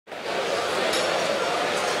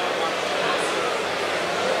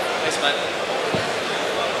Thanks, mate.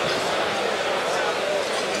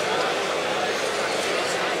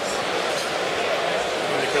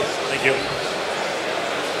 Thank you.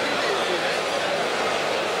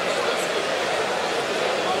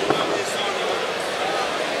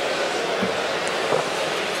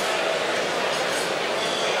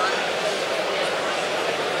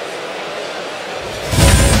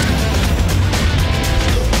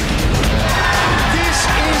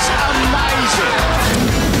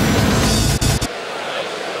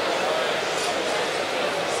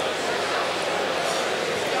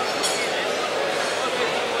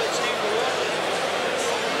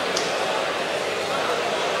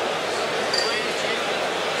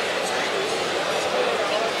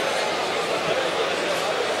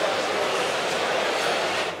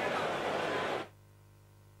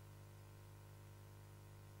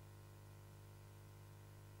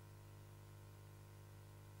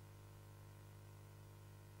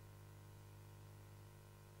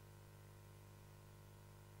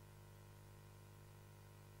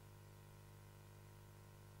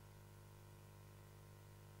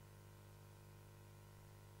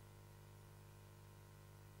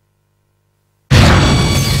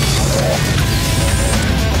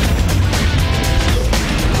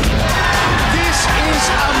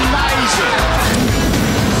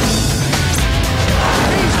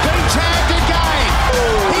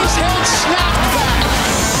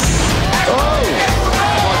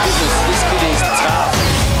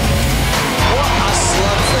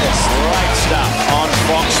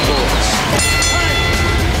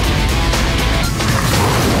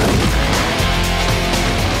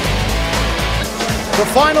 The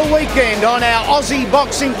final weekend on our Aussie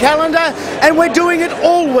boxing calendar, and we're doing it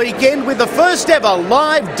all weekend with the first ever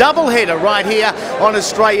live doubleheader right here on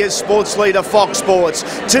Australia's sports leader Fox Sports.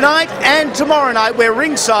 Tonight and tomorrow night we're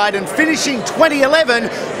ringside and finishing 2011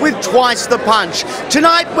 with twice the punch.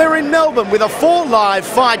 Tonight we're in Melbourne with a 4 live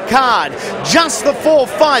fight card. Just the 4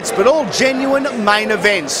 fights, but all genuine main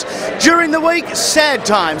events. During the week, sad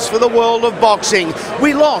times for the world of boxing.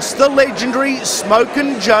 We lost the legendary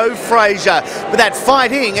Smokin' Joe Frazier, but that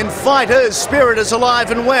fighting and fighter's spirit is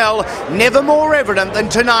alive and well, never more evident than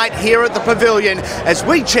tonight here at the Pavilion as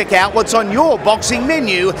we check out what's on your boxing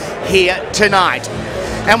menu here tonight.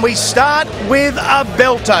 And we start with a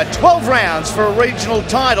belter. 12 rounds for a regional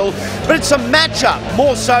title, but it's a matchup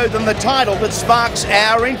more so than the title that sparks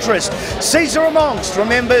our interest. Cesar Amonsot,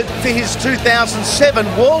 remembered for his 2007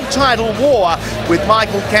 world title war with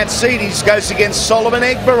Michael Katsidis, goes against Soliman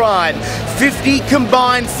Egberime. 50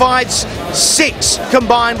 combined fights, 6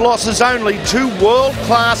 combined losses only. 2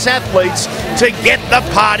 world-class athletes to get the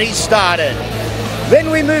party started. Then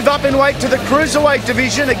we move up in weight to the cruiserweight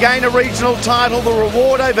division, again a regional title, the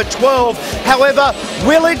reward over 12. However,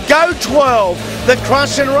 will it go 12? The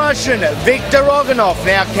Crussian Russian, Viktor Oganov,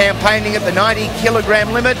 now campaigning at the 90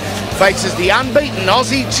 kilogram limit, faces the unbeaten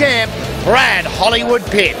Aussie champ, Brad Hollywood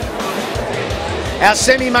Pitt. Our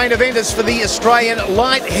semi-main eventers for the Australian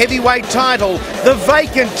light heavyweight title, the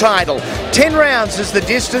vacant title. 10 rounds is the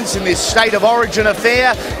distance in this state of origin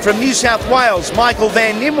affair. From New South Wales, Michael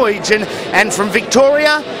van Nimwegen, and from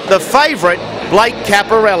Victoria, the favourite, Blake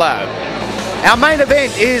Caparello. Our main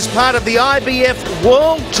event is part of the IBF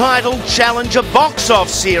World Title Challenger Box-Off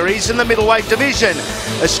Series in the middleweight division.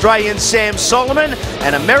 Australian Sam Soliman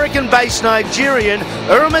and American-based Nigerian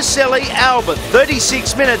Eromosele Albert.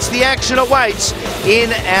 36 minutes, the action awaits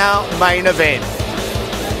in our main event.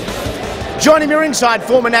 Joining me ringside,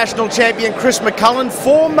 former national champion Chris McCullen.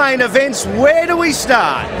 4 main events. Where do we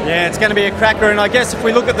start? Yeah, it's going to be a cracker, and I guess if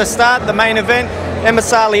we look at the start, the main event,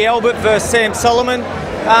 Eromosele Albert versus Sam Soliman.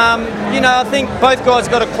 You know, I think both guys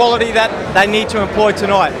got a quality that they need to employ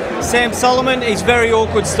tonight. Sam Soliman, he's very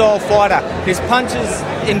awkward style fighter. His punches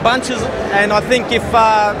in bunches, and I think if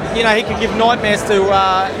you know, he could give nightmares to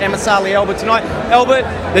Eromosele Albert tonight. Albert,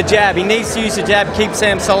 the jab, he needs to use the jab, keep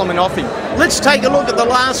Sam Soliman off him. Let's take a look at the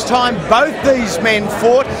last time both these men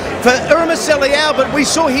fought. For Eromosele Albert, we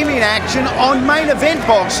saw him in action on main event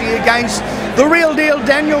boxing against the real deal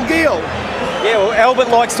Daniel Gill. Yeah, well, Albert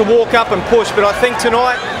likes to walk up and push, but I think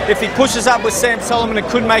tonight, if he pushes up with Sam Soliman, it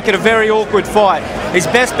could make it a very awkward fight. His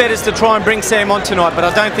best bet is to try and bring Sam on tonight, but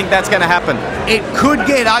I don't think that's going to happen. It could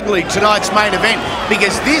get ugly, tonight's main event,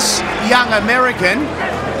 because this young American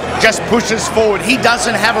just pushes forward. He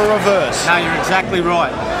doesn't have a reverse. No, you're exactly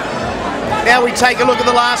right. Now we take a look at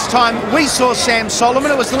the last time we saw Sam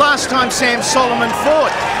Soliman. It was the last time Sam Soliman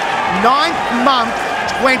fought. 9th month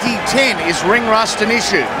 2010. Is ring rust an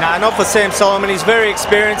issue? No, not for Sam Soliman. He's very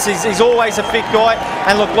experienced. He's always a fit guy.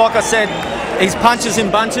 And look, like I said, his punches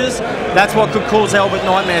in bunches, that's what could cause Albert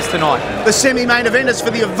nightmares tonight. The semi-main event is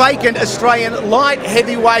for the vacant Australian light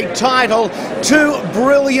heavyweight title. Two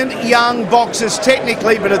brilliant young boxers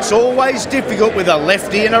technically, but it's always difficult with a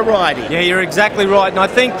lefty and a righty. Yeah, you're exactly right. And I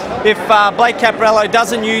think if Blake Caparello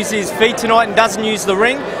doesn't use his feet tonight and doesn't use the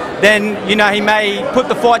ring, then, you know, he may put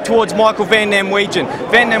the fight towards Michael van Nimwegen.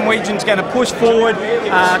 Van Nimwegen's going to push forward,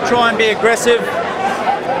 try and be aggressive,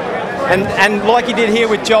 and like he did here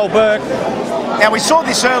with Joel Burke. Now, we saw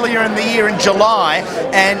this earlier in the year in July,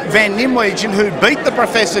 and Van Nimwegen, who beat the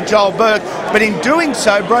Professor Joel Burke, but in doing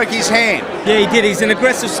so broke his hand. Yeah, he did. He's an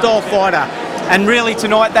aggressive style fighter. And really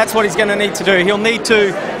tonight, that's what he's going to need to do. He'll need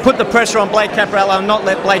to put the pressure on Blake Caparello and not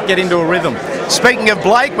let Blake get into a rhythm. Speaking of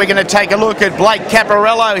Blake, we're going to take a look at Blake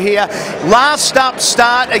Caparello here. Last up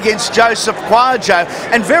start against Joseph Quajo.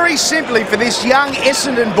 And very simply for this young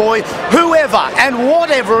Essendon boy, whoever and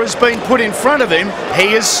whatever has been put in front of him,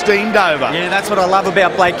 he is steamed over. Yeah, that's what I love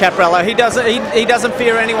about Blake Caparello. He doesn't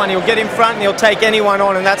fear anyone. He'll get in front and he'll take anyone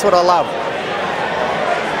on, and that's what I love.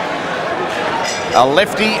 A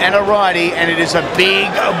lefty and a righty, and it is a big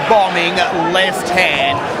bombing left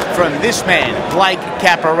hand from this man, Blake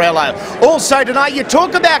Caparello. Also tonight, you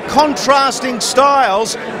talk about contrasting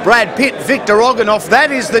styles. Brad Pitt, Victor Oganov,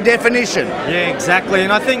 that is the definition. Yeah, exactly.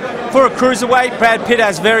 And I think for a cruiserweight, Brad Pitt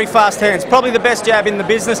has very fast hands. Probably the best jab in the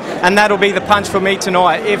business, and that'll be the punch for me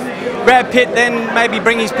tonight. If Brad Pitt then maybe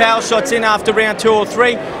bring his power shots in after round 2 or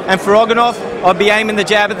 3, and for Oganov, I'd be aiming the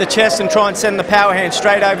jab at the chest and try and send the power hand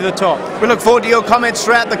straight over the top. We look forward to your comments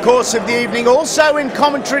throughout the course of the evening. Also in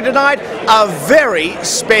commentary tonight, a very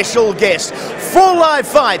special guest. 4 live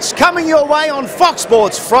fights coming your way on Fox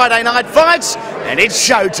Sports Friday Night Fights, and it's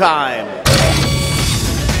showtime.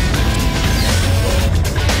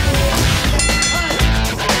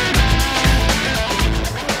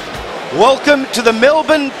 Welcome to the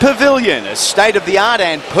Melbourne Pavilion, a state-of-the-art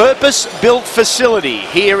and purpose-built facility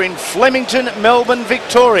here in Flemington, Melbourne,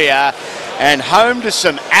 Victoria, and home to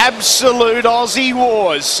some absolute Aussie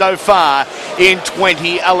wars so far in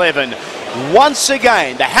 2011. Once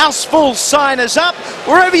again, the house full sign is up.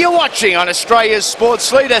 Wherever you're watching on Australia's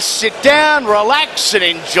sports leader, sit down, relax and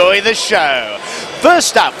enjoy the show.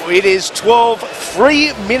 First up, it is 12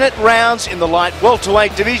 3-minute rounds in the light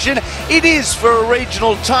welterweight division. It is for a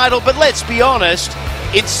regional title, but let's be honest,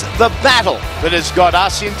 it's the battle that has got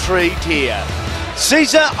us intrigued here.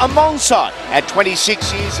 Cesar Amonsot, at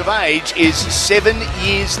 26 years of age, is 7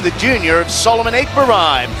 years the junior of Soliman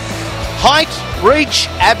Egberime. Height, reach,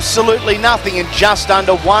 absolutely nothing, and just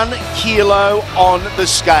under 1 kilo on the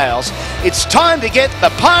scales. It's time to get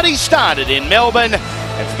the party started in Melbourne.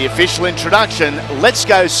 And for the official introduction, let's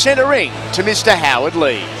go centre ring to Mr. Howard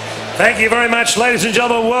Lee. Thank you very much, ladies and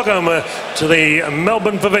gentlemen. Welcome to the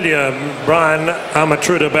Melbourne Pavilion. Brian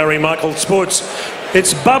Armatruda, Barry Michael Sports.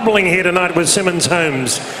 It's bubbling here tonight with Simmons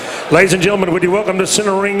Holmes. Ladies and gentlemen, would you welcome to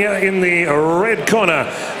centre ring in the red corner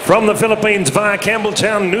from the Philippines via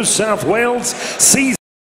Campbelltown, New South Wales, Cesar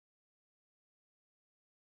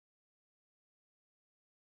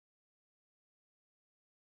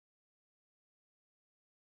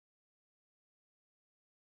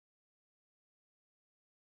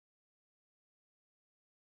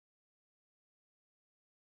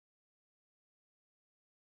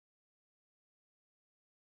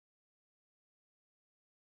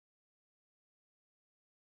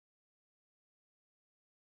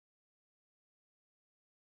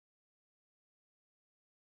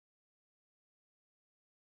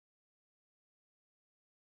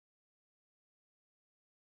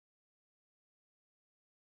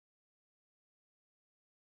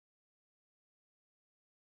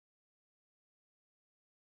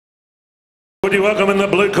Would you welcome in the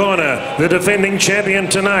blue corner, the defending champion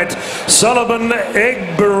tonight, Soliman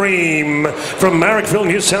Egberime from Marrickville,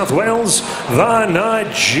 New South Wales, via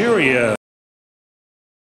Nigeria.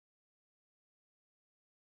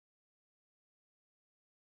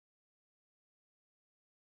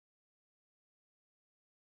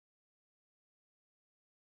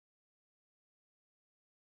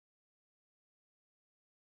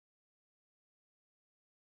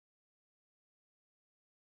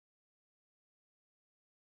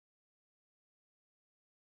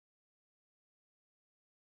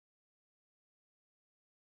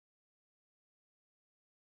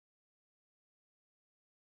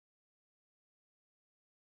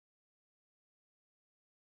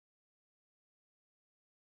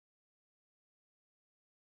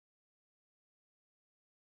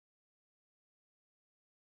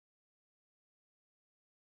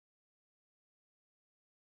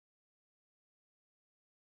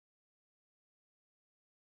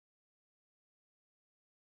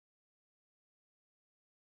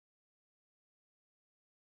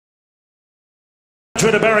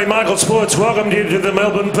 To Barry Michael Sports, welcome you to the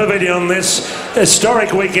Melbourne Pavilion this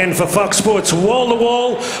historic weekend for Fox Sports.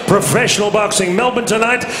 Wall-to-wall professional boxing. Melbourne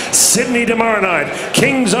tonight, Sydney tomorrow night.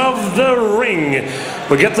 Kings of the Ring.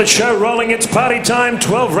 We get the show rolling. It's party time.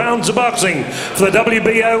 12 rounds of boxing for the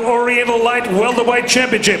WBO Oriental Light Welterweight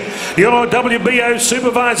Championship. Your WBO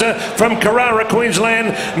supervisor from Carrara,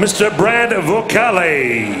 Queensland, Mr. Brad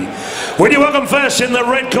Vocale. Would you welcome first in the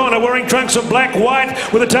red corner, wearing trunks of black, white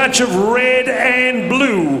with a touch of red and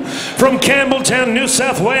blue. From Campbelltown, New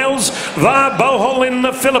South Wales, via Bohol in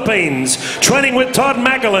the Philippines. Training with Todd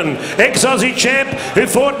Macklin, ex-Aussie champ who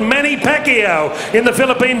fought Manny Pacquiao in the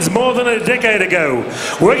Philippines more than a decade ago.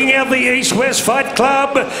 Working out the East-West Fight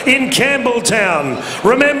Club in Campbelltown.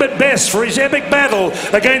 Remembered best for his epic battle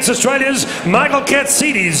against Australia's Michael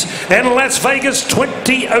Katsidis and Las Vegas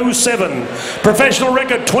 2007. Professional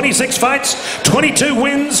record 26 fights, 22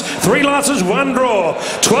 wins, 3 losses, 1 draw.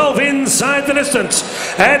 12 inside the distance.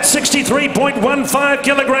 At 63.15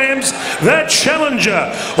 kilograms, the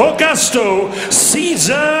challenger, Augusto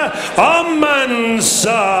Cesar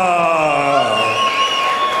Amonsot.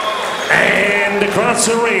 And across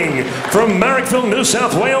the ring from Marrickville, New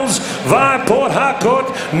South Wales, via Port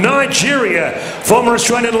Harcourt, Nigeria. Former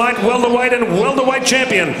Australian light welterweight and welterweight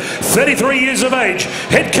champion, 33 years of age.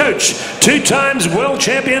 Head coach, 2 times world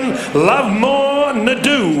champion, Lovemore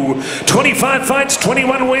Nadu. 25 fights,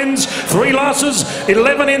 21 wins, 3 losses,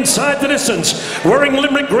 11 inside the distance. Wearing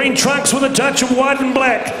Limerick green trunks with a touch of white and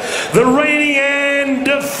black. The reigning and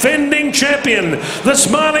defending champion, the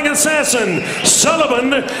smiling assassin,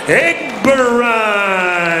 Soliman Egberime.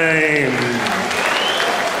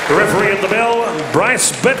 Referee at the bell,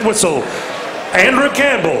 Bryce Betwhistle. Andrew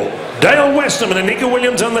Campbell, Dale Westerman and Nico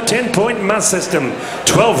Williams on the 10-point must system.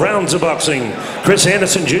 12 rounds of boxing. Chris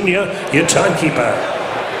Anderson Jr., your timekeeper.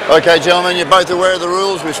 Okay, gentlemen, you're both aware of the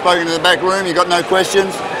rules. We've spoken to the back room. You've got no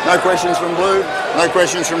questions. No questions from blue. No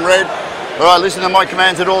questions from red. All right, listen to my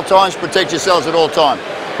commands at all times. Protect yourselves at all times.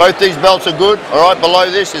 Both these belts are good. All right, below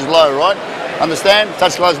this is low, right? Understand?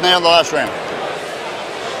 Touch gloves now in the last round.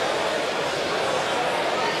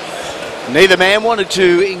 Neither man wanted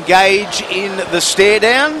to engage in the stare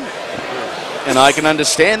down, and I can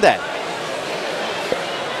understand that.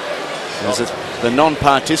 As the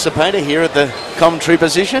non-participator here at the commentary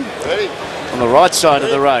position. Ready? On the right side of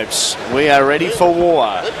the ropes. We are ready for war.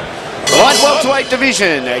 Light welterweight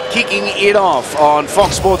division kicking it off on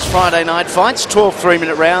Fox Sports Friday night fights. 12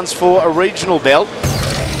 3-minute rounds for a regional belt.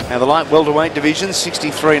 Now the light welterweight division,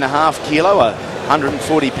 63.5 kilo,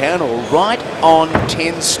 140 pound, or right on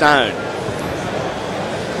 10 stone.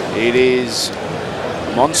 It is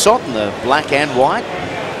Amonsot in the black and white,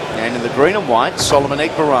 and in the green and white, Soliman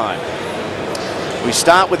Egberime. We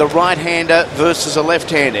start with a right-hander versus a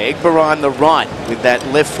left-hander. Egberime the right with that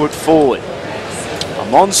left foot forward.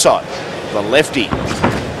 Amonsot, the lefty.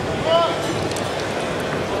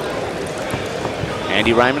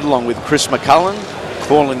 Andy Raymond along with Chris McCullen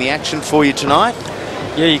calling the action for you tonight.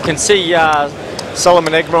 Yeah, you can see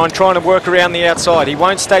Soliman Egberime trying to work around the outside. He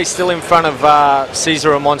won't stay still in front of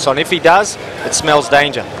Cesar Amonsot. If he does, it smells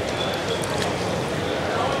danger.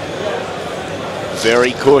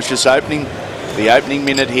 Very cautious opening, the opening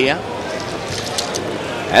minute here.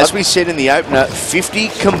 As we said in the opener, 50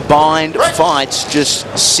 combined fights, just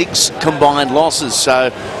 6 combined losses. So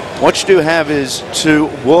what you do have is 2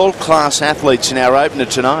 world-class athletes in our opener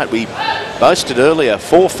tonight. We boasted earlier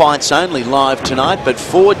 4 fights only live tonight, but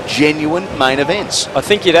 4 genuine main events. I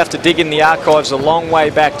think you'd have to dig in the archives a long way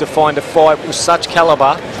back to find a fight with such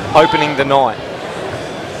calibre opening the night.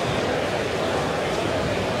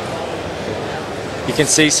 You can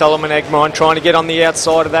see Soliman Egberime trying to get on the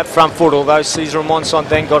outside of that front foot, although Cesar Amonsot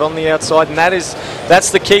then got on the outside, and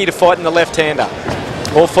that's the key to fighting the left-hander.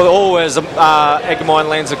 As Egberime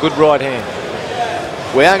lands a good right hand.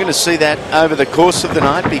 We are going to see that over the course of the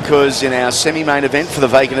night, because in our semi-main event for the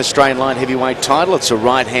vacant Australian light heavyweight title, it's a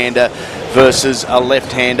right-hander versus a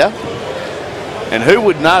left-hander. And who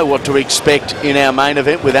would know what to expect in our main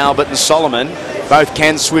event with Albert and Soliman? Both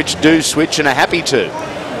can switch, do switch, and are happy to.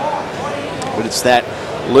 But it's that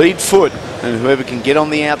lead foot, and whoever can get on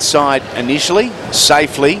the outside initially,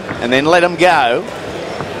 safely, and then let them go.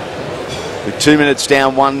 With 2 minutes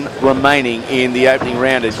down, 1 remaining in the opening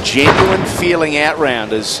round. A genuine feeling out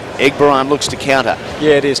round as Egberime looks to counter.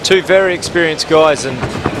 Yeah, it is. 2 very experienced guys, and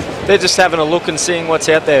they're just having a look and seeing what's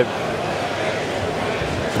out there.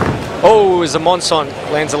 Oh, as Amonsot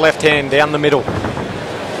lands a left hand down the middle.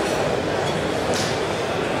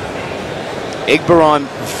 Egberime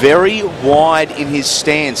very wide in his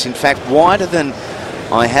stance. In fact, wider than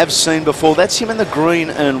I have seen before. That's him in the green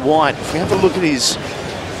and white. If we have a look at his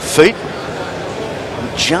feet,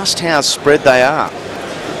 just how spread they are.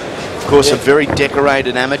 Of course, a very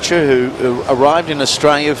decorated amateur who arrived in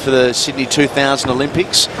Australia for the Sydney 2000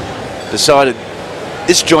 Olympics, decided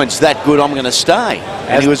this joint's that good, I'm going to stay.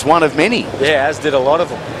 And he was one of many. Yeah, as did a lot of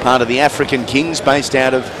them. Part of the African Kings based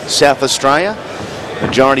out of South Australia.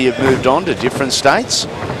 Majority have moved on to different states.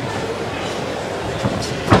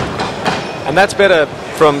 And that's better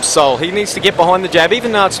from Sol. He needs to get behind the jab,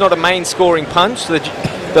 even though it's not a main scoring punch,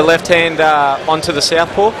 the left hand onto the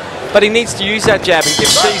southpaw. But he needs to use that jab and give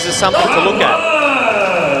Caesar something to look at.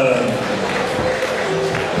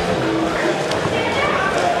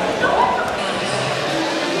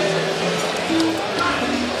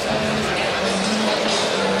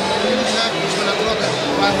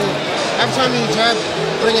 Every time you jab,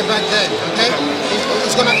 bring it back there, okay?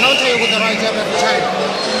 It's going to counter you with the right jab every time.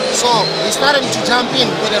 So, he's starting to jump in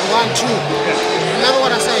with a 1-2. Remember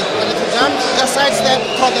what I said, when you jump, just sidestep,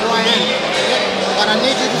 throw the right hand, okay? But I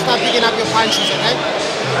need you to start picking up your punches, okay?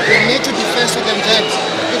 You need to defend with them jabs.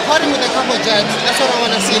 You caught him with a couple of jabs, that's what I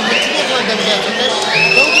want to see. Continue throwing them jabs, okay?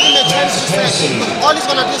 Don't give him a chance to set. All he's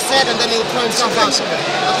going to do is set and then he'll throw himself out,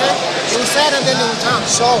 okay? He'll set and then he'll jump.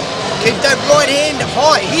 So, keep that right hand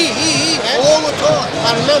high, all the time.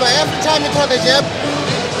 But remember, every time you throw the jab,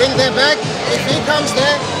 bring them back. If he comes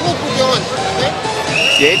there, we'll put you on, okay?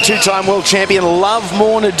 Yeah, two-time world champion Love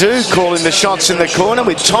Mornadu calling the shots in the corner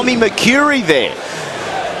with Tommy Mercury there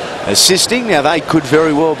assisting. Now, they could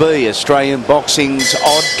very well be Australian boxing's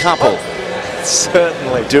odd couple.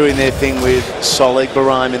 Certainly. Doing their thing with Sol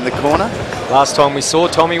Egberime in the corner. Last time we saw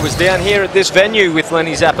Tommy was down here at this venue with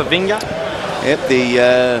Lenny Zapavinga. Yep,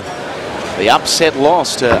 the upset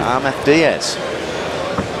loss to Ahmed Diaz.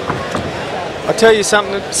 I tell you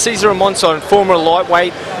something, Cesar Amonsot, former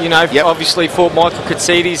lightweight, you know, obviously fought Michael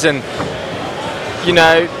Katsides, and you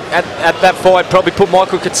know, at that fight probably put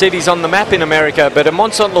Michael Katsides on the map in America. But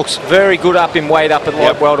Amonsot looks very good up in weight, up at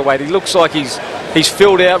light welterweight. He looks like he's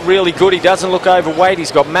filled out really good. He doesn't look overweight.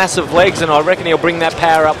 He's got massive legs, and I reckon he'll bring that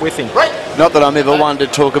power up with him. Not that I'm ever one to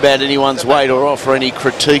talk about anyone's weight or offer any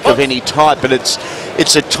critique of any type, but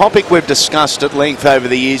it's a topic we've discussed at length over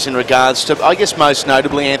the years in regards to, I guess, most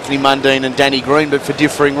notably Anthony Mundine and Danny Green, but for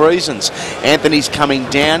differing reasons. Anthony's coming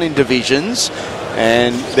down in divisions,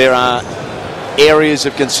 and there are areas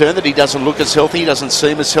of concern that he doesn't look as healthy, he doesn't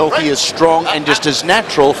seem as healthy, as strong and just as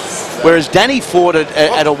natural, whereas Danny fought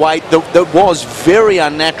at a weight that was very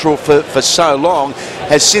unnatural for so long,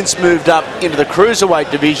 has since moved up into the cruiserweight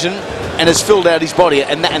division and has filled out his body,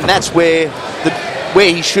 and that's where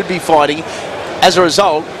he should be fighting. As a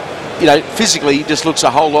result, you know, physically he just looks a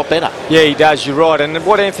whole lot better. Yeah, he does, you're right. And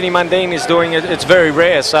what Anthony Mundine is doing, it's very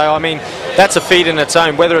rare. So, I mean, that's a feat in its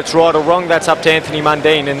own. Whether it's right or wrong, that's up to Anthony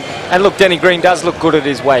Mundine. And look, Danny Green does look good at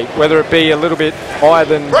his weight, whether it be a little bit higher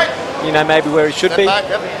than, you know, maybe where he should be.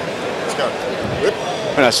 Let's go.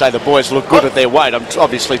 When I say the boys look good at their weight, I'm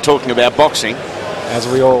obviously talking about boxing. As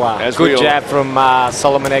we all are. Good jab from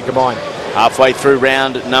Soliman Egberime. Halfway through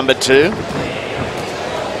round number 2.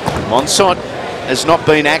 Amonsot has not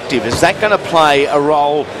been active. Is that going to play a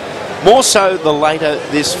role more so the later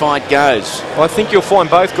this fight goes? I think you'll find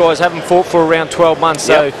both guys haven't fought for around 12 months,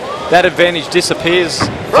 so that advantage disappears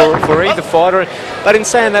for either fighter. But in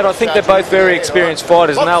saying that, I think they're both very experienced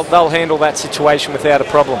fighters, and they'll handle that situation without a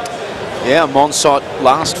problem. Yeah, Amonsot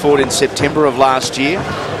last fought in September of last year,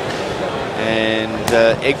 and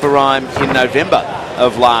Egberime in November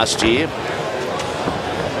of last year.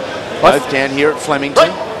 Both down here at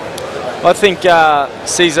Flemington. I think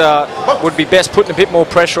Cesar would be best putting a bit more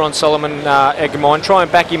pressure on Soliman Egberime, try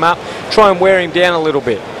and back him up, try and wear him down a little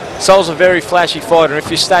bit. Sol's a very flashy fighter, and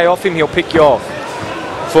if you stay off him, he'll pick you off.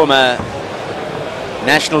 Former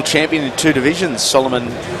national champion in 2 divisions, Soliman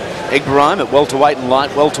Egberime at welterweight and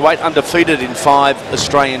light welterweight, undefeated in 5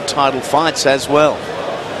 Australian title fights as well.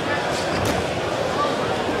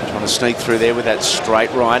 Trying to sneak through there with that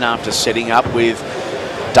straight right after setting up with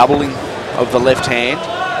doubling of the left hand.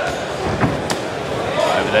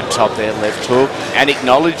 Over the top there, left hook, and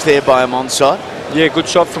acknowledged there by Amonsot. Yeah, good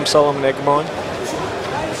shot from Soliman Egberime.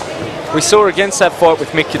 We saw against that fight with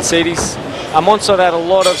Mick Katsides, Amonsot had a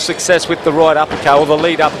lot of success with the right uppercut, or the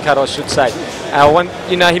lead uppercut, I should say.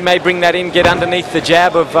 You know, he may bring that in, get underneath the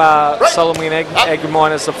jab of Soliman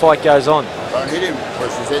Egberime as the fight goes on. Don't hit him,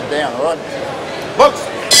 push his head down, all right? Box.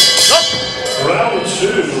 Round 2.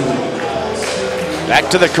 Back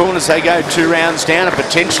to the corners they go, 2 rounds down, and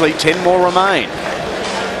potentially 10 more remain.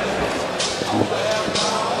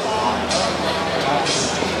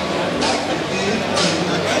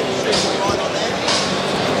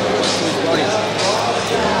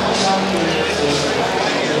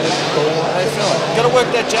 Got to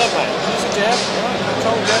work that jab, mate. Use the jab.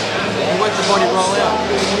 told you, you work the body roll out.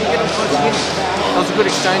 When you get him close in, that was a good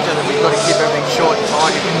exchange. I think we've got to keep everything short and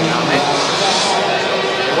tight. You know what I mean?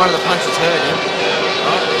 One of the punches hurt him.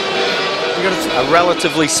 A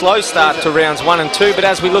relatively slow start to rounds 1 and 2, but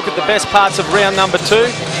as we look at the best parts of round number 2,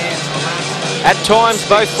 at times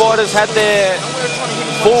both fighters had their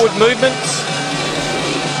forward movements.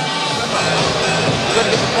 You've got to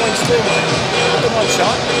get the points too, mate. Good one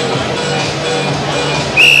shot.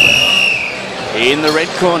 In the red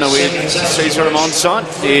corner with Cesar Amonsot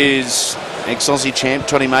is ex-Aussie champ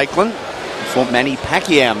Tony Maitland, fought Manny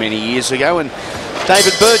Pacquiao many years ago, and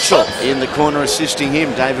David Birchall in the corner assisting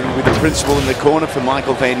him. David with the principal in the corner for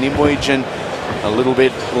Michael van Nimwegen a little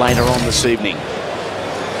bit later on this evening.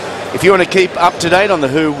 If you want to keep up to date on the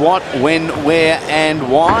who, what, when, where and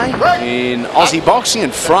why in Aussie boxing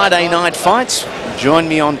and Friday night fights, join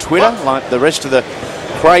me on Twitter like the rest of the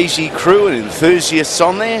crazy crew and enthusiasts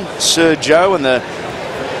on there. Sir Joe and the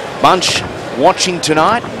bunch watching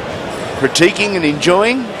tonight, critiquing and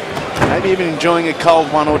enjoying, maybe even enjoying a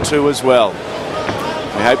cold one or two as well.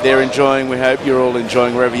 We hope they're enjoying, we hope you're all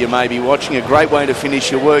enjoying wherever you may be watching. A great way to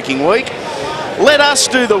finish your working week. Let us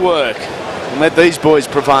do the work and let these boys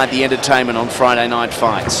provide the entertainment on Friday night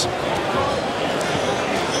fights.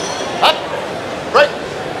 Right.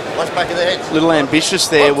 Watch back of the head. Little ambitious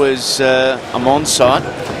there was Amonsot.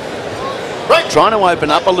 Trying to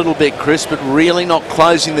open up a little bit, Chris, but really not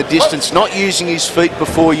closing the distance, not using his feet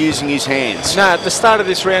before using his hands. No, at the start of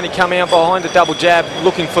this round he came out behind a double jab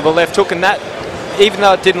looking for the left hook, and that, even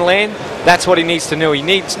though it didn't land, that's what he needs to do. He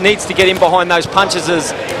needs to get in behind those punches,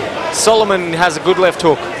 as Soliman has a good left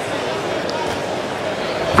hook.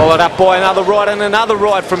 Followed up by another right and another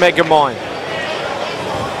right from Egberime.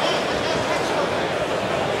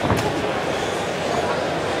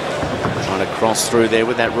 Trying to cross through there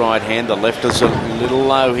with that right hand. The left is a little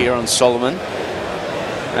low here on Soliman.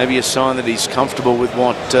 Maybe a sign that he's comfortable with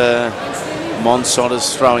what Amonsot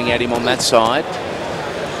is throwing at him on that side.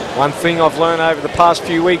 One thing I've learned over the past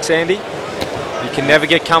few weeks, Andy, you can never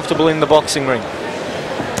get comfortable in the boxing ring.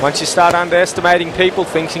 Once you start underestimating people,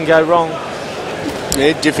 things can go wrong.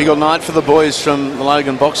 Yeah, difficult night for the boys from the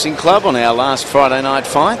Logan Boxing Club on our last Friday night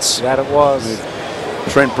fights. That it was. With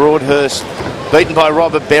Trent Broadhurst beaten by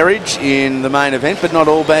Robert Berridge in the main event, but not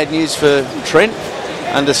all bad news for Trent.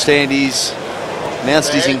 Understand he's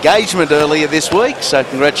announced his engagement earlier this week, so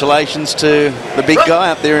congratulations to the big guy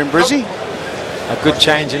up there in Brizzy. A good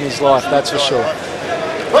change in his life, that's for sure.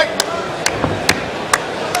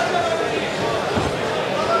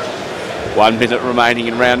 1 minute remaining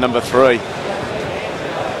in round number 3.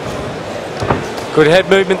 Good head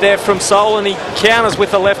movement there from Sol, and he counters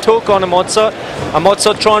with a left hook on Amonsot.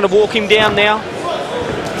 Amonsot trying to walk him down now.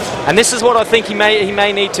 And this is what I think he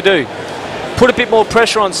may need to do. Put a bit more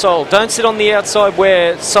pressure on Sol. Don't sit on the outside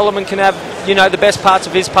where Soliman can have, you know, the best parts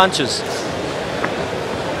of his punches.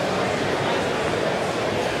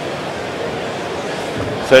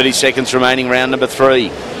 .30 seconds remaining, round number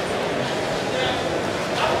 3.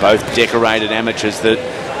 Both decorated amateurs that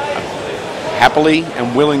are happily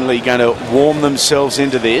and willingly going to warm themselves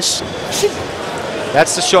into this.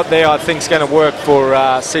 That's the shot there I think is going to work for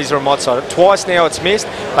Cesar Amonsot. Twice now it's missed,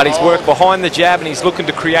 but he's worked behind the jab and he's looking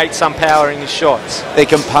to create some power in his shots. They're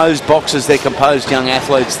composed boxers, they're composed young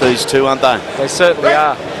athletes, these two, aren't they? They certainly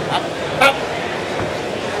are.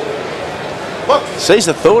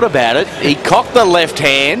 Cesar thought about it. He cocked the left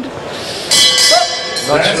hand.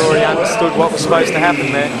 Not sure he understood what was supposed to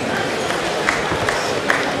happen there.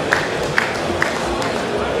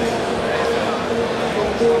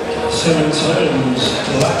 Simmons Homes,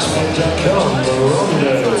 Laxman.com,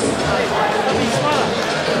 Rondo.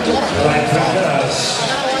 Black Packers.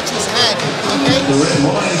 The red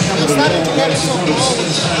wine comes with all race of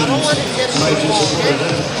Simmons Homes. Major supporter,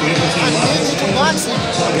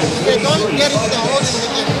 They don't get into the holding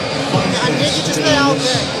again. I need you to stay out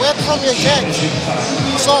there. Work from your judge.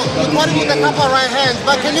 So you got it with the upper right hand,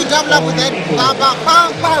 but can you double up with that? Bang, bang,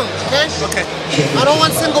 bang, bang. Okay? Okay. I don't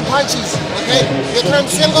want single punches. Okay? You turn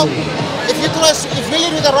single. If you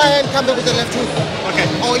lead with the right hand, come back with the left hook. Okay.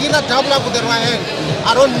 Or you not double up with the right hand.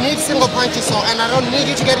 I don't need single punches, so, and I don't need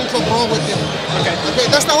you to get into a brawl with him. Okay. Okay.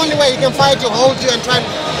 That's the only way you can fight. You hold you and try and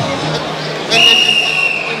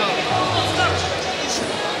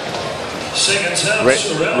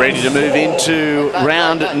Ready to move into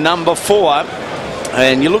round number 4.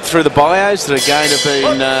 And you look through the bios that are going to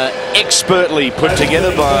be expertly put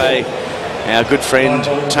together by our good friend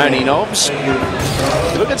Tony Nobbs.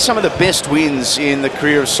 You look at some of the best wins in the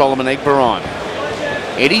career of Soliman Egberime.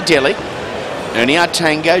 Eddie Delic, Ernie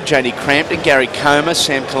Artango, JD Crampton, Gary Comer,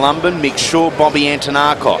 Sam Columban, Mick Shaw, Bobby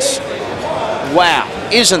Antonakos. Wow,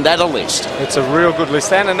 isn't that a list? It's a real good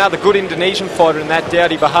list. And another good Indonesian fighter in that,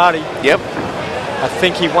 Dowdy Bahari. Yep. I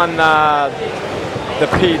think he won the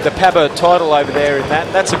PABA title over there in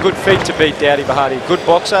that. That's a good feat to beat Dowdy Bahari. Good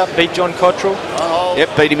boxer, beat John Cottrell.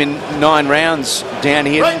 Yep, beat him in 9 rounds down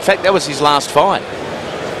here. In fact, that was his last fight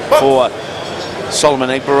for Soliman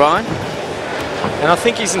Egberime. And I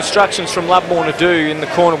think his instructions from Lovemore Nadu in the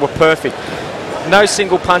corner were perfect. No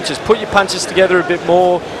single punches. Put your punches together a bit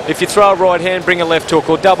more. If you throw a right hand, bring a left hook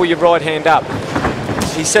or double your right hand up.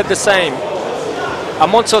 He said the same.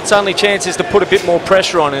 Amonsot's only chance is to put a bit more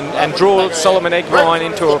pressure on and draw Soliman Egberime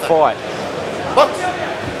into a fight.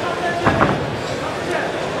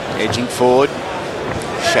 Edging forward,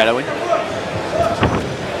 shadowing.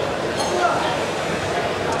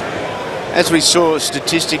 As we saw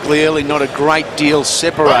statistically early, not a great deal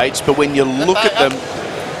separates, but when you look at them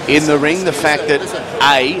in the ring, the fact that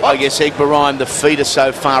I guess Egberime, the feet are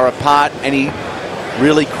so far apart and he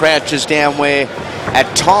really crouches down where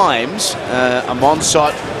at times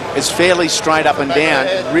Amonsot is fairly straight up and down.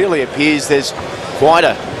 It really appears there's quite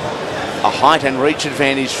a height and reach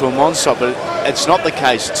advantage to Amonsot, but it's not the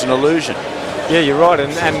case, it's an illusion. Yeah, you're right,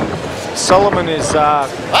 and Soliman is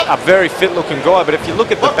a very fit-looking guy, but if you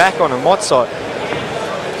look at the back on Amonsot,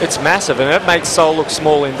 it's massive, and it makes Sol look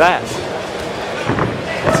small in that.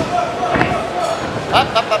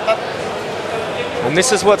 And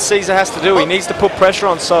this is what Caesar has to do. He needs to put pressure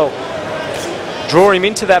on Sol. Draw him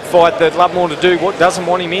into that fight that Lovemore Nadu doesn't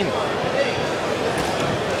want him in.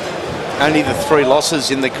 Only the 3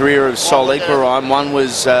 losses in the career of Sol Egberime. One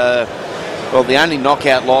was, well, the only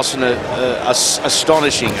knockout loss and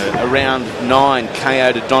astonishing, a round 9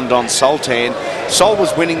 KO to Don Don Sultan. Sol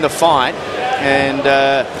was winning the fight, and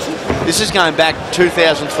this is going back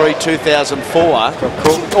 2003, 2004.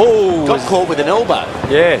 Got caught with an elbow.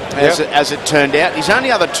 Yeah. As it turned out. His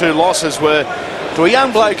only other 2 losses were to a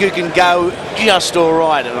young bloke who can go just all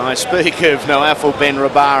right, and I speak of Noafel Ben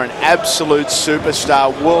Rabar, an absolute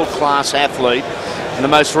superstar, world-class athlete. And the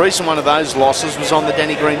most recent one of those losses was on the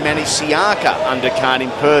Danny Green Manny Siaka undercard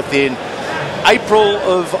in Perth in April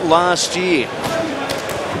of last year.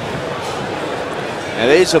 Now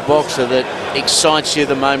there's a boxer that excites you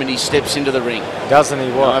the moment he steps into the ring. Doesn't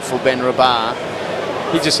he? What? Noafel Ben Rabar.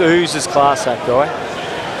 He just oozes class, that guy.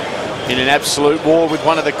 In an absolute war with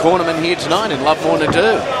one of the cornermen here tonight in Lovemore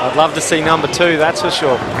Nadu. I'd love to see number 2, that's for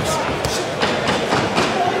sure.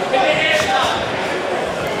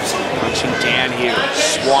 Punching down here,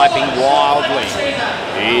 swiping wildly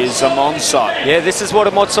is Amonsot. Yeah, this is what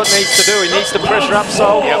Amonsot needs to do. He needs to pressure up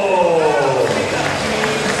Sol. Yep.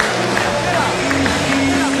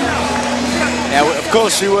 Now, of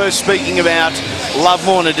course, we were speaking about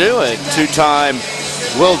Lovemore Nadu, a 2-time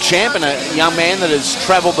world champ and a young man that has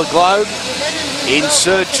travelled the globe in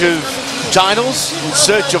search of titles, in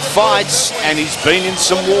search of fights, and he's been in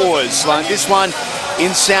some wars, like this one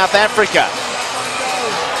in South Africa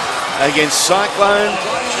against Cyclone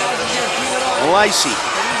Lacey.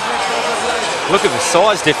 Look at the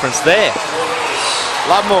size difference there.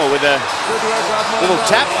 Lovemore with a little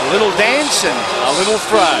tap, a little dance, and a little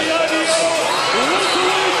throw.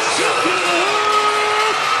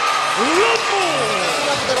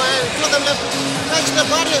 Touch the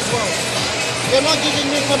body as well. You're not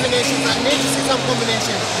giving me combinations. I need to see some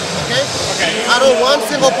combinations. Okay? Okay. I don't want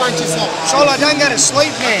single punches on. Sol, I don't go to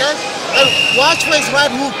sleep, man. Okay? And watch for his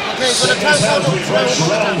right hook. Okay? So the time out of his right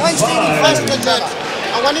hook. Don't stand fast like that.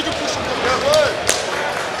 I want you to push him.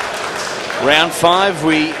 Round 5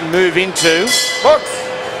 we move into. Box.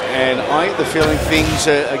 And I get the feeling things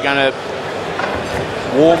are going to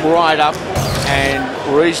warm right up and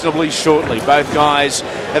reasonably shortly. Both guys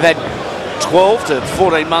have had 12 to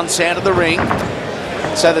 14 months out of the ring,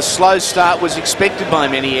 so the slow start was expected by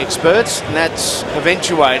many experts, and that's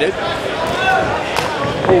eventuated.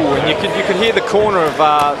 Oh, and you could hear the corner of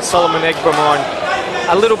Soliman Egberime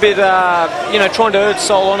a little bit, you know, trying to urge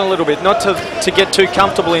Sol on a little bit, not to get too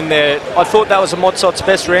comfortable in there. I thought that was Amonsot's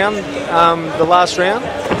best round, the last round,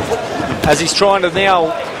 as he's trying to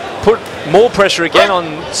now put more pressure again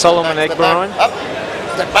on Soliman Egberime. Up,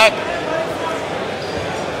 step back.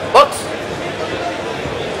 Box.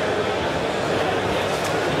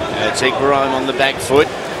 It's Egberime on the back foot,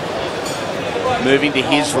 moving to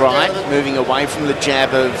his right, moving away from the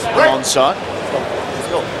jab of Amonsot. Let's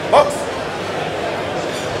go. Box.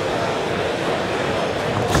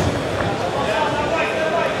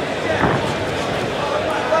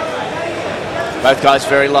 Both guys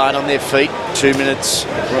very light on their feet. 2 minutes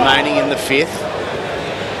remaining in the 5th.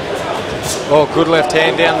 Oh, good left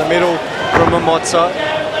hand down the middle from Amonsot.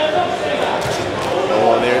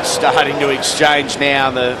 Oh, there it starting to exchange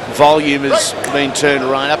now. The volume has been turned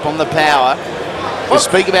right up on the power. We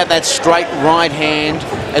speak about that straight right hand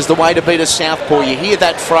as the way to beat a southpaw. You hear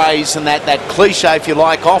that phrase and that cliche, if you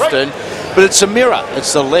like, often, but it's a mirror.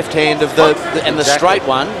 It's the left hand of the straight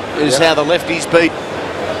one is how the lefties beat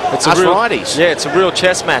us righties. Yeah, it's a real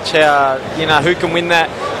chess match. How, you know, who can win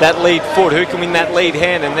that lead foot, who can win that lead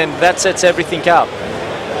hand, and then that sets everything up.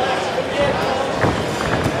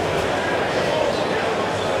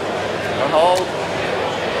 Hold.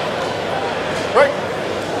 Break.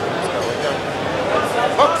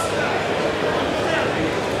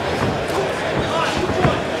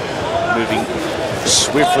 Moving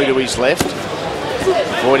swiftly to his left.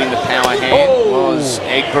 Avoiding the power hand was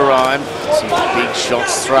Egberime. Some big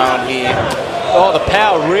shots thrown here. Oh, the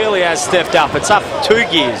power really has stepped up. It's up 2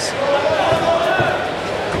 gears.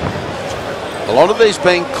 A lot of these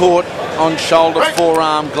being caught on shoulder,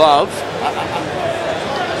 forearm, glove.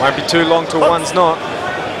 Won't be too long till one's not.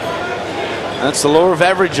 That's the law of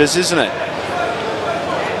averages, isn't it?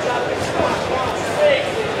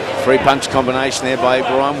 3-punch combination there by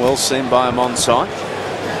Egberime, well seen by Amonsot.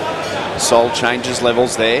 Sol changes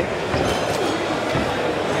levels there.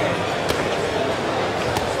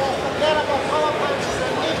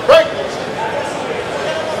 Break.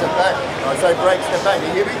 Step back. I say break, step back.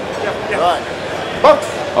 You hear me? Yeah. Right. Box.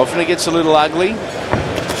 Often it gets a little ugly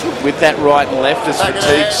with that right and left as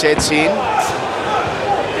fatigue sets in.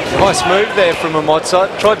 Nice move there from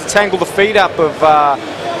Amonsot. Tried to tangle the feet up of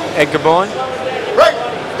Egberime. Break.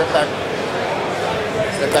 Step back.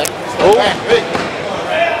 Step back. Step back. Big.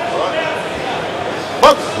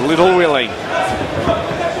 A little willing. A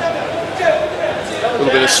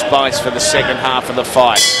little bit of spice for the second half of the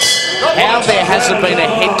fight. How there hasn't been a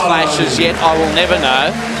head clash as yet, I will never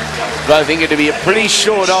know. But I think it'll be a pretty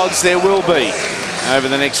short odds there will be over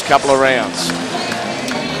the next couple of rounds.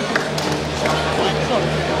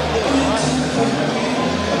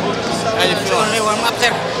 How you feeling? I'm up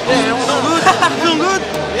there. Yeah, all good. Feeling good?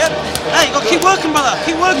 Yep. Hey, you got to keep working, brother.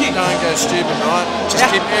 Keep working. Don't go stupid, right? Just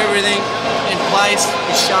keep everything in place.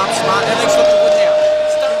 Be sharp, smart. Everything's looking good now.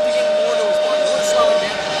 It's starting to get more to his body. You want to slow it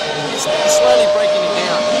down. You're slowly breaking it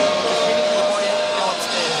down. Just hitting the body up, go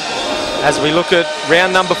upstairs. As we look at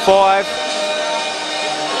round number 5,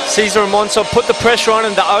 Caesar and Amonsot put the pressure on,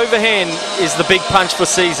 and the overhand is the big punch for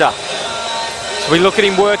Caesar. So we look at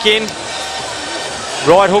him work in.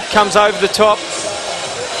 Right hook comes over the top.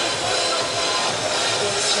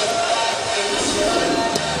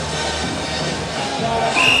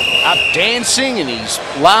 Up dancing, and he's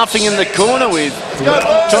laughing in the corner with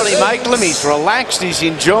Johnny Maitland. He's relaxed, he's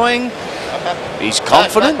enjoying, he's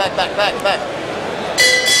confident. Back.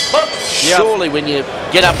 Surely when you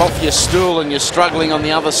get up off your stool and you're struggling on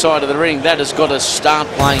the other side of the ring, that has got to start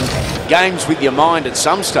playing games with your mind at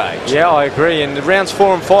some stage. Yeah, I agree. And rounds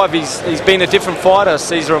 4 and 5, he's been a different fighter,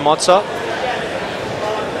 Caesar Amonsot.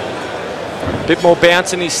 A bit more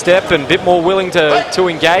bounce in his step and a bit more willing to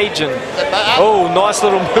engage. And oh, nice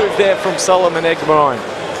little move there from Soliman Egberime.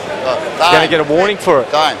 Going to get a warning for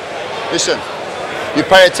it. Dane, listen. You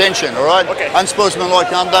pay attention, all right? Okay. Unsportsmanlike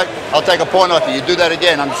conduct, I'll take a point off you. You do that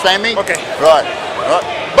again, understand me? Okay. Right.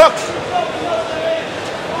 Box!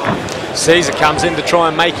 Caesar comes in to try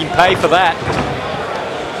and make him pay for that.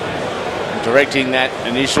 Directing that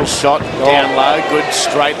initial shot down low. Good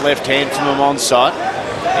straight left hand from Amonsot.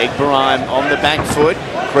 Egberime on the back foot,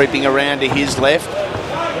 creeping around to his left,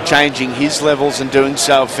 changing his levels and doing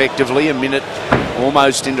so effectively. A minute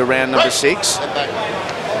almost into round number 6.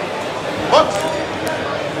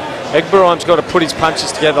 Egberime's got to put his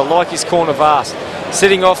punches together like his corner vast.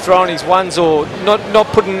 Sitting off, throwing his ones, or not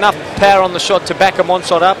putting enough power on the shot to back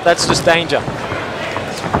Amonsot up, that's just danger.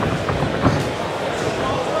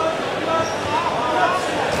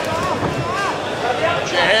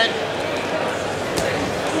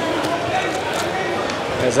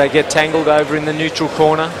 As they get tangled over in the neutral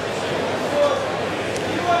corner.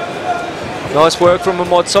 Nice work from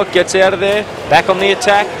Amonsot, gets out of there, back on the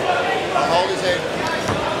attack. Hold his head.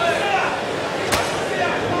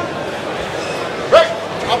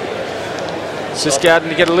 It's just starting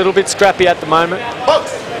to get a little bit scrappy at the moment.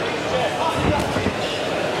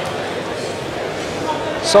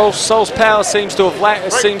 Sol's power seems to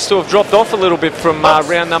have dropped off a little bit from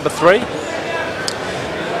round number 3.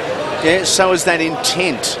 Yeah, so is that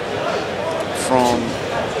intent from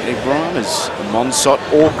Egberime as Amonsot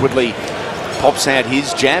awkwardly pops out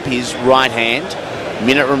his jab, his right hand.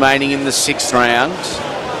 Minute remaining in the 6th round.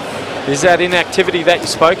 Is that inactivity that you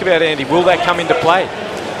spoke about, Andy? Will that come into play?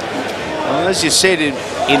 Well, as you said, in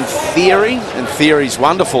theory, and theory's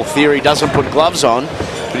wonderful, theory doesn't put gloves on,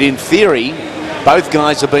 but in theory, both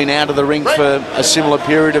guys have been out of the ring for a similar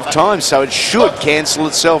period of time, so it should cancel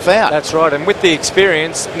itself out. That's right, and with the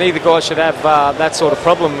experience, neither guy should have that sort of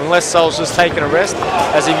problem unless Sol's just taking a rest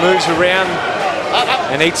as he moves around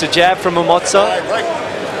and eats a jab from Amonsot.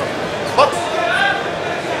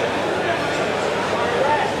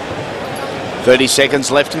 30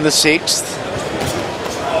 seconds left in the 6th.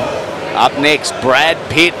 Up next, Brad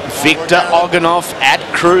Pitt, Victor Oganov at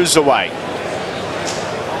cruiserweight.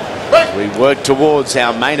 We work towards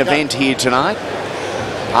our main event here tonight,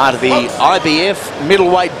 part of the IBF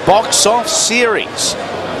middleweight box-off series.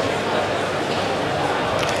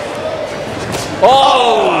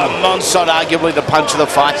 Oh, Amonsot arguably the punch of the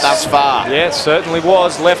fight thus far. Yeah, it certainly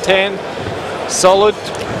was. Left hand, solid,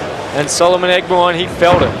 and Soliman Egberime, he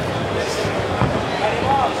felt it.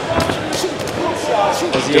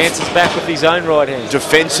 As he answers back with his own right hand.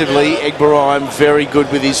 Defensively, Egberime very good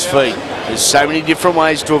with his feet. There's so many different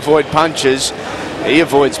ways to avoid punches. He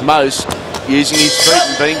avoids most using his feet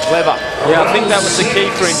and being clever. Yeah, I think that was the key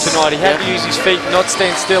for him tonight. He had to use his feet, not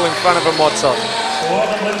stand still in front of Amonsot.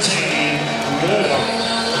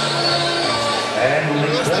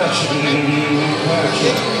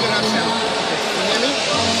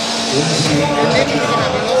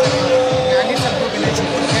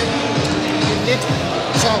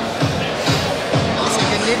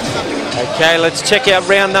 Okay, let's check out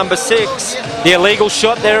round number 6. The illegal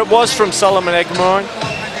shot, there it was from Soliman Egberime.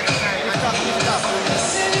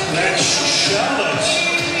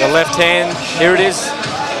 The left hand, here it is.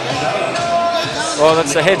 Oh,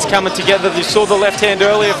 that's the heads coming together. You saw the left hand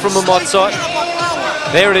earlier from Amonsot.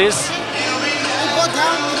 There it is. He goes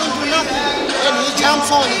down, you don't do nothing. And he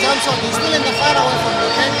jumps on. He's still in the far away from you,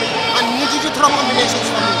 okay? And you need to throw combinations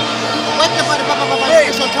for me. Wait the body,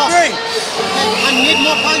 push on top. Okay? I need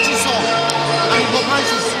more punches, so. I need more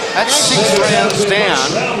punches. That's 6 rounds down.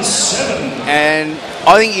 And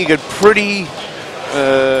I think you could pretty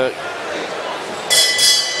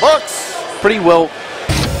well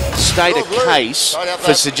state a case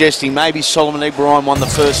for suggesting maybe Soliman Egberime won the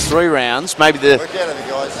first 3 rounds. Maybe the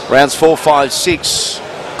rounds 4, 5, 6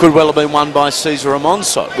 could well have been won by Cesar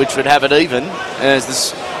Amonsot, which would have it even as the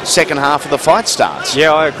second half of the fight starts.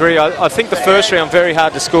 Yeah, I agree. I think the first round very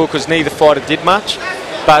hard to score because neither fighter did much.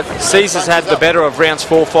 But Caesar's had the better of rounds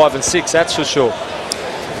 4, 5 and 6, that's for sure.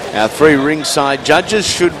 Our 3 ringside judges,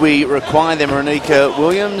 should we require them, Renika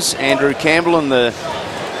Williams, Andrew Campbell and the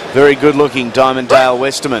very good-looking Diamond Dale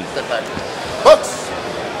Westerman,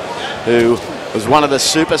 who was one of the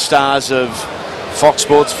superstars of Fox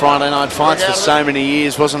Sports Friday Night Fights for so many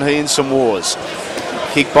years, wasn't he, in some wars?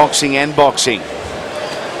 Kickboxing and boxing.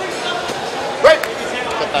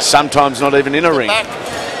 Sometimes not even in a ring.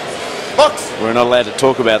 We're not allowed to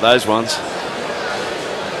talk about those ones.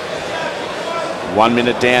 1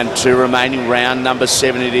 minute down, 2 remaining. Round number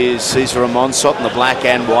 7 it is. Cesar Amonsot in the black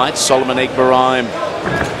and white. Soliman Egberime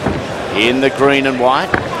in the green and white.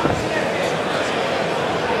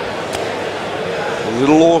 A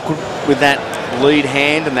little awkward with that lead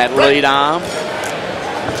hand and that lead arm.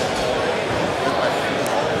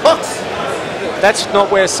 That's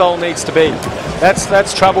not where Sol needs to be.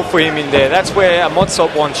 That's trouble for him in there. That's where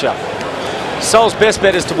Amonsot wants you. Sol's best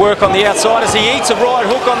bet is to work on the outside as he eats a right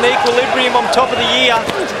hook on the equilibrium on top of the ear.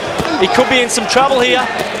 He could be in some trouble here.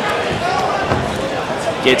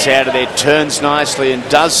 Gets out of there, turns nicely and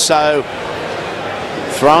does so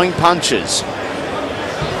throwing punches.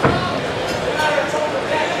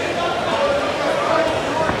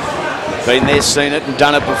 Been there, seen it and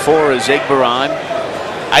done it before as Egberime.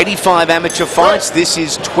 85 amateur fights. This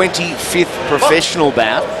is 25th professional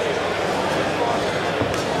bout.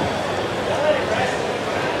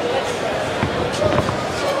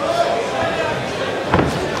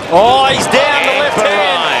 Oh, he's down the left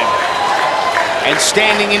hand. And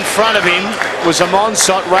standing in front of him was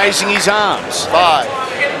Amonsot raising his arms. 5,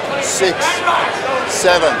 6,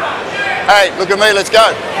 7, 8. Look at me, let's go.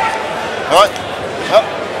 All right.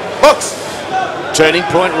 Box. Turning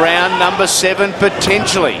point round number 7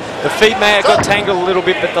 potentially. The feet may have got tangled a little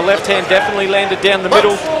bit, but the left hand definitely landed down the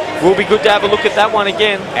middle. Will be good to have a look at that one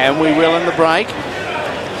again. And we will in the break.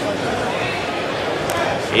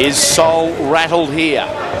 Is Sol rattled here?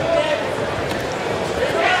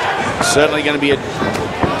 Certainly going to be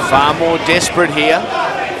far more desperate here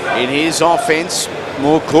in his offense,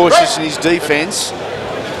 more cautious in his defense.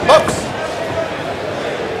 But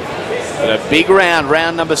a big round,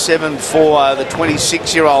 round number 7 for the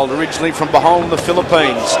 26-year-old, originally from Bohol in the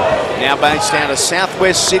Philippines, now based out of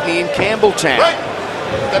southwest Sydney in Campbelltown.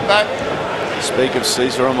 Step back. Speak of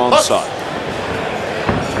Cesar Amonsot.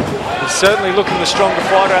 He's certainly looking the stronger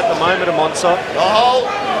fighter at the moment, Amonsot.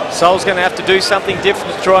 Sol's going to have to do something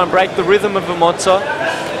different to try and break the rhythm of Amonsot.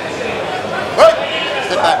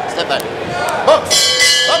 Step back. Box.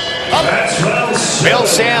 Up. Bell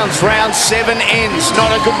sounds, round 7 ends.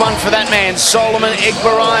 Not a good one for that man, Soliman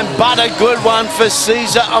Egberime, but a good one for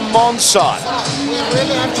Caesar Amonsot. We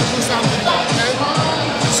really have to do something now, okay?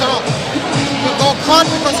 So, you go caught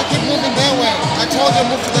because you keep moving their way. I told you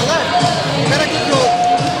move to the left. You better keep your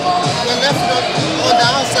left on the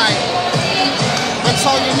outside. And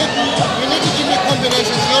so you need to give me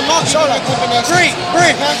combinations. You're not showing me combinations. Breathe.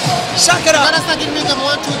 Okay? Suck it up. Let us not give me them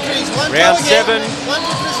 1, 2, 3s. Round 7.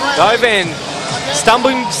 Dove in.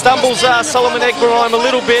 Stumbles Soliman Egberime a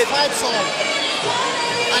little bit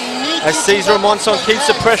as Caesar Amonsot keeps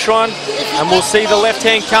the pressure on, and we'll see the left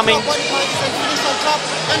hand coming.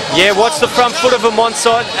 Yeah, watch the front foot of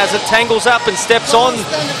Amonsot as it tangles up and steps on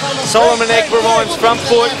Soliman Egberime's front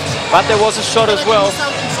foot, but there was a shot as well.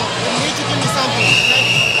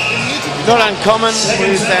 Not uncommon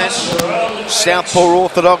with that southpaw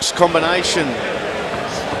orthodox combination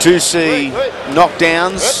to see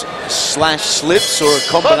knockdowns / slips or a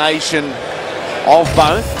combination of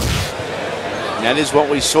both. And that is what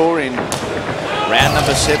we saw in round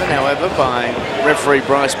number 7, however, by referee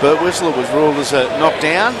Bryce Burtwhistle. It was ruled as a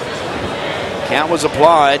knockdown. Count was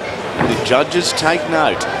applied, and the judges take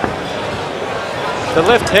note. The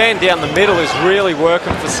left hand down the middle is really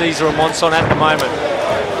working for Caesar Amonsot at the moment.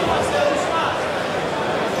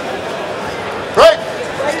 Right.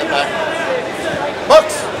 Step back.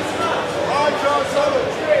 Box.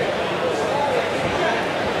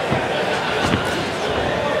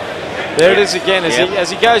 There it is again. As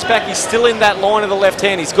he goes back, he's still in that line of the left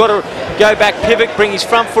hand. He's got to go back, pivot, bring his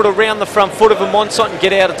front foot around the front foot of Amonsot and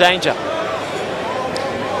get out of danger.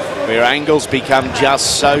 Where angles become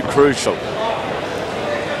just so crucial.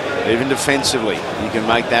 Even defensively, you can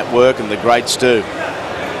make that work, and the greats do.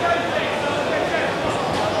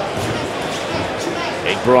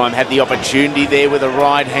 Egberime had the opportunity there with a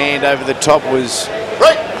right hand over the top, was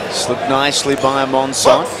slipped nicely by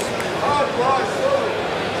Amonsot.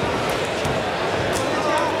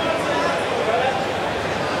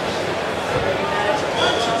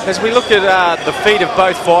 As we look at the feet of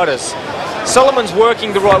both fighters, Soliman's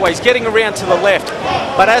working the right way. He's getting around to the left,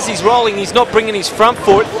 but as he's rolling, he's not bringing his front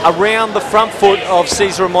foot around the front foot of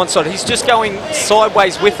Caesar Amonsot. He's just going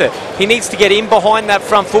sideways with it. He needs to get in behind that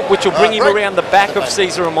front foot, which will bring him around the back of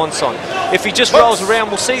Caesar Amonsot. If he just rolls around,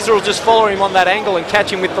 well, Caesar will just follow him on that angle and catch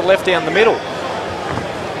him with the left down the middle.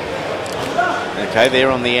 Okay, there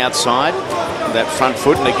on the outside, that front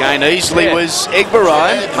foot, and again easily was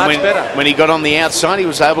Egberime. Much better. When he got on the outside, he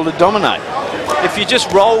was able to dominate. If you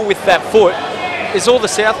just roll with that foot, is all the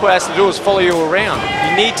southpaw has to do is follow you around.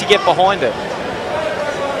 You need to get behind it.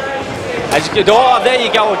 As you get, oh, there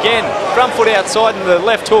you go again. Front foot outside and the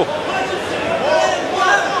left hook.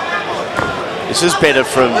 This is better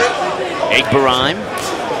from Egberime.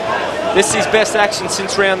 This is his best action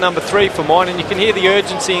since round number 3 for mine, and you can hear the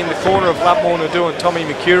urgency in the corner of Lapmore Nadu and Tommy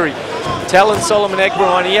McCurry telling Soliman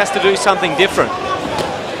Egberime he has to do something different.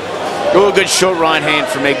 Oh, a good short right hand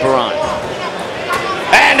from Egberime.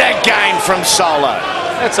 And again from Solo.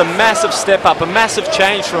 That's a massive step up, a massive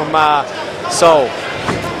change from Sol.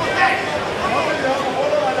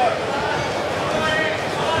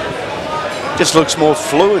 Just looks more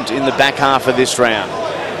fluent in the back half of this round.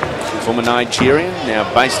 Former Nigerian,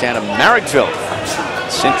 now based out of Marrickville,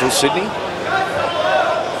 Central Sydney.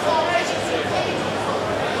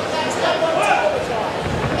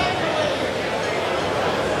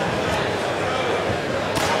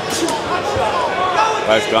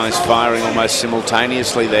 Both guys firing almost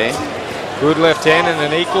simultaneously there. Good left hand and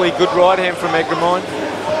an equally good right hand from Egberime.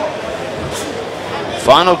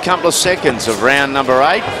 Final couple of seconds of round number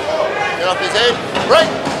 8. Get off his head. Break.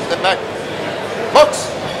 Step back. Box.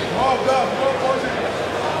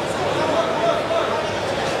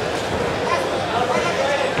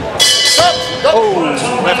 Oh,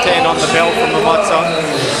 left hand on the bell from Amonsot.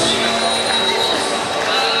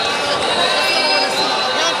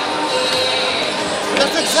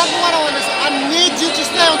 That's exactly what I want to say. I need you to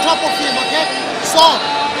stay on top of him, okay? So,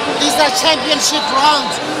 these are championship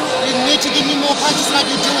rounds. You need to give me more punches like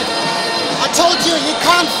you do. I told you, he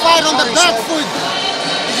can't fight on the back foot.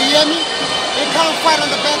 Did you hear me? He can't fight on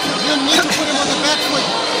the back foot. You need to put him on the back foot.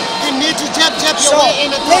 You need to jab your way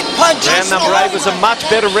in. Round number 8 was a much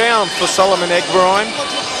better round for Soliman Egberime.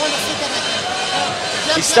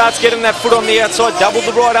 He starts getting that foot on the outside, double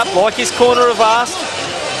the right up like his corner of asked.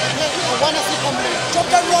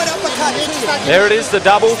 There it is, the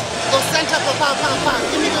double.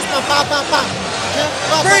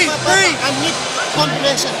 Breathe. I need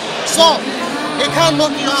combination. So, He can't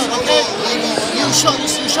knock you out, okay? You're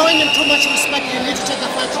showing him too much respect. You need to take the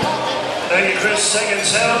fight. Thank you, Chris. Second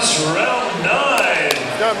sounds, round 9.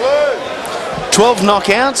 Go blue. 12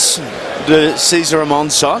 knockouts to Cesar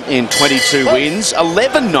Amonsot in 22 wins.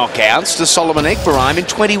 11 knockouts to Soliman Egberime in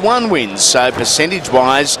 21 wins. So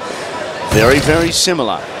percentage-wise, very, very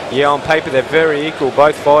similar. Yeah, on paper they're very equal,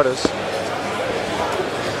 both fighters.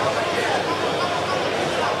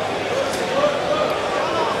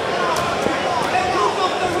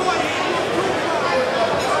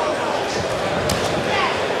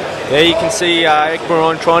 There you can see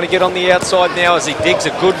Egberime trying to get on the outside now as he digs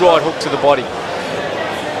a good right hook to the body.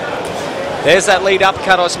 There's that lead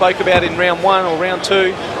uppercut I spoke about in round 1 or round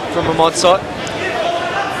 2 from Amonsot.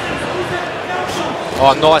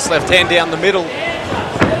 Oh, nice left hand down the middle.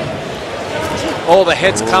 All the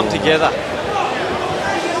heads come together.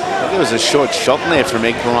 There was a short shot in there from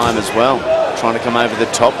Egberime as well. Trying to come over the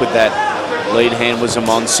top with that lead hand was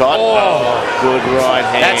Amonsot. Oh, good right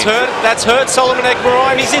hand. That's hurt Soliman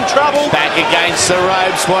Egberime. He's in trouble. Back against the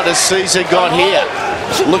ropes. What has Cesar got here?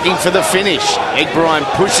 Looking for the finish. Egberime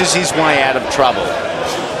pushes his way out of trouble.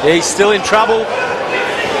 Yeah, he's still in trouble.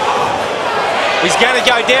 He's going to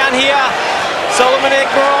go down here. Soliman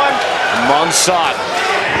Egberime. Amonsot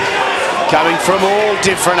coming from all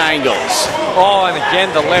different angles. Oh, and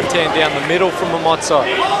again the left hand down the middle from Amonsot.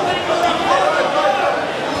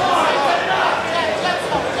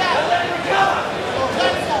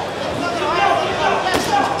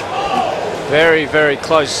 Very, very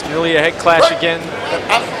close. Nearly a head clash again.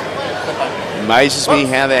 Amazes me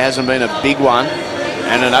how there hasn't been a big one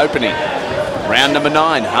and an opening. Round number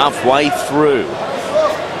 9, halfway through.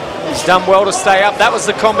 He's done well to stay up. That was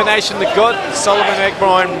the combination that got Soliman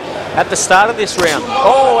Egberime at the start of this round.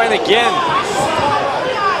 Oh, and again.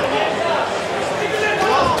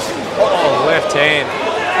 Oh, left hand.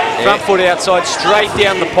 Front foot outside, straight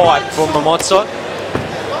down the pipe from Amonsot.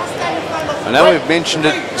 I know we've mentioned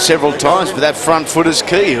it several times, but that front foot is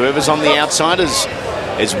key. Whoever's on the outside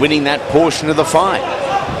is winning that portion of the fight.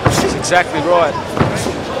 That's exactly right.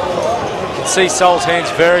 You can see Sol's hands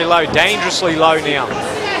very low, dangerously low now.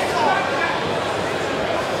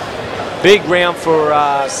 Big round for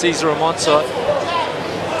Cesar Amonsot.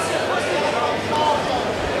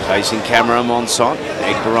 Facing camera Amonsot.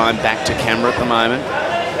 Egberime back to camera at the moment.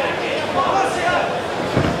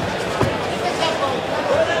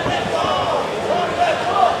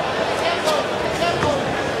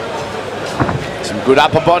 Some good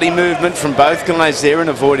upper body movement from both guys there and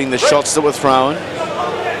avoiding the shots that were thrown.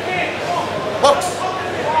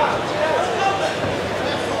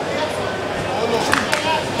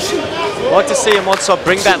 I'd like to see Amonsot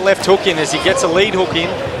bring that left hook in as he gets a lead hook in.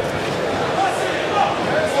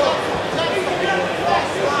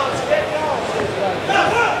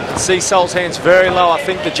 You can see Sol's hands very low. I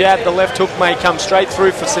think the jab, the left hook may come straight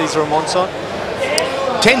through for Cesar Amonsot.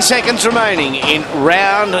 10 seconds remaining in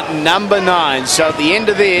round number 9. So at the end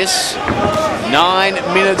of this, 9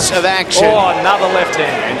 minutes of action. Oh, another left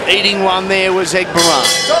hand. And eating one there was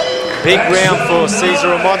Egberime. Big round for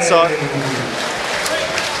Cesar Amonsot.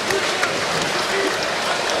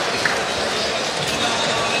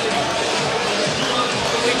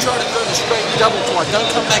 Try to go the straight double twice. Don't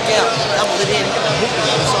come back out. Double it in. Hook it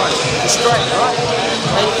on the side. Straight, right?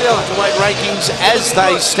 How you feel? Weight rankings as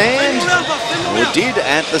they stand, or did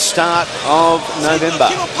at the start of November.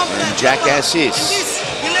 And Jack Assis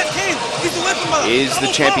is the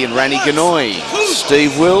champion. Rani Ganoy,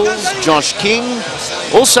 Steve Wills, Josh King,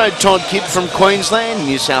 also Todd Kidd from Queensland,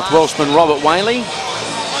 New South Welshman Robert Whaley.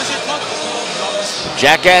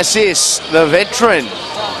 Jack Assis, the veteran,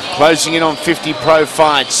 closing in on 50 pro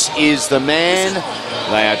fights, is the man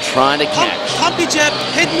they are trying to catch. Pumpy jab,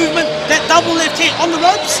 head movement, that double left hand on the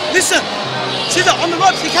ropes. Listen, Cesar, on the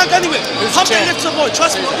ropes, he can't go anywhere. Pump that left to the body.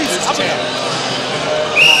 Trust me, this is up and down.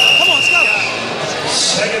 Come on, let's go.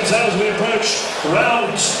 Seconds as we approach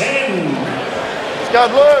round 10. Let's go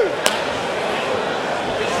blue.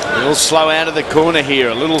 A little slow out of the corner here,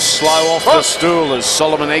 a little slow off the stool as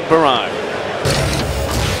Soliman Egberime.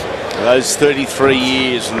 Those 33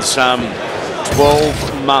 years and some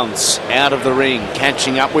 12 months out of the ring,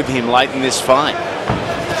 catching up with him late in this fight.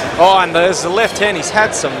 Oh, and there's the left hand. He's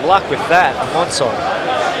had some luck with that, Amonsot.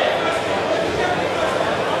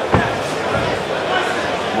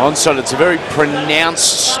 Amonsot, it's a very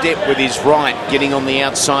pronounced step with his right, getting on the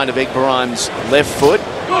outside of Egberime's left foot.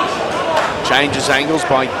 Changes angles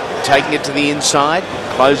by taking it to the inside,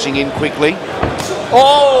 closing in quickly.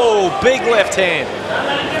 Oh, big left hand.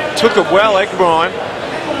 Took it well, Egberime.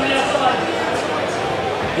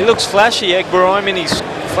 He looks flashy, Egberime, in his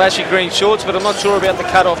flashy green shorts, but I'm not sure about the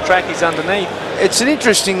cut-off track he's underneath. It's an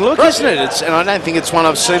interesting look, isn't it? And I don't think it's one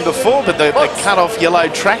I've seen before, but the cut-off yellow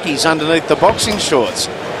trackies underneath the boxing shorts.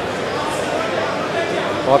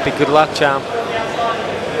 Might be good luck charm.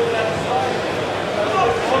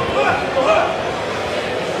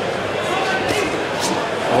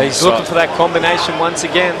 He's looking for that combination once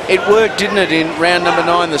again. It worked, didn't it, in round number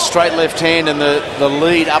 9, the straight left hand and the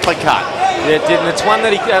lead uppercut. Yeah, it did, and it's one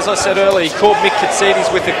that, as I said earlier, he caught Mick Katsides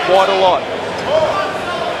with it quite a lot.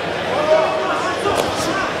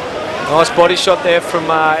 Nice body shot there from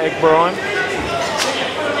Egberime.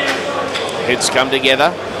 Heads come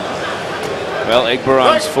together. Well,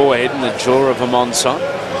 Egberime's forehead and the jaw of Amonsot.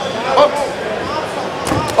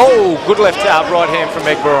 Oh, good left right hand from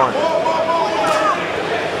Egberime.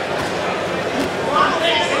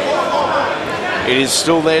 It is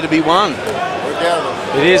still there to be won.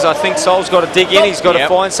 It is. I think Sol's got to dig in. He's got to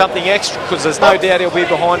find something extra because there's no doubt he'll be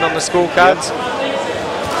behind on the scorecards.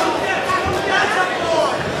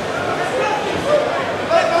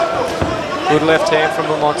 Good left hand from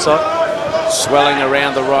Amonsot. Swelling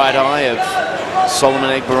around the right eye of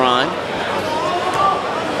Soliman Egberime.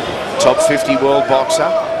 Top 50 world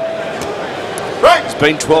boxer. It's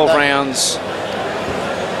been 12 rounds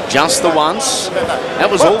just the once. That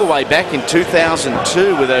was all the way back in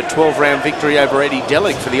 2002 with a 12-round victory over Eddie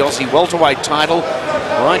Delic for the Aussie welterweight title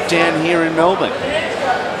right down here in Melbourne.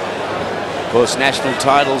 Of course, national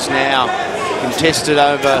titles now contested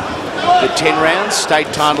over the 10 rounds.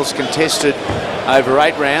 State titles contested over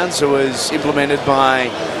 8 rounds. It was implemented by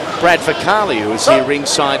Bradford Carley, who was here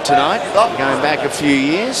ringside tonight, going back a few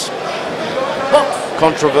years.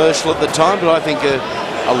 Controversial at the time, but I think a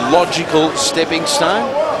logical stepping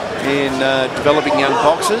stone in developing young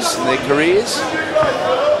boxers and their careers,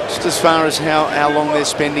 just as far as how long they're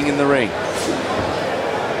spending in the ring.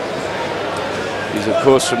 Because of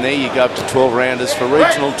course from there you go up to 12 rounders for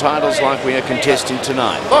regional titles like we are contesting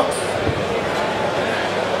tonight.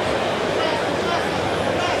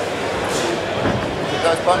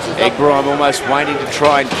 Egberime almost waiting to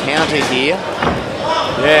try and counter here.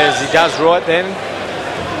 Yes, he does right then.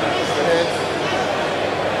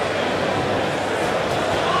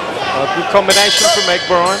 A good combination from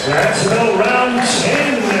Egberime.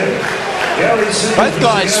 Both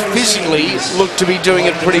guys physically look to be doing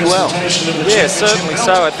it pretty well. Yeah, certainly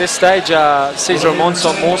so. At this stage, Cesar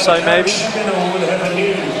Amonsot more so maybe.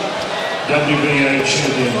 WBA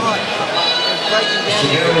champion.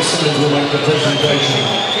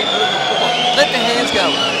 Let the hands go.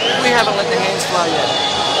 We haven't let the hands flow yet.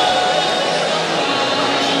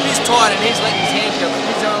 He's tired and he's letting his hands go.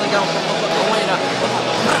 He's only going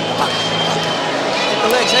the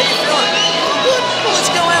legs. How you feeling? Good. Well, let's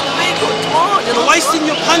go out and be good. Come on. You're wasting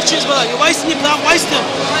your punches, brother. You're wasting your blood. Waste them.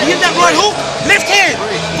 You hit that right hook. Left hand.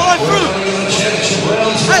 Follow through.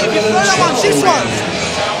 Hey, if you throw that one, she flies.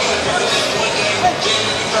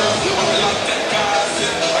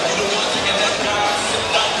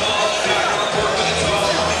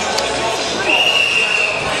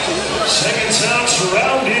 Second starts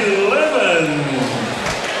round 11.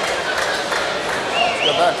 Let's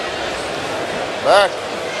go back. Back.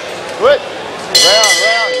 Quit.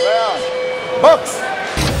 Round. Box.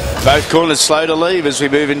 Both corners slow to leave as we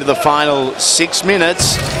move into the final 6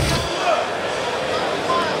 minutes.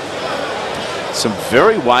 Some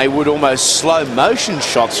very wayward, almost slow motion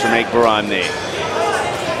shots from Egberime there.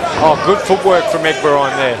 Oh, good footwork from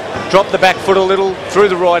Egberime there. Dropped the back foot a little, threw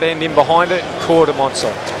the right hand in behind it, caught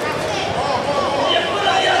Amonsot.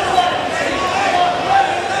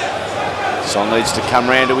 Son needs to come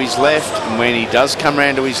round to his left, and when he does come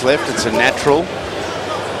round to his left, it's a natural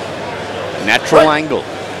angle.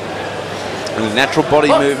 And a natural body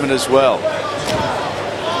movement as well.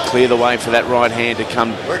 Clear the way for that right hand to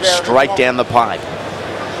come straight down the pipe.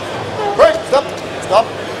 Stop.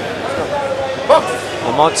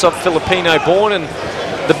 Amonsot, Filipino born, and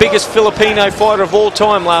the biggest Filipino fighter of all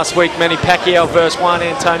time last week, Manny Pacquiao versus Juan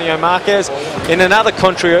Antonio Marquez, in another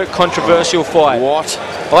controversial fight. What?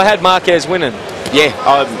 I had Marquez winning. Yeah,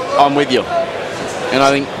 I'm with you. And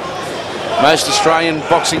I think most Australian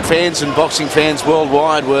boxing fans and boxing fans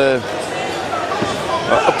worldwide were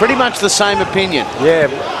pretty much the same opinion. Yeah,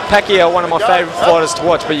 Pacquiao, one of my favourite fighters to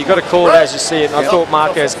watch, but you've got to call it as you see it, and I thought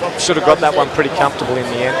Marquez should have got that one pretty comfortable in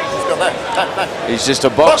the end. He's just a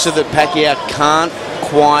boxer that Pacquiao can't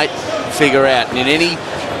quite figure out. And in any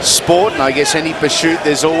sport, and I guess any pursuit,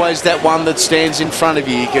 there's always that one that stands in front of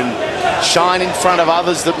you. You can shine in front of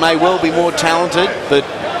others that may well be more talented, but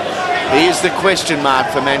here's the question mark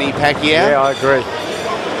for Manny Pacquiao. Yeah, I agree.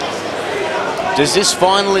 Does this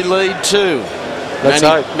finally lead to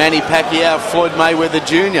Manny Pacquiao, Floyd Mayweather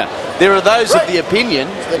Jr.? there are those of the opinion,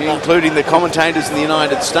 including the commentators in the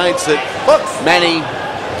United States, that Manny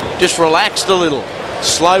just relaxed a little,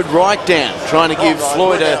 slowed right down, trying to give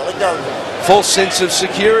Floyd a false sense of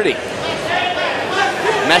security.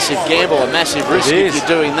 Massive gamble, a massive risk if you're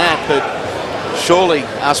doing that, but surely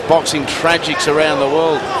us boxing tragics around the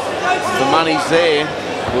world, the money's there,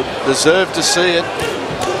 would deserve to see it.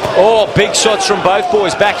 Oh, big shots from both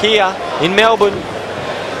boys back here in Melbourne.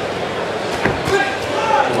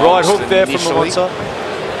 Right hook there from Amonsot.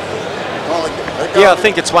 Yeah, I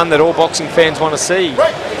think it's one that all boxing fans want to see.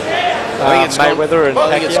 I think Mayweather and I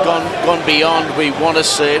think it's Pacquiao. gone beyond. We want to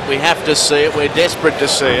see it. We have to see it. We're desperate to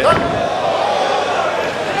see it.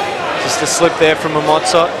 Just a slip there from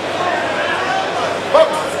Amonsot.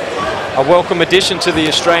 A welcome addition to the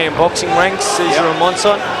Australian boxing ranks, Cesar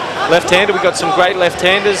Amonsot. Left-hander, we've got some great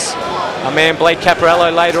left-handers. Our man Blake Caparello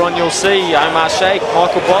later on, you'll see. Omar Sheikh,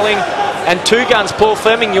 Michael Bolling, and Two Guns, Paul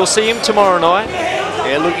Fleming. You'll see him tomorrow night.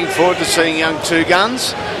 Yeah, looking forward to seeing young Two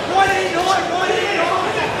Guns. One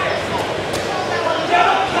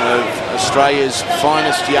of Australia's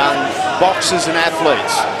finest young boxers and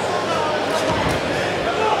athletes.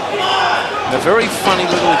 And a very funny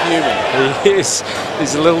little human. He is.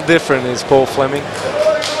 He's a little different, is Paul Fleming.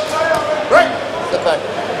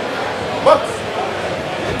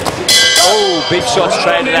 Oh, big shots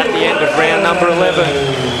traded at the end of round number 11.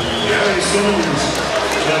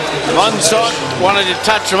 Amonsot wanted to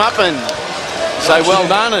touch him up and say well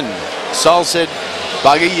done, and Sol said,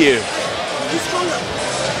 bugger you.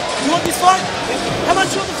 You want this fight? How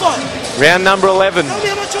much you want the fight? Round number 11. Tell me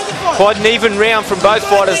how much you want the fight. Quite an even round from both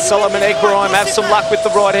fighters. Soliman Egberime have some luck with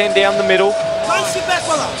the right hand down the middle. Don't sit back,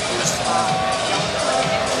 brother.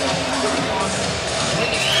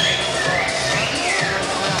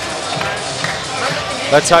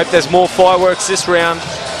 Let's hope there's more fireworks this round.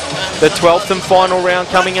 The 12th and final round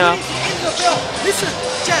coming up. Listen,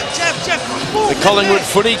 jab, jab, jab. The Collingwood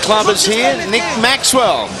Footy Club is here. Nick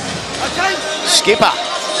Maxwell, Okay. skipper,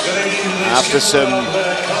 after some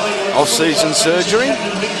off-season surgery.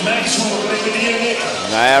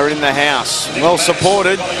 They are in the house, well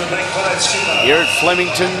supported. Here at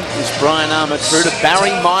Flemington is Brian Armatruda.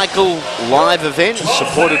 Barry Michael live event,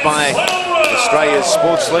 supported by Australia's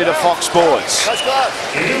sports leader Fox Sports. Touch gloves.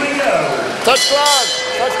 Here we go. Touch gloves.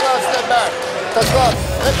 Touch gloves, step back. Touch gloves.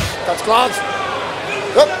 Touch gloves.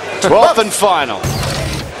 12th and final.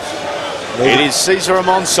 It is Cesar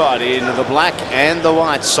Amonsot in the black and the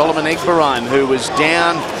white. Soliman Egberime, who was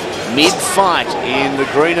down mid-fight in the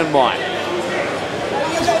green and white.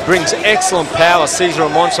 Brings excellent power, Cesar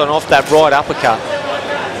Amonsot, off that right uppercut.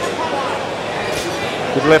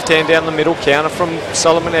 Good left hand down the middle, counter from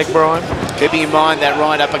Soliman Egberime. Keeping in mind that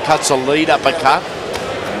right uppercut's a lead uppercut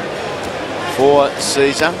for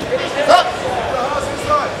Cesar.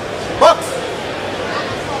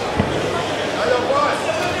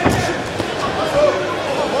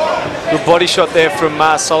 Good body shot there from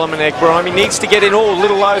Soliman Egberime. He needs to get in all, a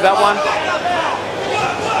little low that one.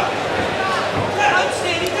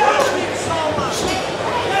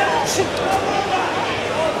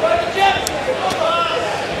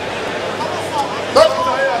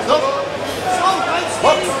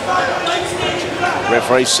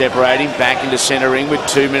 Referee separating back into centre ring with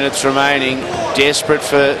 2 minutes remaining. Desperate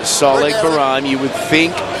for Sol Egberime, you would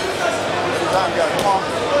think.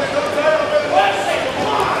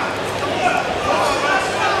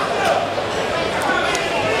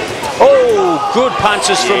 Oh, good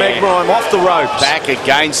punches from Egberime off the ropes. Back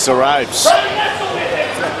against the ropes.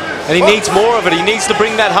 And he needs more of it. He needs to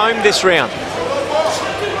bring that home this round.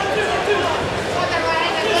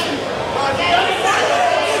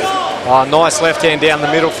 Oh, nice left hand down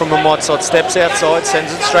the middle from Amonsot. Steps outside,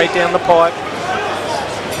 sends it straight down the pipe.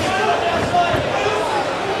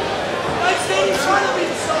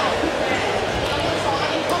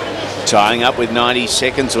 Tying up with 90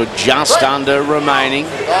 seconds or just under remaining.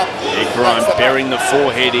 Egberime bearing the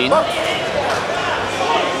forehead in.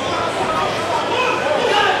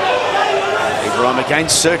 Egberime again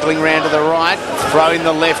circling round to the right, throwing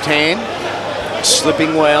the left hand,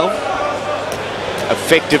 slipping well,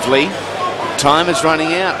 effectively. Time is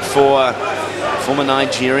running out for former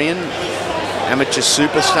Nigerian amateur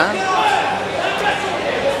superstar.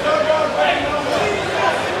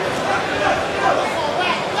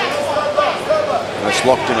 It's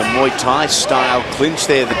locked in a Muay Thai style clinch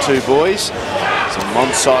there, the two boys. So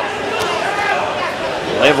Amonsot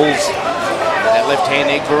levels that left hand.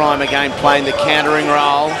 Egberime again playing the countering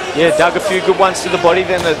role. Yeah, dug a few good ones to the body,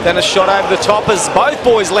 then a shot over the top as both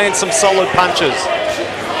boys land some solid punches.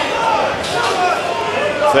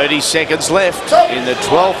 30 seconds left in the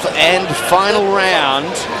 12th and final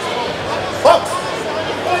round.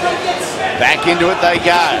 Back into it they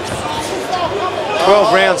go.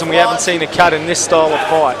 12 rounds and we haven't seen a cut in this style of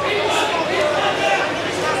fight.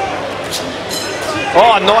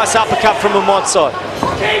 Oh, nice uppercut from Amonsot.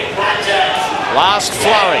 Last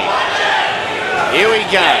flurry. Here we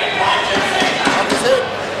go.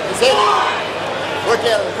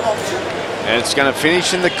 And it's going to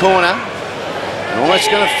finish in the corner. And almost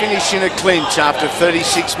going to finish in a clinch after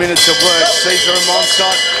 36 minutes of work. Cesar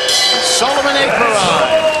Amonsot, Soliman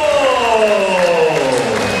Egberime.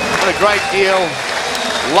 What a great deal.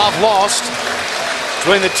 Love lost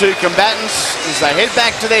between the two combatants as they head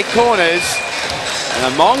back to their corners. And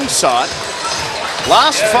Amonsot,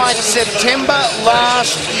 last fight September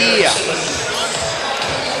last year.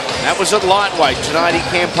 That was at lightweight. Tonight he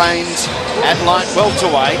campaigns at light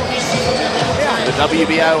welterweight. The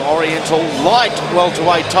WBO Oriental light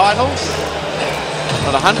welterweight title.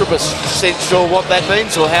 Not 100% sure what that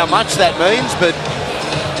means or how much that means, but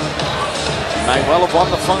you may well have won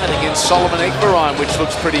the fight against Soliman Egberime, which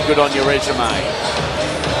looks pretty good on your resume.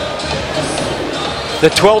 The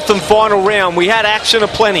 12th and final round. We had action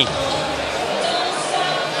aplenty.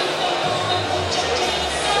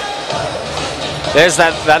 There's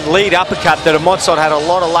that lead uppercut that Amonsot had a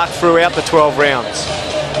lot of luck throughout the 12 rounds.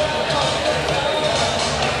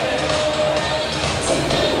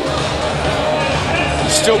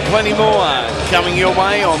 Still plenty more coming your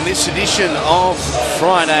way on this edition of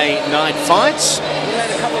Friday Night Fights.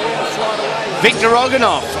 Victor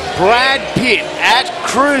Oganov, Brad Pitt at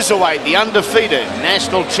cruiserweight, the undefeated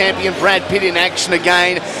national champion Brad Pitt in action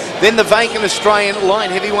again. Then the vacant Australian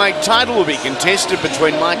light heavyweight title will be contested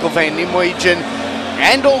between Michael van Nimwegen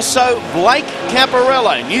and also Blake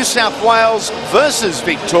Caparello, New South Wales versus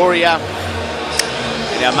Victoria.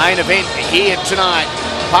 In our main event here tonight,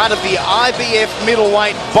 part of the IBF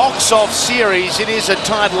middleweight box-off series, it is a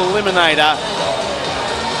title eliminator.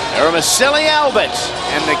 Eromosele Albert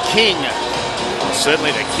and the king,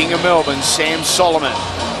 certainly the king of Melbourne, Sam Soliman.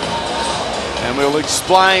 And we'll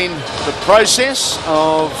explain the process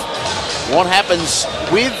of what happens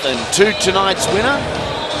with and to tonight's winner.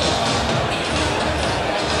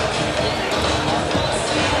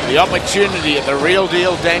 The opportunity at the real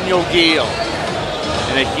deal, Daniel Gill.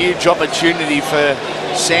 And a huge opportunity for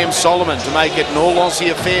Sam Soliman to make it an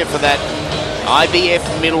all-Aussie affair for that IBF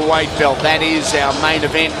middleweight belt. That is our main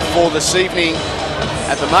event for this evening.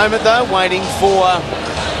 At the moment, though, waiting for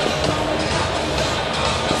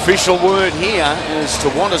official word here as to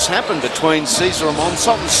what has happened between Cesar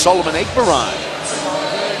Amonsot and Soliman Egberime.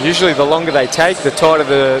 Usually the longer they take, the tighter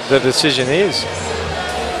the decision is.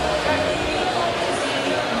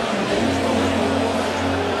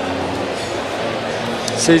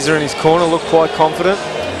 Cesar in his corner looked quite confident.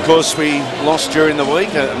 Of course, we lost during the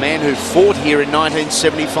week a man who fought here in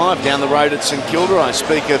 1975 down the road at St Kilda. I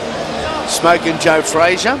speak of Smokin' Joe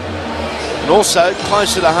Frazier. And also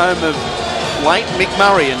closer to home of late Mick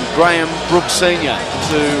Murray and Graham Brooks Sr.,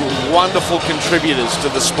 two wonderful contributors to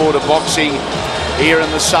the sport of boxing here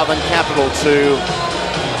in the southern capital. To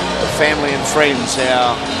the family and friends,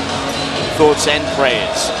 our thoughts and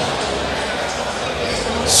prayers.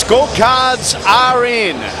 Scorecards are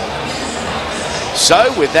in.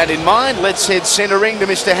 So, with that in mind, let's head centre ring to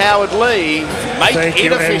Mr. Howard Lee. Make Thank it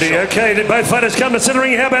you, official. Andy. Okay, did both fighters come to centre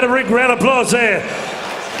ring? How about a big round of applause there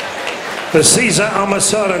for Cesar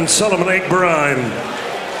Amonsot and Soliman Egberime.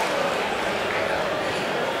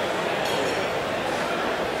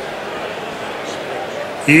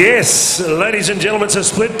 Yes, ladies and gentlemen, it's a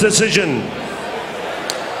split decision.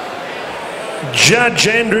 Judge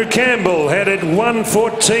Andrew Campbell had it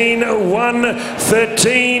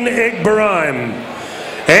 114-113 Egberime.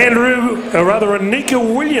 Anika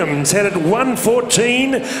Williams had it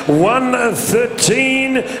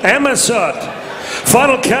 114-113 Amonsot.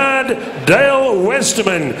 Final card, Dale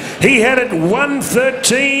Westerman. He had it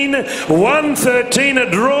 113-113, a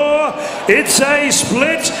draw. It's a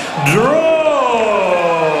split draw.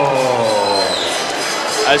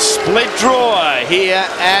 A split draw here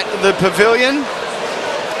at the Pavilion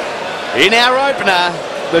in our opener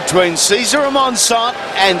between Cesar Amonsot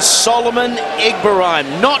and Soliman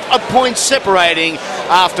Egberime. Not a point separating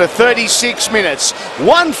after 36 minutes.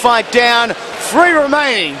 One fight down, 3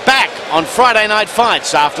 remaining. Back on Friday Night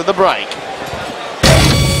Fights after the break.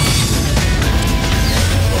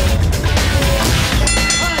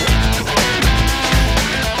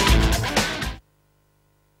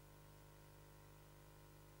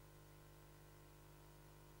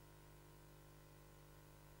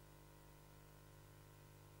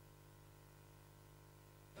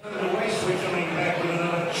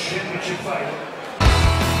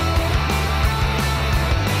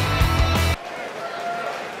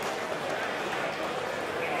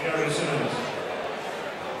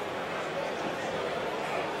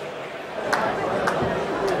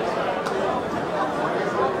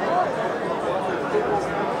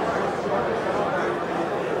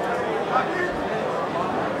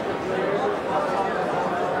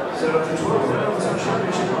 So after 12 rounds of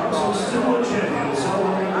championship boxing, still a champion,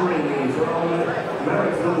 Soliman Egberime from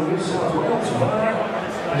Melbourne, New South Wales.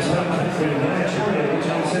 His home country match, which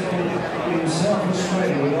is second in South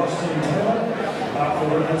Australia with Austin Taylor, after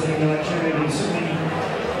representing Nigeria in Sydney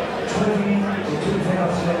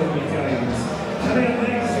 2011 games. Coming up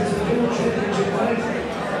next is the dual championship fight,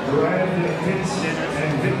 Pitt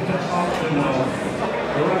and Victor Oganov,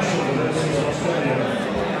 Russia versus Australia.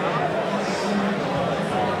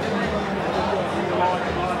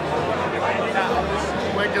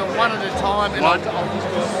 We're doing one at a time, and I'll just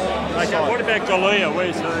go okay, what about Galia?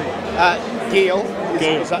 Where's he? Gil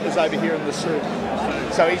is over here in the suit.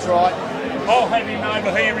 So he's right. I'll have him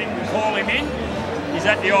over here and call him in. Is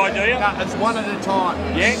that the idea? No, it's one at a time.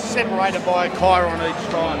 Yeah. Separated by a chyron each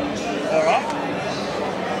time. All right.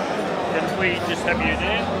 Then we just have you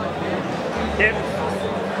there. Yep.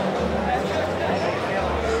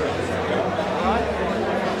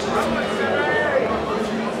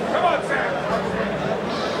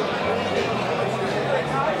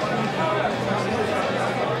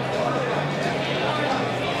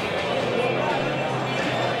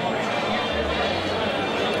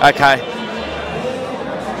 Okay.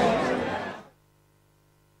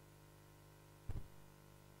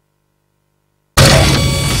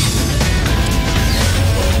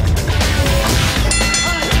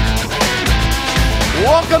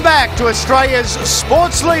 Welcome back to Australia's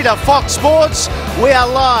sports leader, Fox Sports. We are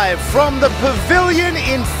live from the Pavilion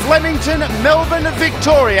in Flemington, Melbourne,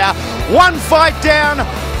 Victoria. One fight down,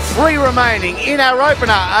 3 remaining. In our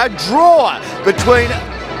opener, a draw between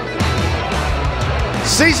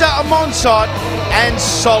Amonsot and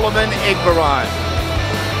Soliman Egberime.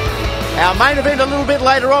 Our main event a little bit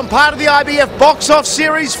later on, part of the IBF box-off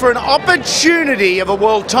series for an opportunity of a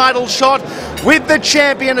world title shot with the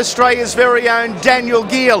champion, Australia's very own Daniel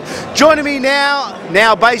Geale. Joining me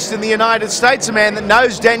now based in the United States, a man that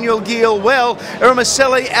knows Daniel Geale well,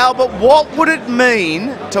 Eromosele. Albert, what would it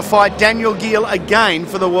mean to fight Daniel Geale again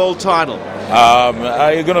for the world title?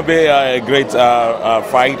 It's going to be a great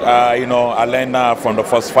fight. You know, I learned from the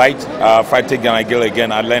first fight, fighting Daniel Geale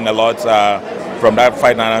again. I learned a lot from that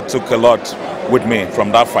fight, and I took a lot with me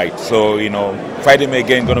from that fight. So, you know, fighting me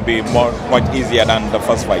again is going to be much easier than the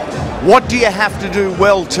first fight. What do you have to do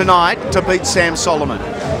well tonight to beat Sam Soliman?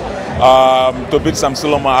 To beat Sam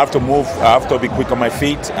Soliman, I have to move. I have to be quick on my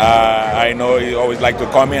feet. I know you always like to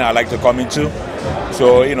come in. I like to come in too.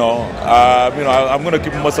 So, you know, I'm going to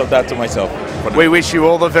keep most of that to myself. We wish you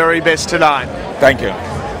all the very best tonight. Thank you.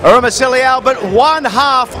 Eromosele, Albert, one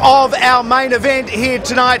half of our main event here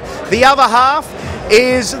tonight. The other half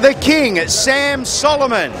is the king, Sam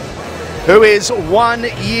Soliman, who is 1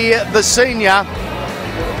 year the senior.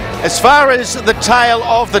 As far as the tail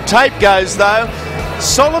of the tape goes, though,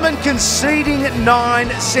 Soliman conceding 9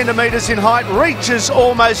 centimetres in height, reaches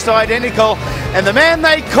almost identical, and the man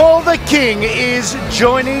they call the king is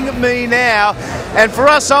joining me now. And for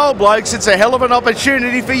us old blokes, it's a hell of an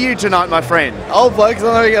opportunity for you tonight, my friend. Old blokes,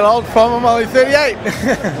 I know you get old from, I'm only 38.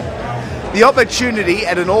 The opportunity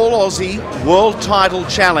at an all-Aussie world title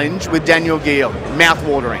challenge with Daniel Geale,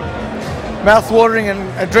 mouth-watering. Mouth-watering and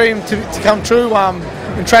a dream to come true.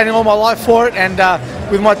 Been training all my life for it, and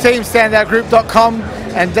with my team, standoutgroup.com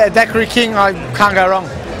and Daiquiri King, I can't go wrong.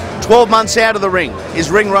 12 months out of the ring. Is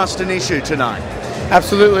ring rust an issue tonight?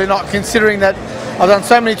 Absolutely not, considering that I've done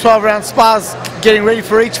so many 12-round spars getting ready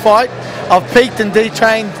for each fight. I've peaked and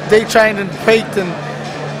detrained and peaked, and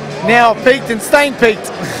now I've peaked and staying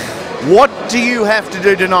peaked. What do you have to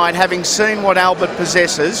do tonight, having seen what Albert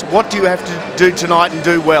possesses? What do you have to do tonight and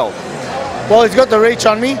do well? Well, he's got the reach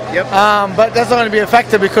on me, yep. But that's not going to be a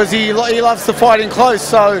factor because he loves to fight in close.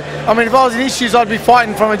 So, I mean, if I was in issues, I'd be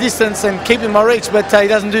fighting from a distance and keeping my reach, but he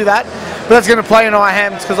doesn't do that. But that's going to play in our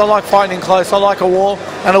hands because I like fighting in close. I like a war,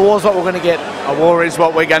 and a war's what we're going to get. A war is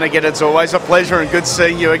what we're going to get. It's always a pleasure and good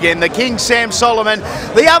seeing you again. The King, Sam Soliman,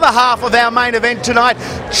 the other half of our main event tonight,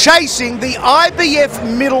 chasing the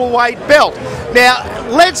IBF middleweight belt. Now,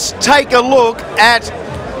 let's take a look at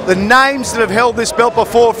the names that have held this belt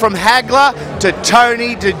before, from Hagler to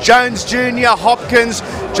Tony to Jones Jr., Hopkins,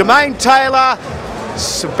 Jermaine Taylor,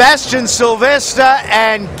 Sebastian Sylvester,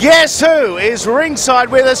 and guess who is ringside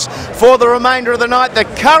with us for the remainder of the night? The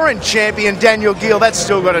current champion, Daniel Geale. That's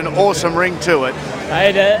still got an awesome ring to it.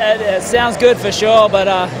 It sounds good for sure, but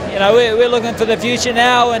you know, we're looking for the future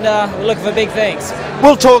now, and we're looking for big things.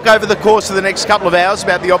 We'll talk over the course of the next couple of hours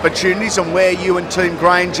about the opportunities and where you and Team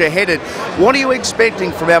Grange are headed. What are you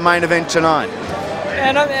expecting from our main event tonight?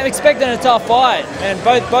 And I'm expecting a tough fight, and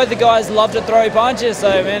both the guys love to throw punches, so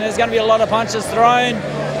man, there's going to be a lot of punches thrown.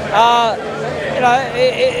 You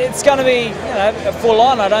it's going to be full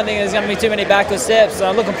on. I don't think there's going to be too many backward steps. So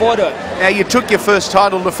I'm looking forward to it. Now, you took your first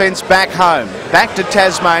title defence back home, back to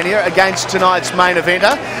Tasmania against tonight's main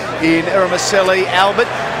eventer in Eromosele, Albert.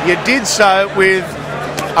 You did so with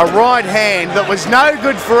a right hand that was no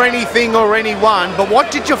good for anything or anyone, but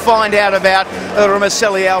what did you find out about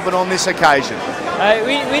Eromosele, Albert, on this occasion?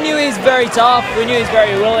 We knew he's very tough. We knew he's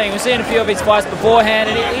very willing. We've seen a few of his fights beforehand,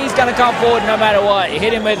 and he's going to come forward no matter what. You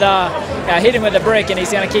hit him with a brick, and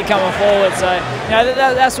he's going to keep coming forward. So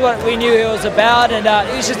that's what we knew he was about, and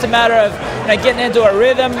it was just a matter of getting into a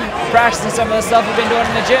rhythm, practicing some of the stuff we've been doing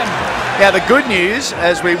in the gym. Now, the good news,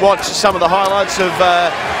 as we watch some of the highlights of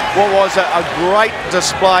what was a great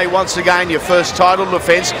display once again, your first title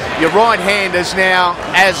defence, your right hand is now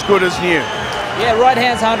as good as new. Yeah, right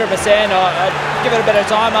hand's 100%. I'd give it a bit of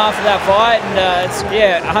time after that fight, and it's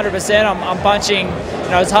 100%. I'm punching,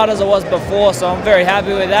 as hard as I was before, so I'm very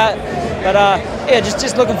happy with that. But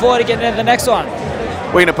just looking forward to getting into the next one.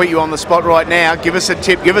 We're going to put you on the spot right now. Give us a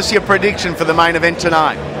tip. Give us your prediction for the main event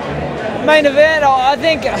tonight. Main event, I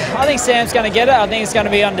think Sam's going to get it. I think it's going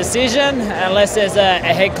to be on decision, unless there's a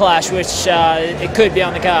head clash, which it could be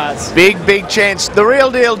on the cards. Big chance. The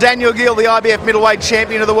real deal, Daniel Gill, the IBF middleweight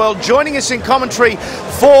champion of the world, joining us in commentary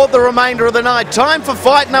for the remainder of the night. Time for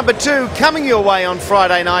fight number 2, coming your way on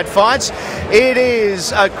Friday Night Fights. It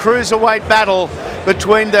is a cruiserweight battle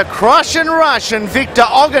between the Crussian Russian Victor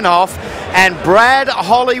Oganov and Brad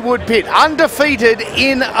Hollywood Pitt, undefeated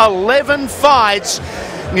in 11 fights.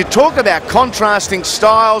 You talk about contrasting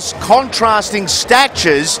styles, contrasting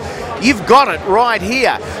statures, you've got it right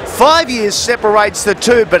here. 5 years separates the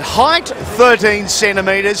two, but height 13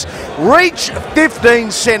 centimetres, reach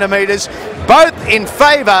 15 centimetres, both in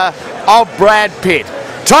favour of Brad Pitt.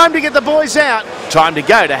 Time to get the boys out, time to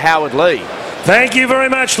go to Howard Lee. Thank you very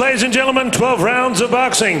much, ladies and gentlemen. 12 rounds of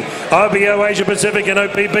boxing. IBO Asia Pacific and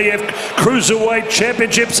OPBF Cruiserweight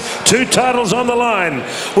Championships. 2 titles on the line.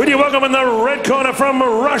 Would you welcome in the red corner from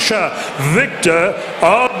Russia, Victor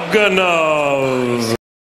Oganov.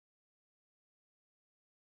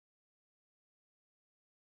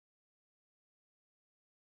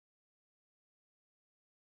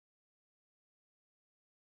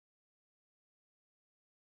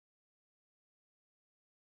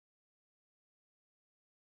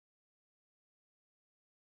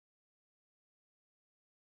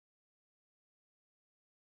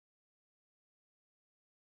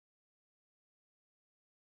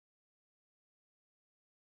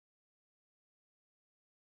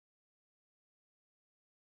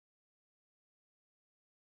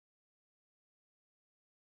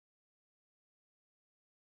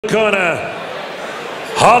 Corner,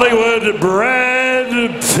 Hollywood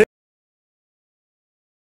Brad Pitt.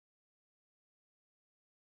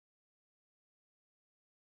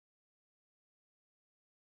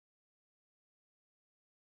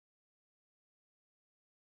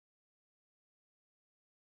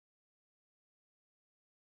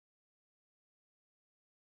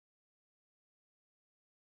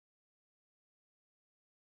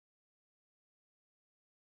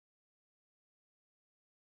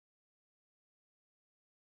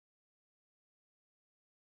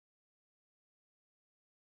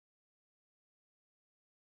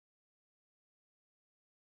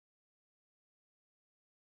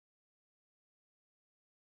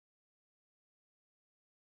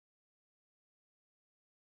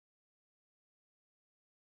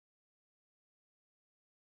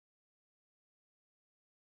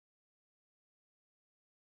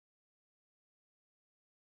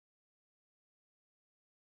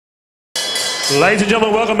 Ladies and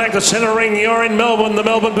gentlemen, welcome back to Centre Ring. You're in Melbourne, the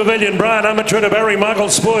Melbourne Pavilion. Brian Armatrador, Barry Michael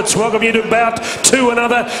Sports. Welcome you to bout 2,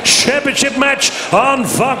 another championship match on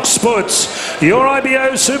Fox Sports. Your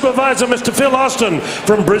IBO supervisor, Mr. Phil Austin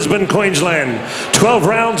from Brisbane, Queensland. 12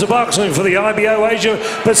 rounds of boxing for the IBO Asia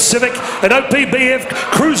Pacific and OPBF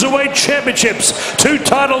Cruiserweight Championships. 2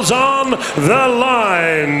 titles on the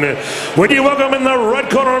line. Would you welcome in the red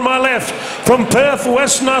corner on my left from Perth,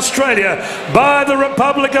 Western Australia, by the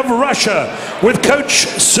Republic of Russia, with coach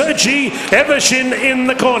Sergei Evershin in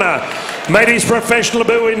the corner. Made his professional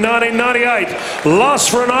debut in 1998.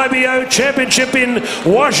 Lost for an IBO championship in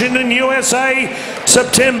Washington, USA,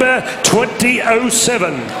 September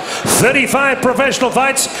 2007. 35 professional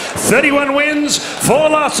fights, 31 wins, 4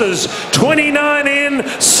 losses, 29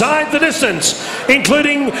 inside the distance,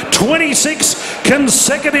 including 26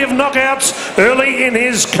 consecutive knockouts early in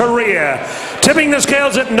his career. Tipping the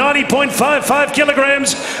scales at 90.55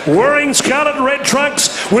 kilograms, wearing scarlet red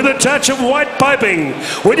trunks with a touch of white piping.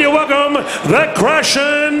 Would you welcome the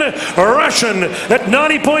Russian at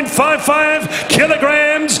 90.55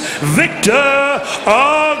 kilograms, Victor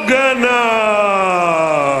Oganov.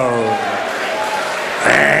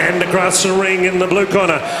 And across the ring in the blue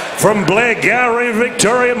corner, from Blairgowrie,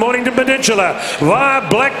 Victoria, Mornington Peninsula, via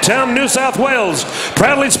Blacktown, New South Wales,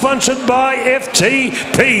 proudly sponsored by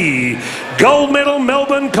FTP. Gold medal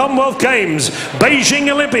Melbourne Commonwealth Games, Beijing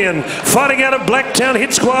Olympian, fighting out of Blacktown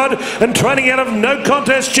Hit Squad and training out of No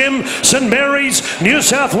Contest Gym, St Mary's, New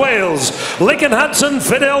South Wales. Lincoln Hudson,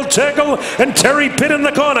 Fidel Turkle and Terry Pitt in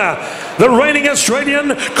the corner. The reigning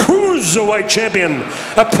Australian Cruiserweight Champion.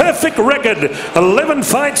 A perfect record, 11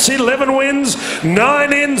 fights, 11 wins,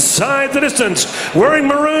 9 inside the distance. Wearing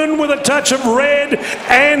maroon with a touch of red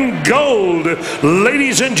and gold.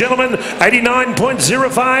 Ladies and gentlemen,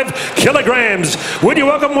 89.05 kilograms. Would you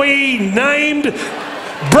welcome, we named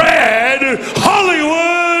Brad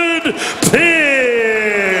Hollywood Pitt.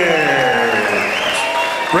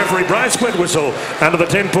 Referee Bryce Wetwhistle under the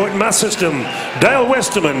 10-point must system. Dale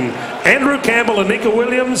Westerman, Andrew Campbell and Nika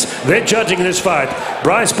Williams, they're judging this fight.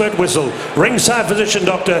 Bryce Wetwhistle, ringside physician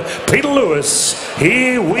Dr. Peter Lewis.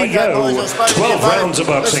 Here we go. Boys, 12 rounds of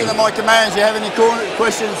boxing. Listen to my commands. You have any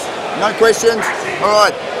questions? No questions? All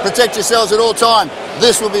right. Protect yourselves at all time.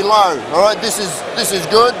 This will be low. All right. This is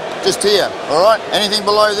good. Just here. All right. Anything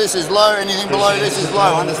below this is low. Anything below this is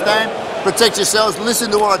low. Understand? Protect yourselves. Listen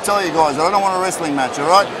to what I tell you guys. I don't want a wrestling match. All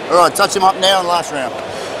right. All right. Touch him up now in last round.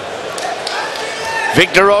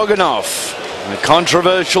 Victor Oganov, a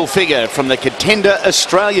controversial figure from the Contender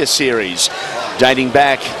Australia series, dating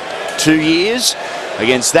back 2 years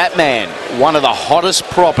against that man, one of the hottest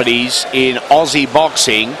properties in Aussie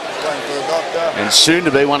boxing, and soon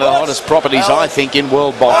to be one of the hottest properties, I think, in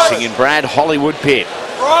world boxing, in Brad Hollywood Pitt.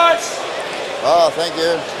 Oh, thank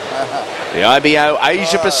you. The IBO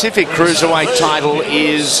Asia Pacific Cruiserweight title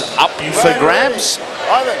is up for grabs.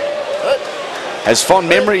 Has fond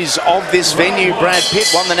memories of this venue. Brad Pitt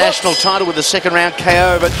won the national title with a second round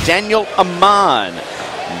KO over Daniel Aman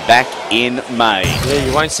back in May. Yeah,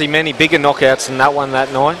 you won't see many bigger knockouts than that one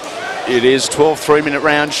that night. It is 12 3-minute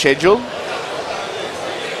rounds scheduled.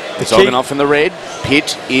 It's Oganov in the red,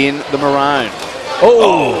 Pitt in the maroon.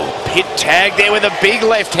 Oh, Pitt tagged there with a big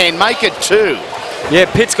left hand, make it 2. Yeah,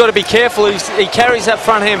 Pitt's got to be careful. He carries that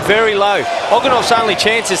front hand very low. Oganov's only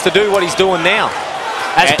chance is to do what he's doing now,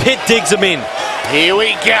 as Pitt digs him in. Here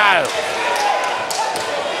we go.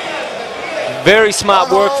 Very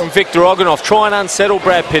smart work from Victor Oganov. Try and unsettle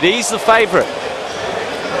Brad Pitt. He's the favourite.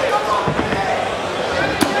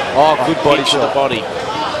 Oh, good body shot. To the body.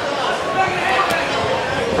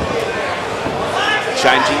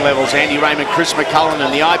 Changing levels, Andy Raymond, Chris McCullen,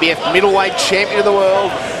 and the IBF middleweight champion of the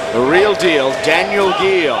world, the real deal, Daniel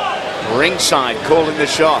Gill, ringside calling the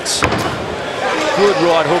shots. Good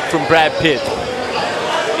right hook from Brad Pitt.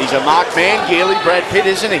 He's a marked man, Geely, Brad Pitt,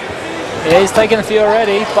 isn't he? Yeah, he's taken a few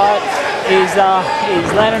already, but he's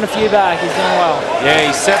landing a few back. He's doing well. Yeah,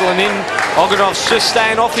 he's settling in. Oganov's just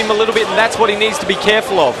staying off him a little bit, and that's what he needs to be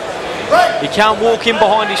careful of. He can't walk in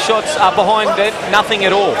behind his shots, behind it, nothing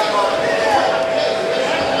at all.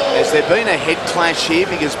 Has there been a head clash here?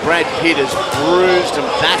 Because Brad Pitt has bruised and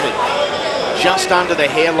battered just under the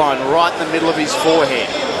hairline, right in the middle of his forehead.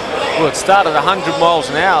 Well, it started 100 miles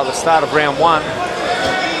an hour at the start of round 1.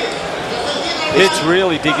 Pitt's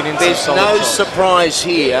really digging into There's no surprise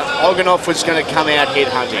here. Oganov was going to come out head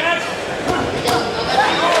hunting.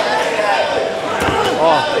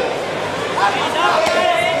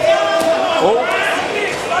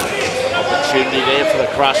 Opportunity there for the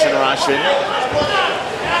Russian.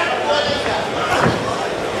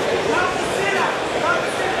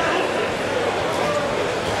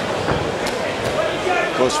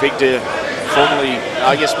 Of course, Victor formerly,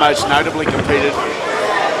 I guess most notably, competed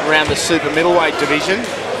around the super middleweight division,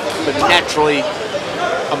 but naturally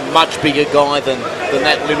a much bigger guy than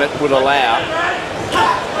that limit would allow.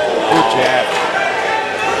 Good jab.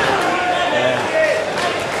 Yeah.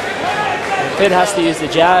 Pitt has to use the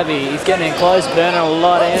jab. He's getting in close, burning a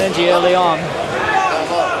lot of energy early on.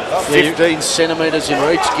 15 centimetres in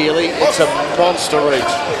reach, Geely. It's a monster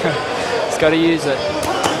reach. He's got to use it.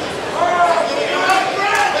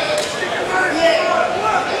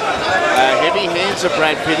 Heavy hands of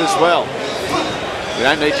Brad Pitt as well. We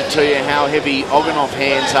don't need to tell you how heavy Oganov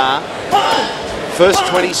hands are. First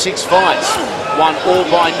 26 fights, won all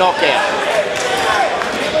by knockout.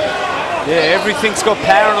 Yeah, everything's got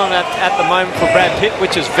power on it at the moment for Brad Pitt,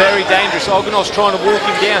 which is very dangerous. Oganov's trying to walk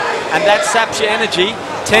him down, and that saps your energy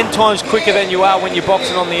 10 times quicker than you are when you're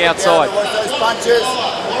boxing on the outside.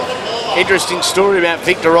 Interesting story about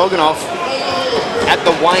Victor Oganov at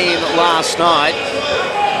the weigh-in last night.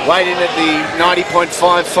 weighed in at the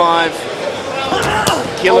 90.55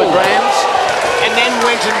 kilograms, and then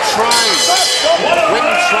went and trained.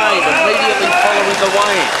 Immediately following the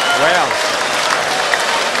weigh-in. Wow.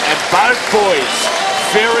 And both boys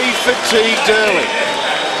very fatigued early.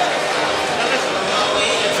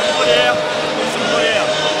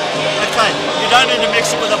 Okay, you don't need to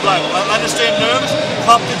mix it with a bloke. I understand nerves,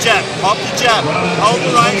 pop the jab, hold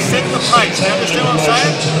the range, set the pace. You understand what I'm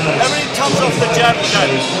saying? Everything comes off the jab,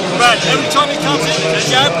 Brad, every time he comes in with the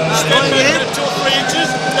jab, step back 2 or 3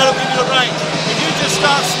 inches, that'll give you the range. If you just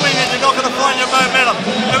start swinging, you're not going to find your momentum.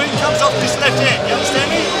 Everything comes off this left hand, you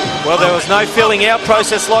understand me? Well, there was no filling out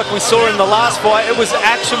process like we saw in the last fight. It was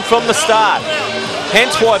action from the start.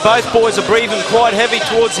 Hence why both boys are breathing quite heavy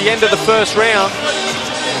towards the end of the first round.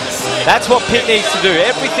 That's what Pitt needs to do.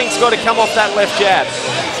 Everything's got to come off that left jab.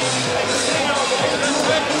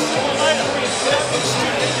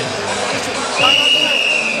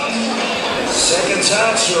 Seconds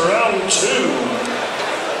out to round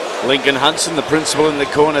 2. Lincoln Hudson, the principal in the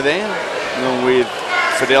corner there, along with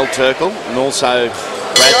Fidel Turkle, and also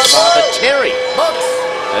Brad's father, Terry,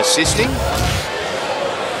 assisting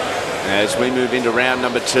as we move into round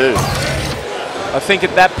number 2. I think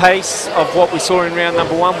at that pace of what we saw in round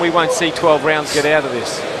number 1, we won't see 12 rounds get out of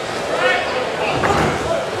this.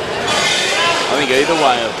 I think either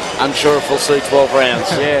way, I'm sure if we'll see 12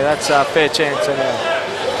 rounds. Yeah, that's a fair chance anyway.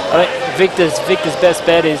 I think Victor's best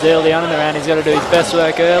bet is early on in the round. He's got to do his best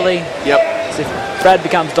work early. Yep. So if Brad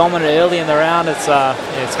becomes dominant early in the round, it's going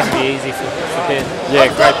to be easy for Pitt.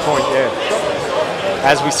 Yeah, great point, yeah.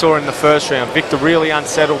 As we saw in the first round, Victor really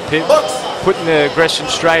unsettled Pitt, putting the aggression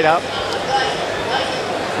straight up.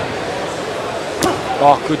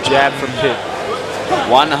 Oh, good jab from Pitt.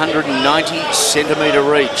 190 centimetre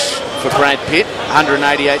reach for Brad Pitt,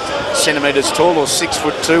 188 centimetres tall, or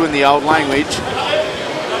 6'2" in the old language,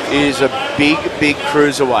 is a big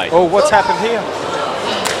cruiserweight. Oh, what's happened here?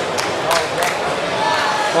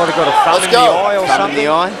 Might have got a thumb in the eye or something. In the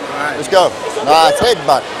eye. Right, let's go. Nah, it's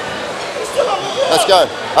headbutt. Let's go.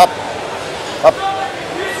 Up.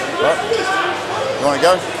 Right. You want to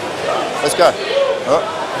go? Let's go.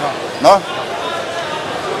 No?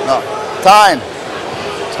 No. Time.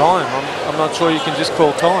 I'm not sure you can just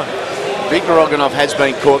call time. Victor Oganov has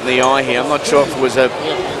been caught in the eye here. I'm not sure if it was a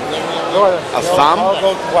thumb.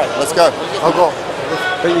 Let's go. I'll go.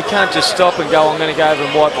 But you can't just stop and go, I'm going to go over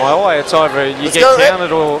and wipe my eye. It's over. You get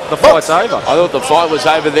counted or the fight's over. I thought the fight was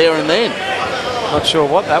over there and then. Not sure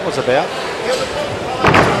what that was about.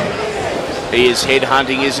 He is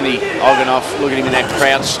head-hunting, isn't he? Oganov, look at him in that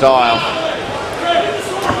crouch style.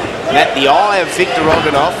 And that the eye of Victor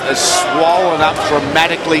Oganov has swollen up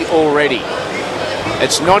dramatically already.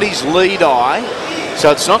 It's not his lead eye,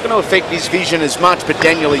 so it's not going to affect his vision as much, but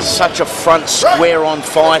Daniel is such a front square-on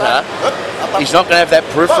fighter, he's not going to have that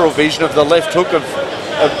peripheral vision of the left hook of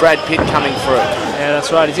Brad Pitt coming through. Yeah,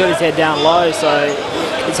 that's right. He's got his head down low, so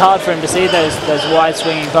it's hard for him to see those wide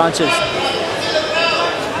swinging punches.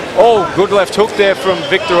 Oh, good left hook there from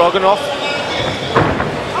Victor Oganov.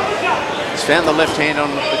 He's found the left hand on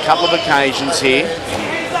a couple of occasions here.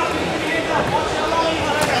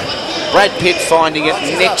 Brad Pitt finding it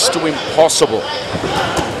next to impossible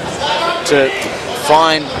to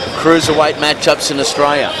find cruiserweight matchups in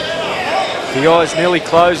Australia. The eyes nearly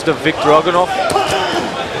closed of Victor Oganov.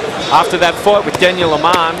 After that fight with Daniel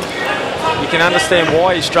Aman, you can understand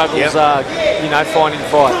why he struggles, finding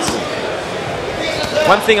fights.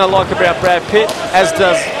 One thing I like about Brad Pitt, as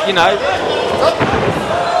does,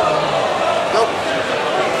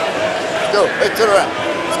 Go. Hey, turn around.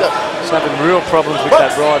 Let's go. He's having real problems with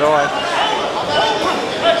that right eye.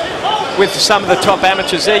 With some of the top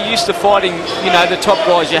amateurs, they're used to fighting, the top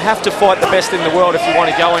guys. You have to fight the best in the world if you want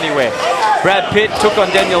to go anywhere. Brad Pitt took on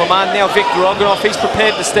Daniel Aman, now Victor Oganov. He's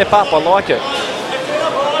prepared to step up. I like it.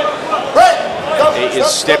 He has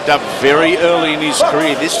stepped up very early in his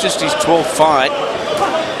career. This is just his 12th fight,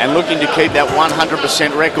 and looking to keep that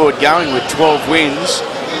 100% record going with 12 wins.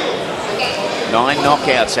 9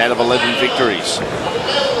 knockouts out of 11 victories.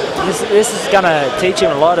 This is going to teach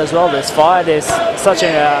him a lot as well, this fight. There's such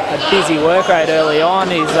a busy work rate early on.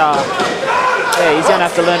 He's going to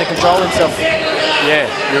have to learn to control himself. Yeah,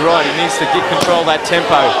 you're right. He needs to control that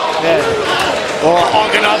tempo. Yeah.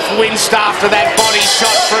 Oganov winced after that body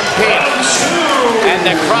shot from Pitt. And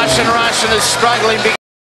the Russian is struggling.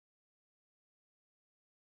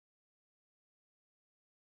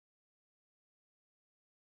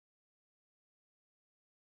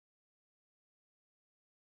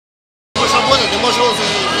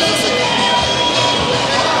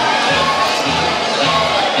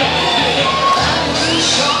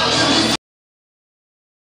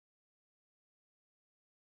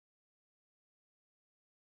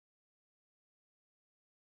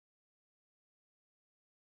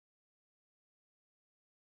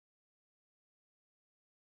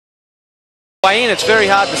 way in, it's very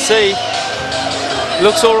hard to see.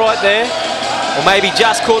 Looks all right there. Or maybe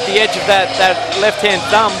just caught the edge of that left-hand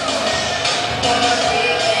thumb.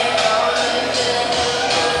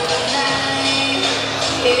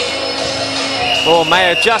 Or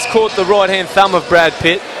may have just caught the right-hand thumb of Brad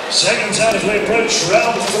Pitt. Seconds out as we approach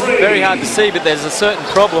round 3. Very hard to see, but there's a certain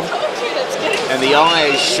problem. And the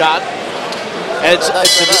eye is shut. And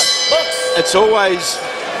it's always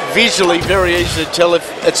visually very easy to tell if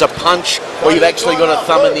it's a punch or you've actually got a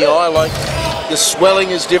thumb in the eye. Like the swelling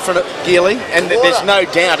is different at Geely, and there's no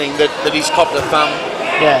doubting that he's copped a thumb.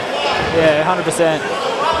 Yeah, 100%.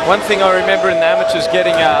 One thing I remember in the amateurs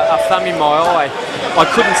getting a thumb in my eye, I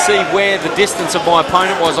couldn't see where the distance of my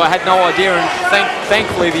opponent was. I had no idea, and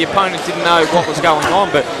thankfully the opponent didn't know what was going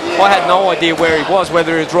on, but I had no idea where he was,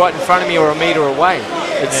 whether he was right in front of me or a metre away.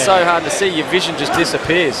 It's so hard to see, your vision just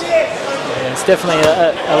disappears. Yeah, it's definitely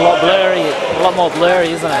a lot blurry, a lot more blurry,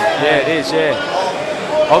 isn't it? Yeah, it is, yeah.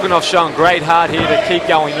 Oganov's showing great heart here to keep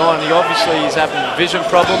going on. He obviously is having vision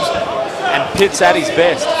problems, and Pitt's at his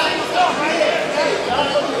best.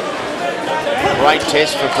 Great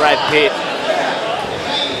test for Brad Pitt.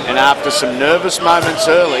 And after some nervous moments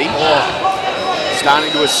early,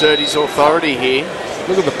 starting to assert his authority here.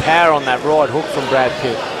 Look at the power on that right hook from Brad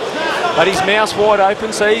Pitt. But his mouth's wide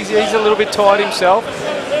open, so he's a little bit tired himself.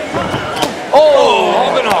 Oh,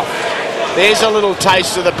 Oganov. There's a little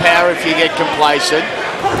taste of the power if you get complacent.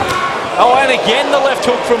 Oh, and again the left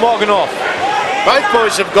hook from Oganov. Both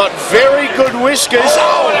boys have got very good whiskers.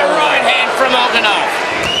 Oh, and a right hand from Oganov.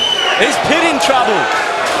 Is Pitt in trouble?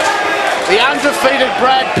 The undefeated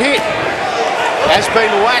Brad Pitt has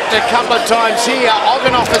been whacked a couple of times here.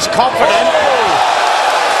 Oganov is confident.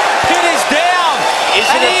 Pitt is down.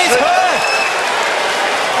 And he is hurt.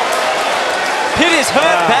 Pitt is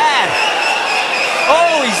hurt bad.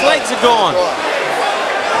 Oh, his legs are gone.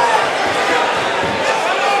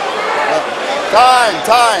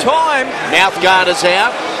 Time. Mouth guard is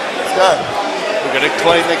out. Let's go. We're going to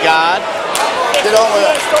clean the guard. Get on with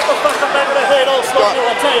it. Stop the fucking back of the head, I'll stop you,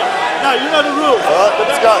 I tell you. No, you know the rules. All right,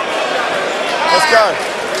 let's go. Let's go.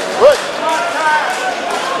 Good.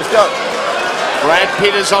 Let's go. Brad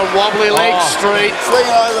Pitt is on wobbly leg street. Swing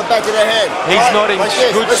it over the back of the head. He's not in good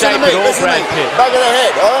shape at all, Brad Pitt. Back of the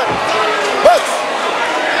head, all right? Push.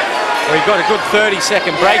 Well, he got a good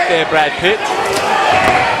 30-second break there, Brad Pitt.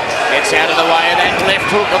 Gets out of the way of that left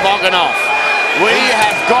hook of Oganov. We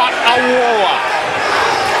have got a war.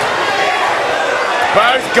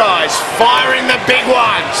 Both guys firing the big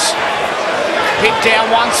ones. Pitt down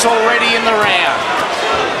once already in the round.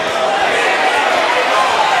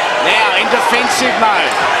 Now in defensive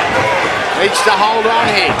mode. Needs to hold on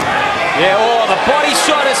here. Yeah, the body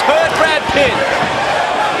shot has hurt Brad Pitt.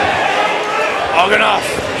 Oganov,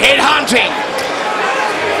 head hunting.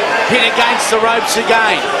 Pitt against the ropes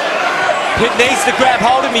again. Pitt needs to grab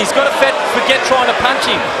hold of him. He's got to forget trying to punch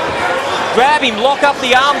him. Grab him, lock up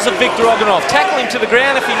the arms of Victor Oganov. Tackle him to the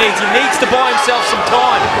ground if he needs. He needs to buy himself some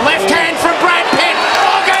time. Left hand from Brad Pitt.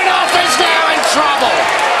 Oganov is now in trouble.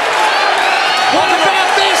 What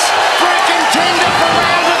about this for a contender for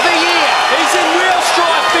round of the year? He's in real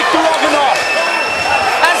strife, Victor Oganov.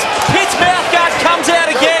 As Pitt's mouth guard comes out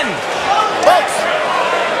again.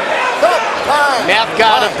 Mouth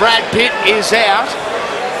guard of Brad Pitt is out.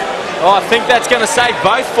 Oh, I think that's going to save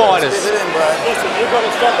both fighters. Listen, you've got to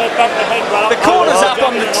stop that back of the head, brother. The corner's up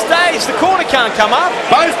on the stage. The corner can't come up.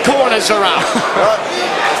 Both corners are up. Right,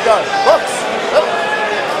 let's go. Box.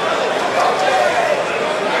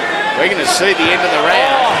 We're going to see the end of the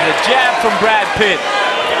round. Oh, the jab from Brad Pitt.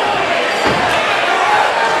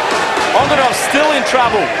 Oganov's still in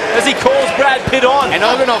trouble as he calls Brad Pitt on. And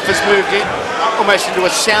Oganov has moved in almost into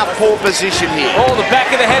a southpaw position here. Oh, the back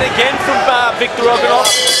of the head again from Victor Oganov.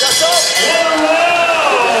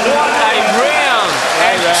 What a round.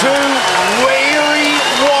 And two weary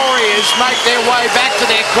warriors make their way back to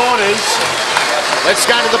their corners. Let's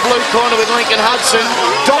go to the blue corner with Lincoln Hudson.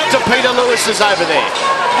 Dr. Peter Lewis is over there.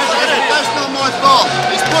 That's not my fault.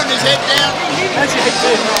 He's putting his head down. How's your head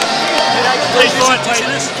doing? He's fine, take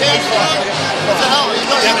this. What the hell? He's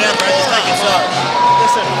not even out, Brad. Just take it slow.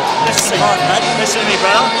 Listen, mate. Listen to me,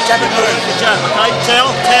 brother. Jab and move. Good jab, okay?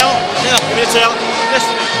 Towel. Give me a towel.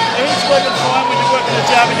 Listen to me. Everything's working fine when you're working the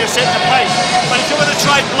jab and you're setting the pace. But if you're going to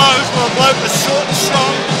trade blows for a bloke that's short and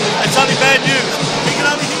strong, it's only bad news. He can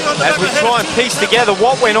only hit you on the As we try and piece together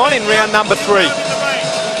what went on in round number 3.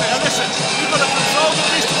 Now listen, you've got to control the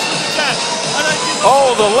distance with the jab.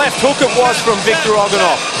 Oh, the left hook it was from Victor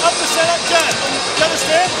Oganov. Up the setup jab. You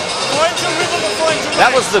understand? Find your rhythm and find your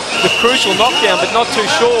That was the crucial knockdown, but not too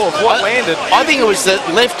sure of what landed. I think it was the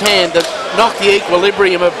left hand that knocked the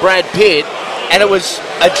equilibrium of Brad Pitt. and it was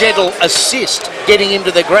a gentle assist getting him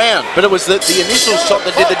to the ground. But it was the initial shot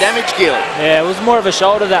that did the damage, Gil. Yeah, it was more of a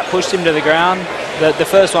shoulder that pushed him to the ground. The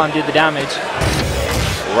first one did the damage.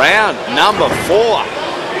 Round number 4.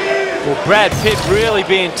 Well, Brad Pitt really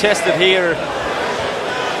being tested here.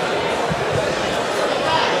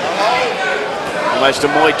 Almost a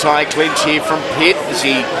Muay Thai clinch here from Pitt as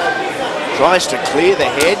he tries to clear the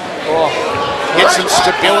head. Oh. Get some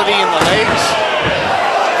stability in the legs.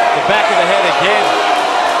 The back of the head again.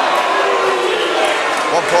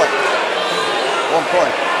 1 point. 1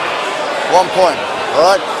 point. 1 point.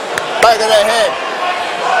 All right. Back of the head.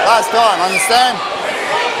 Last time, understand?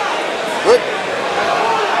 Good.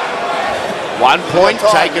 1 point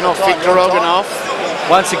taken off Victor Oganov.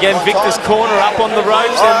 Once again, Victor's corner up on the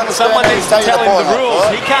ropes, and someone needs to tell him the rules.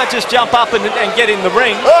 He can't just jump up and get in the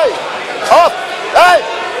ring. Hey! Off! Hey!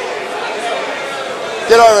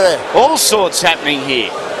 Get over there. All sorts happening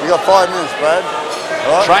here. You got 5 minutes, Brad.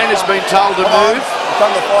 Right. Trainer's been told to move.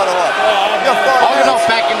 Come to fight or what? You got 5 minutes. Oganov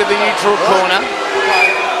back into the neutral corner.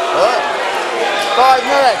 Right. 5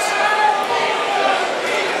 minutes.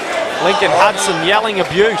 Lincoln Hudson yelling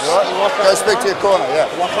abuse. Right. Go speak to your corner, yeah.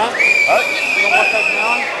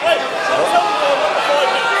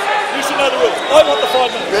 You should know the rules. I want the 5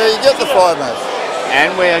 minutes. Yeah, you get the 5 minutes.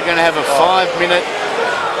 And we are going to have a 5-minute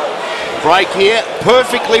break here,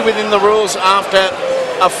 perfectly within the rules after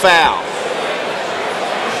a foul.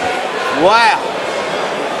 Wow.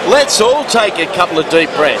 Let's all take a couple of deep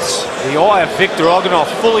breaths. The eye of Victor Oganov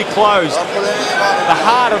fully closed. The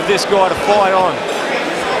heart of this guy to fight on.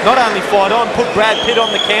 Not only fight on, put Brad Pitt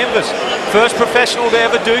on the canvas. First professional to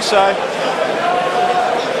ever do so.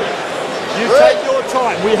 You take your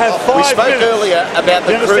time. We have 5 minutes. We spoke earlier about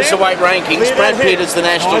the cruiserweight rankings. Brad Pitt is the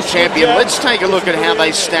national champion. Let's take a look at how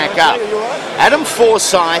they stack up. Adam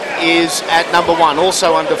Forsyth is at number 1,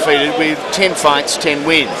 also undefeated with 10 fights, 10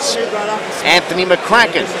 wins. Anthony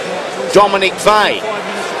McCracken, Dominic Vey,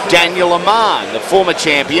 Daniel Aman, the former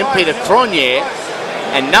champion, Peter Cronje,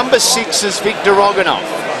 and number 6 is Victor Oganov.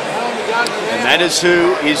 And that is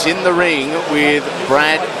who is in the ring with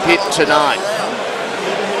Brad Pitt tonight.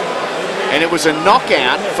 And it was a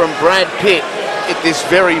knockout from Brad Pitt at this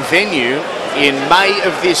very venue in May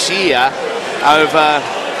of this year over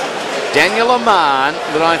Daniel Aman,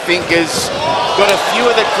 that I think has got a few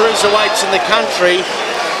of the cruiserweights in the country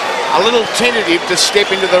a little tentative to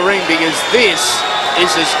step into the ring, because this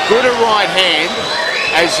is as good a right hand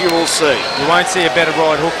as you will see. You won't see a better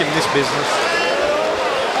right hook in this business.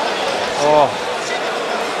 Oh.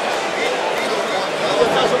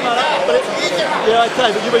 Yeah,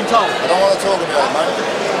 okay, but you've been told. I don't want to talk about it,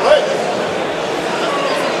 mate.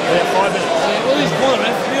 Yeah, 5 minutes. Yeah, well, he's corner,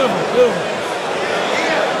 man. Beautiful, beautiful.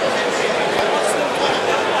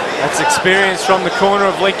 That's experience from the corner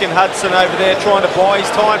of Lincoln Hudson over there trying to buy his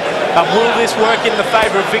time. But will this work in the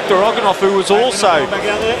favour of Victor Oganov, who was also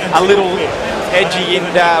a little edgy in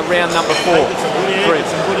round number 4?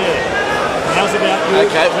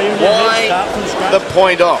 Okay, why the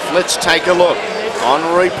point off? Let's take a look on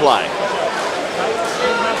replay.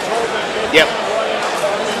 Yep.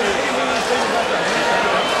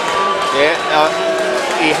 Yeah,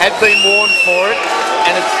 he had been warned for it,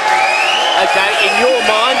 and it's okay. In your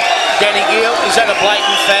mind, Danny Gill, is that a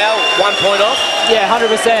blatant foul? 1 point off? Yeah,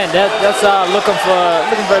 100%. That's looking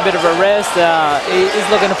for a bit of a rest. He's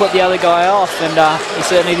looking to put the other guy off, and he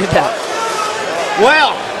certainly did that.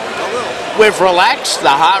 Well, we've relaxed.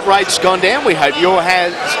 The heart rate's gone down. We hope your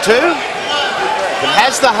has too. But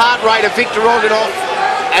has the heart rate of Victor Oganov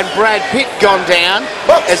and Brad Pitt gone down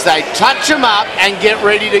as they touch him up and get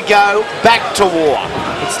ready to go back to war?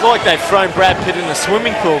 It's like they've thrown Brad Pitt in the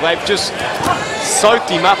swimming pool. They've just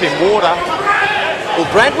soaked him up in water. Well,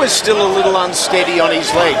 Brad was still a little unsteady on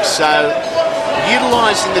his legs, so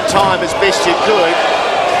utilising the time as best you could,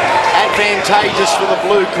 advantageous for the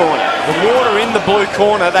blue corner. The water in the blue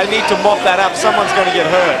corner, they need to mop that up. Someone's going to get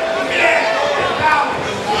hurt.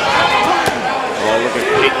 Oh, look at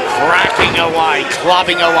Pitt cracking away,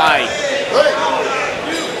 clubbing away.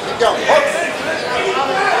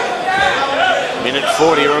 Minute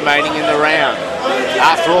 40 remaining in the round.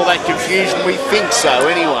 After all that confusion, we think so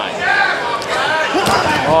anyway.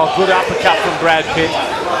 Oh, good uppercut from Brad Pitt.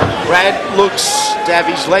 Brad looks to have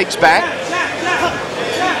his legs back.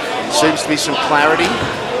 Seems to be some clarity.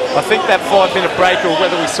 I think that 5-minute break, or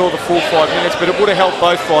whether we saw the full 5 minutes, but it would have helped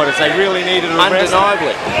both fighters. They really needed a rest.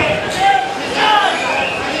 Undeniably.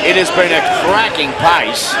 It has been a cracking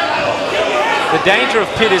pace. The danger of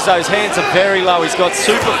Pitt is those hands are very low. He's got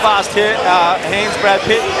super fast hands, Brad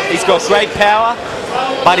Pitt. He's got great power,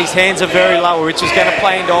 but his hands are very low, which is going to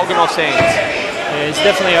play into Oganov's hands. Yeah, he's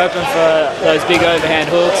definitely open for those big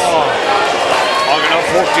overhand hooks. Oganov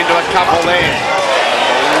walked into a couple there.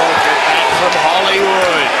 Look at that from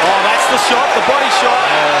Hollywood. Oh, that's the shot, the body shot.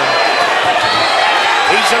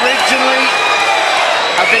 He's originally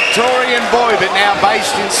a Victorian boy, but now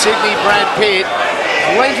based in Sydney, Brad Pitt.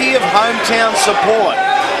 Plenty of hometown support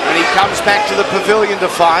when he comes back to the Pavilion to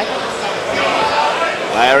fight.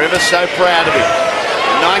 They are ever so proud of him.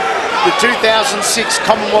 The 2006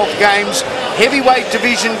 Commonwealth Games heavyweight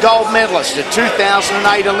division gold medalist, a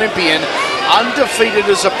 2008 Olympian, undefeated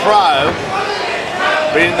as a pro,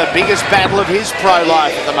 but in the biggest battle of his pro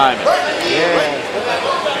life at the moment.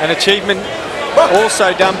 Yeah. An achievement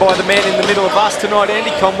also done by the man in the middle of us tonight,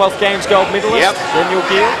 Andy, Commonwealth Games gold medalist, Daniel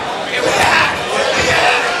Gill.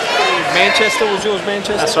 Manchester, was yours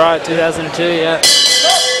Manchester? That's right, 2002, yeah.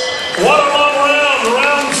 What a long round,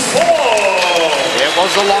 round 4. Yeah, it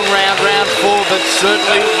was a long round, round 4, but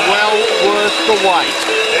certainly well worth the wait.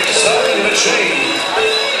 Exciting machine.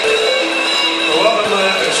 Welcome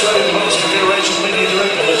Australian Boxing Federation Media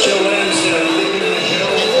Director Michelle Lansdowne.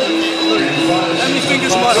 How many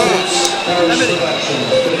fingers am I holding? How many?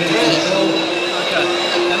 Okay.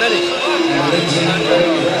 How many?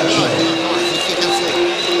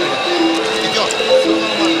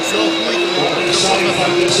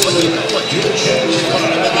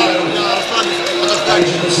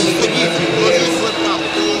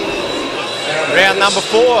 Round number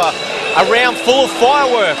 4, a round full of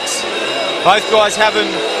fireworks. Both guys having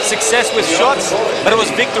success with shots, but it was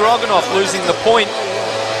Victor Oganov losing the point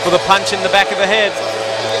for the punch in the back of the head.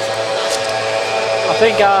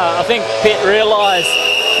 I think Pitt realised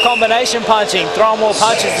combination punching, throwing more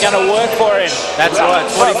punches is going to work for him. That's right,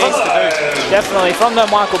 that's what he needs to do. Definitely, from the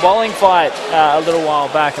Michael Bolling fight a little while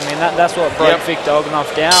back, I mean, that's what broke Victor Oganov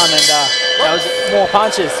down, and that was more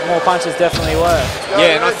punches definitely work.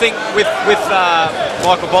 Yeah, and I think with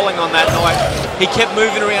Michael Bolling on that night, he kept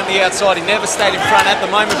moving around the outside, he never stayed in front. At the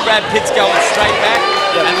moment, Brad Pitt's going straight back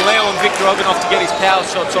and allowing Victor Oganov to get his power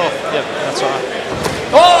shots off. Yep, that's right.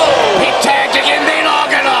 Oh! Pitt tagged again, then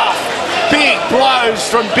Oganov! Big blows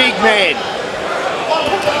from big men.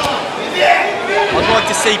 I'd like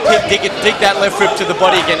to see Pitt dig that left rib to the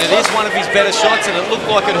body again. It is one of his better shots, and it looked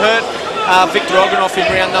like it hurt Victor Oganov in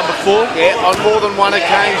round number 4. Yeah, on more than one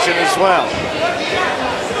occasion as well.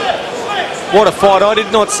 What a fight. I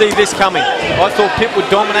did not see this coming. I thought Pitt would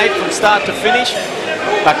dominate from start to finish,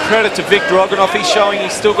 but credit to Victor Oganov. He's showing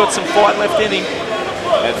he's still got some fight left in him.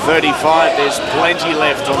 At 35, there's plenty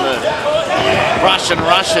left on the Russian,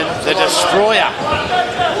 the destroyer.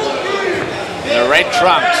 The red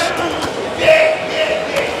trunks.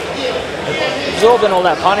 Absorbing all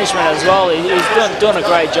that punishment as well. He's doing a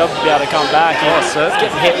great job to be able to come back. He's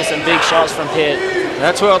getting hit with some big shots from Pitt.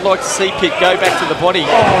 That's where I'd like to see Pitt go back to the body.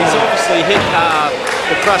 He's obviously hit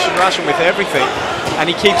the Russian with everything,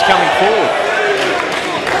 and he keeps coming forward.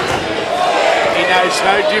 He knows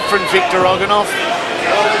no different, Victor Oganov.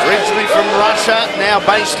 Originally from Russia, now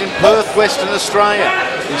based in Perth, Western Australia.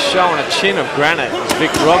 He's showing a chin of granite.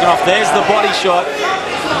 Victor Oganov, there's the body shot.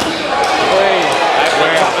 Over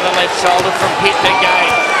the top of the left shoulder from Pitt again.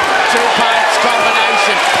 2 punch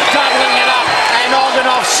combination, doubling it up, and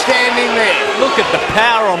Oganov standing there. Look at the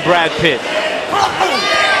power on Brad Pitt.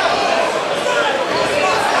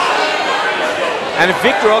 And if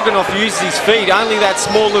Victor Oganov uses his feet, only that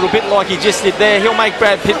small little bit like he just did there, he'll make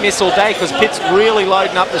Brad Pitt miss all day, because Pitt's really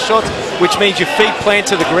loading up the shots, which means your feet plant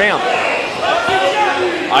to the ground.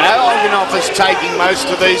 I know Oganov is taking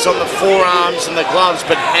most of these on the forearms and the gloves,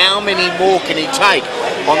 but how many more can he take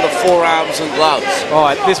on the forearms and gloves? Oh,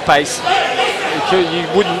 at this pace, you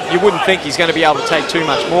wouldn't think he's going to be able to take too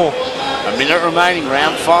much more. A minute remaining,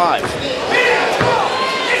 round 5.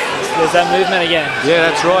 There's that movement again. Yeah,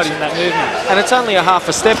 that's right. That movement. And it's only a half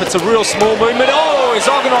a step. It's a real small movement. Oh, as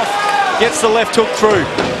Oganov gets the left hook through.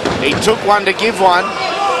 He took one to give one.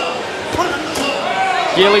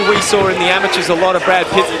 Gilly, we saw in the amateurs a lot of Brad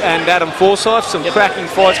Pitt and Adam Forsyth, some cracking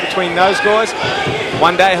fights between those guys.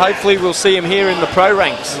 One day, hopefully, we'll see him here in the pro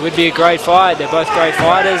ranks. It would be a great fight. They're both great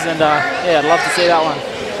fighters, and yeah, I'd love to see that one.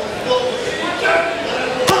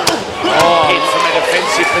 Hit from a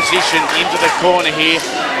defensive position into the corner here.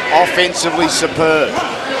 Offensively superb.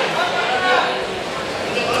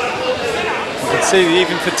 You can see the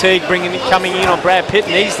even fatigue coming in on Brad Pitt,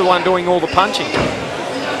 and he's the one doing all the punching.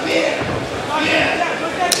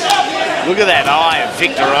 Look at that eye of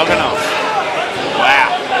Victor Oganov.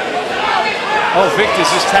 Wow. Oh,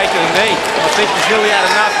 Victor's just taking a knee. I think he's nearly had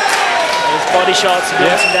enough. There's body shots and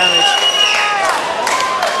doing some damage.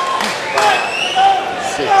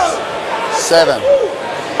 6, 7,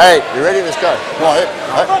 8. You ready? Let's go. Come on, hit.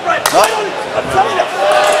 No.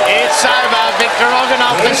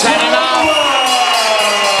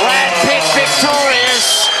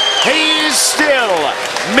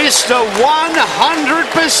 Mr. 100%.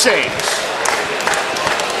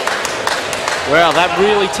 Wow, that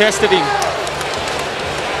really tested him.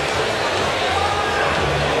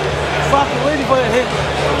 Fucking ready for that hit.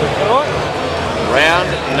 All right.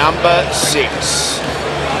 Round number 6.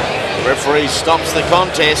 The referee stops the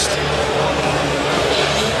contest.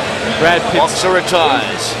 Brad Pitt. Boxer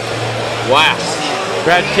retires. Wow.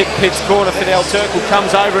 Brad Pitt's corner. Fidel Turkle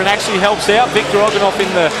comes over and actually helps out Victor Oganov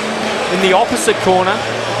in the opposite corner.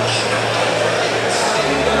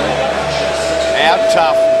 How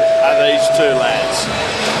tough are these two lads?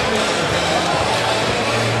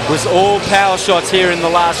 Was all power shots here in the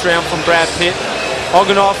last round from Brad Pitt.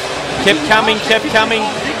 Oganov kept coming.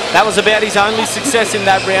 That was about his only success in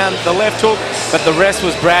that round, the left hook, but the rest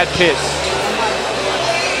was Brad Pitt.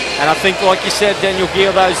 And I think, like you said, Daniel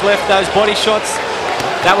Gill, those body shots,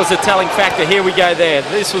 that was a telling factor. Here we go there.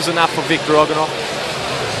 This was enough for Victor Oganov.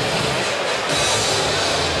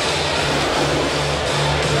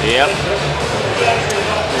 Yep.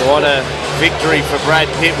 What a victory for Brad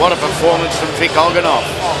Pitt. What a performance from Vic Oganov.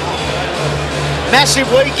 Massive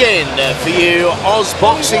weekend for you Oz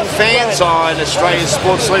boxing fans on Australia's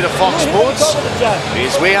sports leader Fox Sports,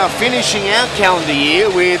 as we are finishing our calendar year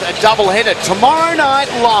with a doubleheader tomorrow night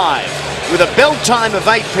live with a bell time of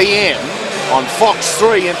 8 p.m. on Fox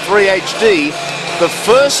 3 and 3HD. The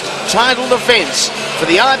first title defence for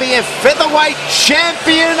the IBF featherweight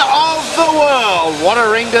champion of the world. What a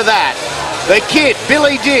ring to that. The kid,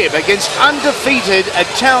 Billy Dibb, against undefeated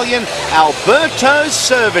Italian Alberto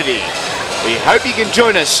Cerviti. We hope you can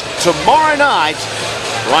join us tomorrow night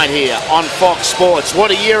right here on Fox Sports. What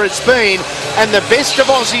a year it's been, and the best of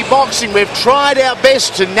Aussie boxing. We've tried our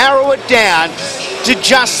best to narrow it down to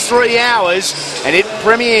just 3 hours, and it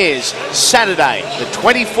premieres Saturday, the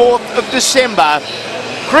 24th of December,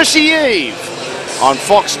 Chrissy Eve on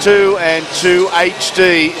Fox 2 and 2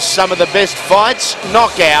 HD. Some of the best fights,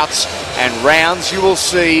 knockouts, and rounds you will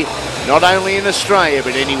see not only in Australia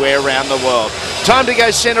but anywhere around the world. Time to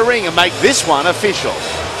go centre ring and make this one official.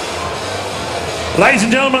 Ladies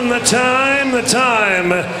and gentlemen, the time.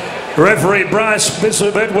 Referee Bryce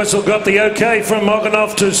Bedwhistle got the okay from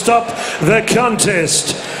Oganov to stop the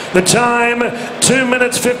contest. The time, 2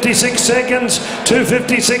 minutes 56 seconds,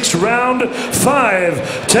 2:56 round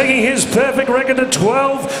 5. Taking his perfect record to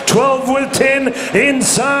 12 with 10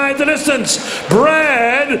 inside the distance.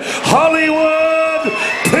 Brad Hollywood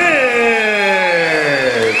Pitt.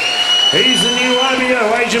 He's the new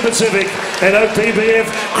IBO Asia Pacific and OPBF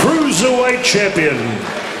Cruiserweight Champion.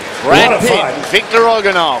 Brad Pitt and Victor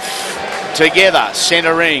Oganov together,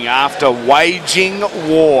 centre ring after waging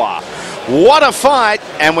war. What a fight,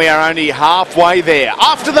 and we are only halfway there.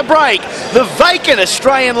 After the break, the vacant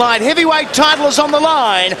Australian light heavyweight title is on the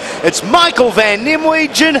line. It's Michael van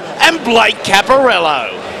Nimwegen and Blake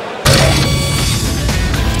Caparello.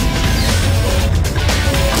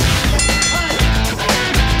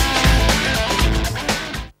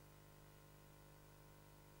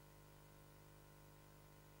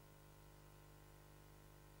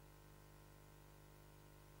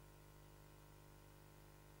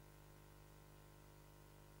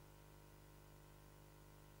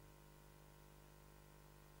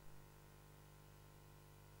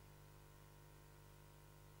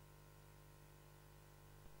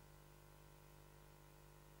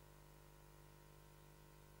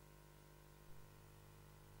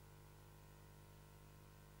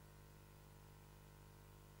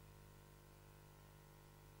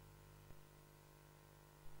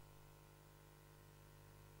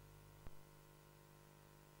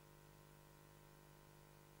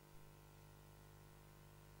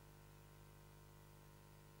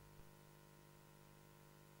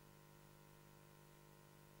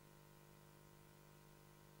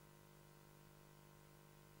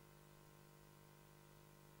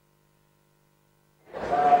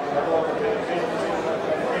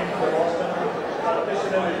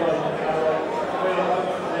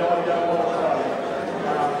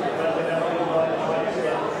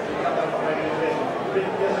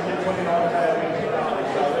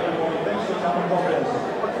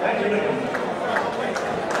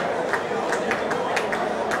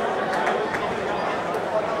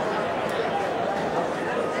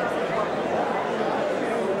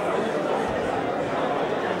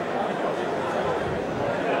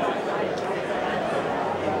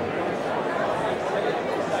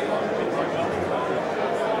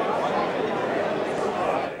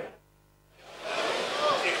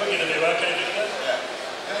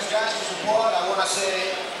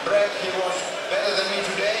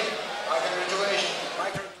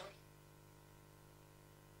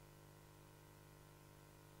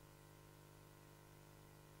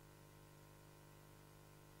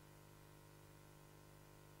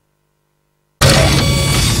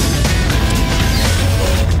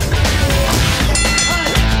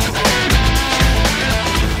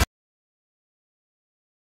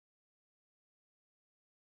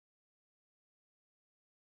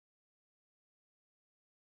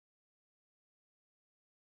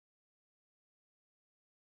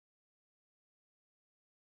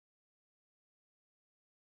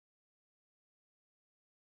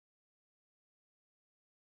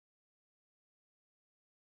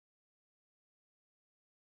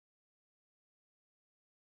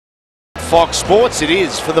 Fox Sports. It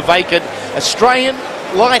is for the vacant Australian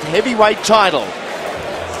light heavyweight title.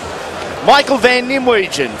 Michael van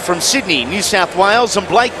Nimwegen from Sydney, New South Wales, and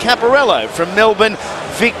Blake Caparello from Melbourne,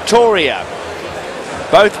 Victoria.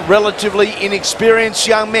 Both relatively inexperienced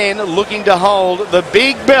young men looking to hold the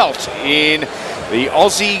big belt in the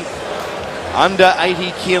Aussie under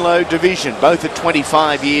 80 kilo division, both at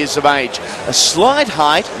 25 years of age. A slight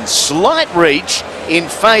height and slight reach in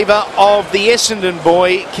favour of the Essendon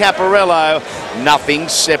boy, Caparello. Nothing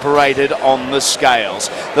separated on the scales.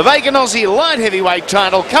 The vacant Aussie light heavyweight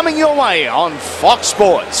title coming your way on Fox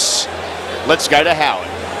Sports. Let's go to Howard.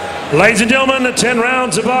 Ladies and gentlemen, 10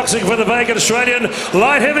 rounds of boxing for the vacant Australian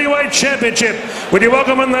Light Heavyweight Championship. Would you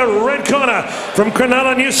welcome in the red corner from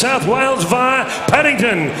Cronulla, New South Wales via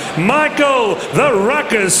Paddington, Michael the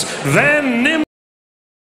Ruckus van Nimwegen.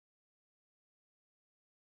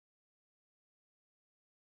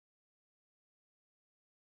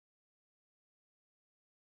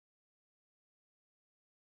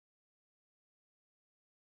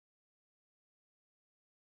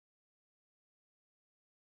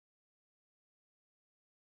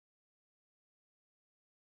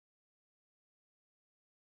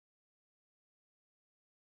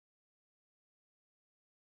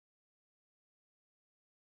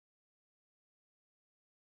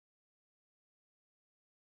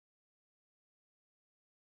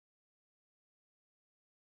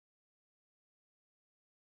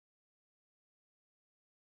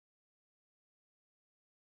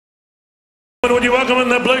 Would you welcome in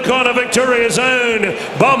the blue corner, Victoria's own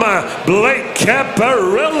bomber, Blake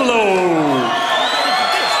Caparello.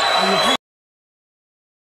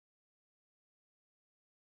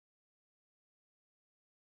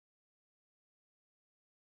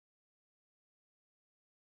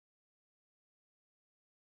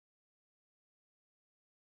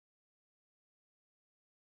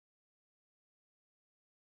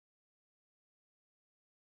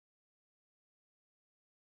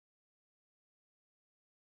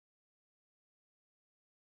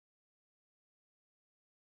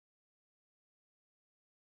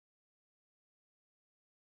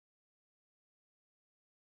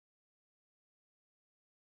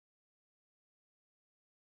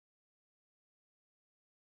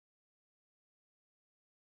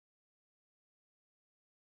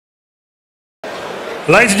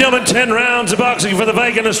 Ladies and gentlemen, 10 rounds of boxing for the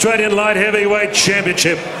vacant Australian Light Heavyweight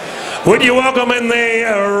Championship. Would you welcome in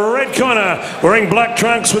the red corner, wearing black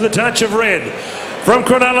trunks with a touch of red, from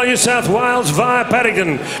Cronulla, New South Wales via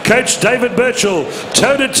Paddington, Coach David Birchall,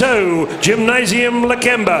 toe-to-toe, Gymnasium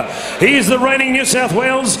Lakemba. He is the reigning New South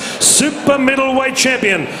Wales super middleweight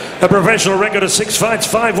champion. A professional record of 6 fights,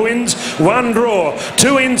 5 wins, 1 draw,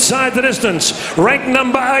 2 inside the distance. Ranked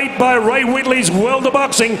number 8 by Ray Whitley's World of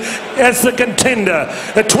Boxing as the contender.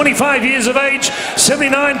 At 25 years of age,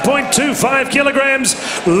 79.25 kilograms.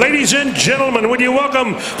 Ladies and gentlemen, would you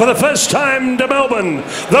welcome for the first time to Melbourne,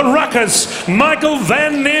 the Ruckus, Michael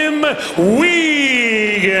van Nimwegen.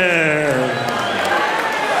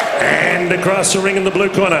 And across the ring in the blue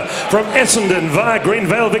corner, from Essendon via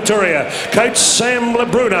Greenvale, Victoria, Coach Sam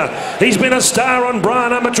Lebruna. He's been a star on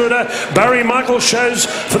Brian Armatruda, Barry Michael shows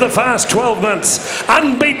for the past 12 months.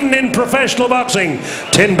 Unbeaten in professional boxing.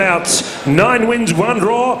 10 bouts, 9 wins, 1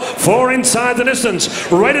 draw, 4 inside the distance.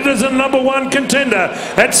 Rated as the #1 contender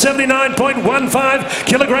at 79.15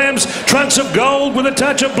 kilograms. Trunks of gold with a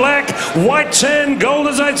touch of black. White sand gold,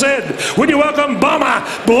 as I said. Would you welcome bomber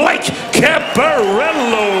Blake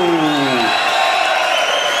Caparello.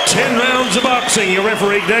 10 rounds of boxing. Your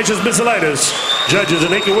referee, Ignatius Miscellatus. Judges,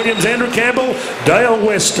 Anika Williams, Andrew Campbell, Dale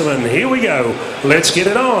Westerman. Here we go. Let's get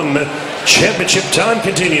it on. Championship time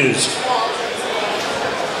continues.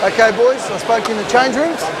 Okay, boys, I spoke in the change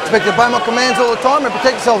rooms. Expect to obey my commands all the time and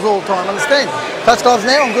protect yourselves all the time. Understand? Touch gloves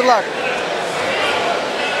now and good luck.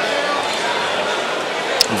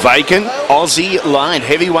 Vacant Aussie light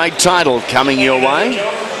heavyweight title coming your way.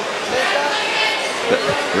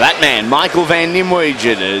 That man, Michael van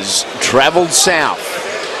Nimwegen, has travelled south,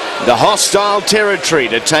 the hostile territory,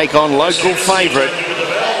 to take on local favourite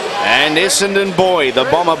and Essendon boy, the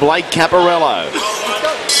bomber Blake Caparello.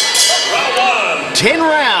 10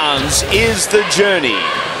 rounds is the journey.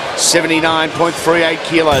 79.38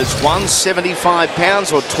 kilos, 175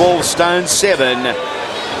 pounds or 12 stone 7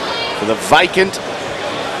 for the vacant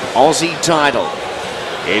Aussie title.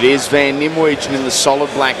 It is van Nimwegen in the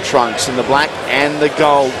solid black trunks, in the black and the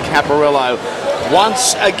gold. Caparello,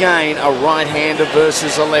 once again, a right-hander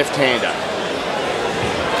versus a left-hander.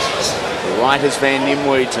 The right is van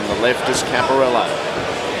Nimwegen, the left is Caparello.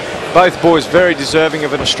 Both boys very deserving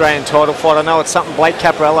of an Australian title fight. I know it's something Blake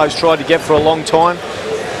Caparello's tried to get for a long time.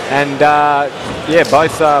 And yeah,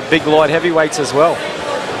 both big light heavyweights as well.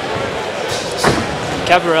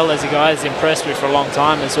 Caparello's a guy who's impressed me for a long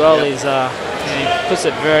time as well. Yep. He's he puts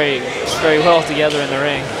it very, very well together in the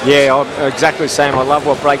ring. Yeah, I'm exactly the same. I love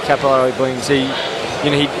what Blake Caparello brings. He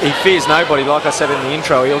fears nobody, like I said in the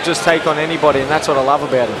intro. He'll just take on anybody, and that's what I love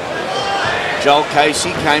about him. Joel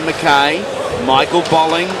Casey, Kane McKay, Michael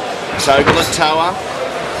Bolling, Togalatoa,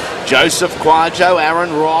 Joseph Quajo,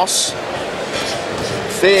 Aaron Ross.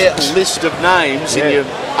 Fair list of names in your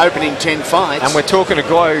opening 10 fights. And we're talking a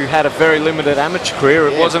guy who had a very limited amateur career.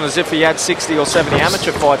 It wasn't as if he had 60 or 70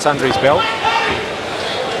 amateur fights under his belt.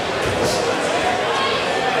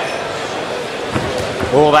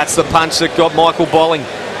 Oh, that's the punch that got Michael Bolling.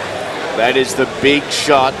 That is the big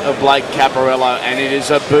shot of Blake Caparello, and it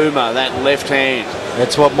is a boomer, that left hand.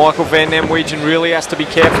 That's what Michael van Nimwegen really has to be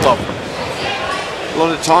careful of. A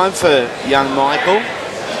lot of time for young Michael,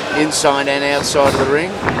 inside and outside of the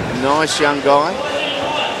ring. Nice young guy.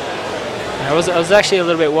 I was actually a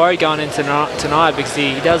little bit worried going into tonight because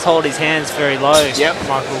he does hold his hands very low,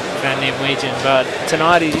 Michael van Nimwegen, but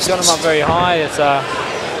tonight he's got him up very high. It's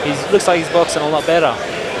he looks like he's boxing a lot better.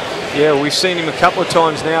 Yeah, we've seen him a couple of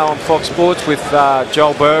times now on Fox Sports with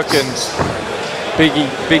Joel Burke and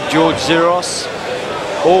Big George Zeros.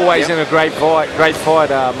 Always in a great fight,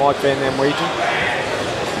 Mike van Nimwegen.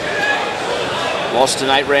 Lost an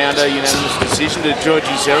 8-rounder unanimous decision to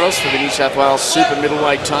Georgie Zeros for the New South Wales super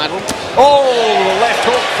middleweight title. Oh, the left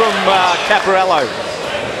hook from Caparello.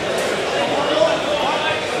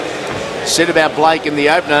 Said about Blake in the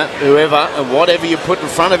opener, whoever and whatever you put in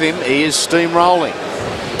front of him, he is steamrolling.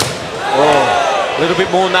 Oh, a little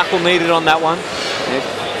bit more knuckle needed on that one. Yep.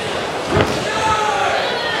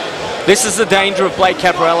 This is the danger of Blake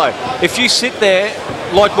Caparello. If you sit there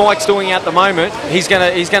like Mike's doing at the moment, he's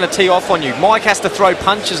gonna tee off on you. Mike has to throw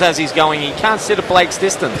punches as he's going. He can't sit at Blake's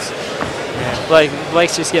distance. Yeah,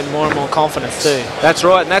 Blake's just getting more and more confidence too. That's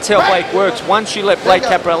right, and that's how Blake works. Once you let Blake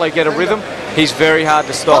Caparello get a rhythm, he's very hard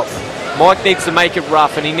to stop. Mike needs to make it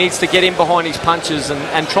rough, and he needs to get in behind his punches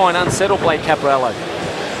and try and unsettle Blake Caparello.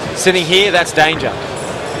 Sitting here, that's danger.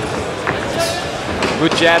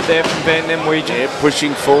 Good jab there from van Nimwegen. Yeah,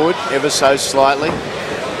 pushing forward ever so slightly.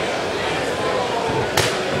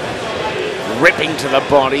 Ripping to the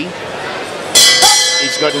body.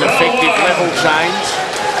 He's got an effective level change.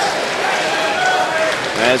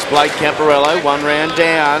 As Blake Caparello, 1 round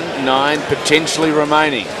down, 9 potentially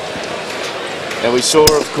remaining. Now we saw,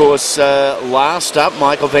 of course, last up,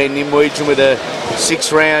 Michael van Nimwegen with a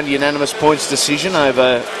 6-round unanimous points decision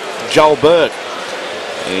over Joel Burke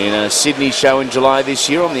in a Sydney show in July this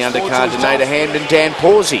year on the undercard to Nader Hand and Dan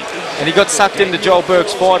Pawsey. And he got sucked into Joel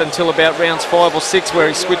Burke's fight until about rounds 5 or 6 where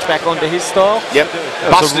he switched back onto his style. Yep,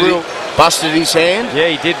 busted his hand. Yeah,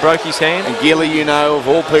 he did, broke his hand. And Gilly, you know, of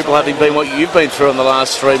all people, having been what you've been through in the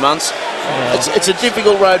last 3 months, it's a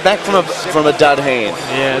difficult road back from a dud hand.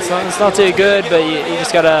 Yeah, it's not too good, but you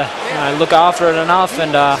just got to look after it enough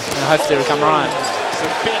and hopefully it'll come right.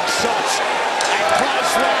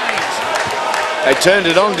 They turned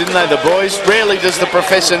it on, didn't they, the boys? Rarely does the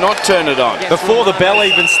professor not turn it on. Before the bell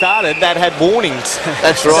even started, that had warnings.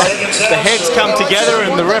 That's right. The heads come together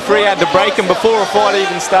and the referee had to break them before a fight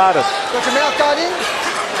even started. Got your mouth guard in?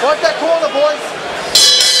 Wipe that corner, boys.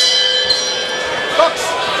 Fox,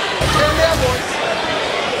 stand down, boys.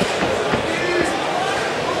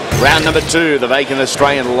 Round number 2, the vacant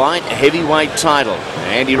Australian light heavyweight title.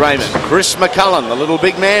 Andy Raymond, Chris McCullen, the little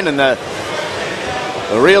big man, and the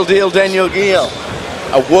real deal Daniel Giel,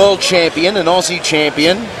 a world champion, an Aussie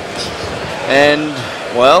champion, and,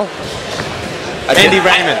 well, Andy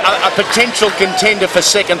Raymond, a potential contender for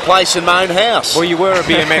second place in my own house. Well, you were a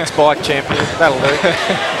BMX bike champion. That'll do.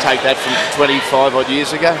 Take that from 25 odd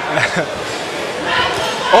years ago.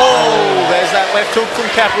 Oh, there's that left hook from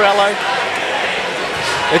Caparello.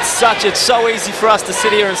 It's so easy for us to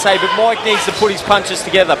sit here and say, but Mike needs to put his punches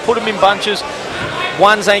together. Put them in bunches.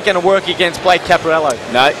 Ones ain't going to work against Blake Caparello.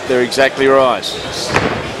 No, they're exactly right.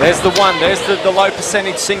 There's the one. There's the low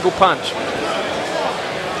percentage single punch.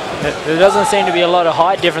 There doesn't seem to be a lot of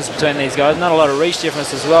height difference between these guys. Not a lot of reach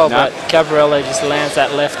difference as well, but Caparello just lands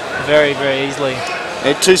that left very, very easily.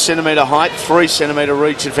 At 2 centimetre height, 3 centimetre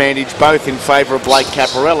reach advantage, both in favour of Blake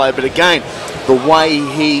Caparello. But again, the way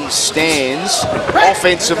he stands,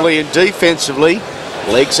 offensively and defensively,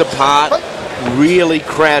 legs apart, really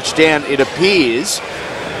crouched down, it appears,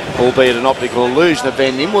 albeit an optical illusion, that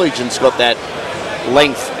van Nimwegen's got that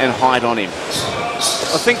length and height on him.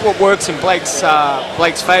 I think what works in Blake's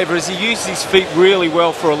favour is he uses his feet really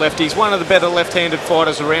well for a lefty. He's one of the better left-handed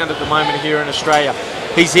fighters around at the moment here in Australia.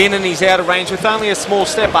 He's in and he's out of range with only a small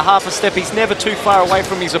step, a half a step. He's never too far away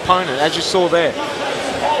from his opponent, as you saw there.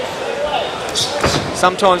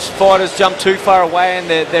 Sometimes fighters jump too far away and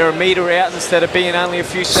they're a metre out instead of being only a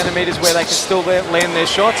few centimetres where they can still land their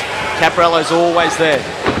shots. Caparello's always there.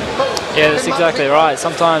 Yeah, that's exactly right.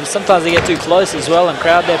 Sometimes they get too close as well and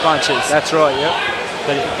crowd their punches. That's right, yeah.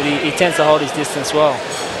 But he tends to hold his distance well.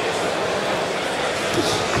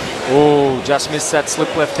 Oh, just missed that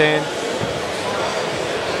slip left hand.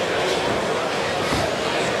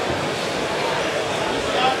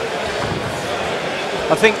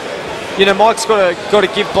 I think, you know, Mike's got to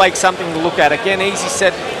give Blake something to look at. Again, easy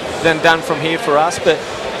said than done from here for us, but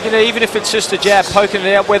you know, even if it's just a jab, poking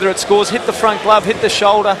it out, whether it scores, hit the front glove, hit the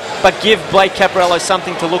shoulder, but give Blake Caparello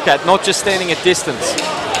something to look at, not just standing at distance.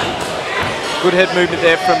 Good head movement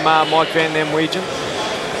there from Mike van Nimwegen.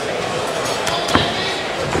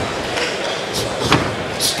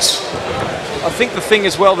 I think the thing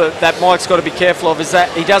as well that Mike's got to be careful of is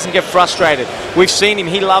that he doesn't get frustrated. We've seen him;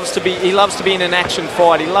 he loves to be in an action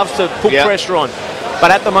fight. He loves to put pressure on.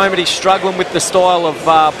 But at the moment, he's struggling with the style of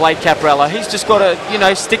Blake Caparello. He's just got to, you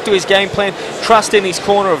know, stick to his game plan, trust in his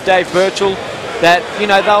corner of Dave Birchall, that, you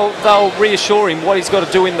know, they'll reassure him what he's got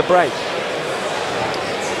to do in the break.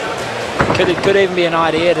 Could even be an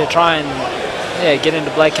idea to try and get into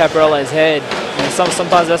Blake Caparello's head. And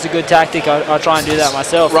sometimes that's a good tactic. I try and do that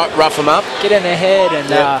myself. Rough him up. Get in their head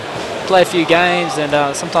and play a few games,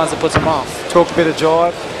 and sometimes it puts them off. Talk a bit of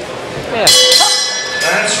jive. Yeah.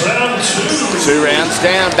 That's round 2. 2 rounds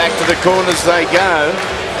down, back to the corners they go.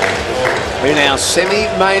 In our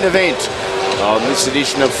semi-main event on this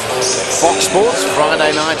edition of Fox Sports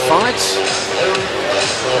Friday Night Fights.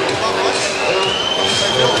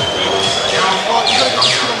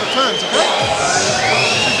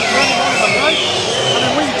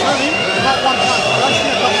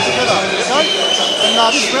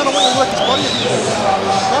 This round I want you to work his body a bit more.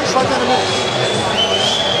 Go straight down the middle.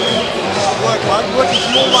 Work, mate. Work into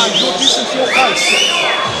your range, your distance, your pace.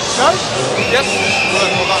 Go? Yep. Work,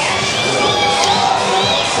 well done.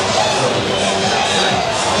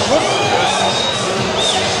 Good?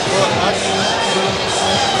 Work, mate.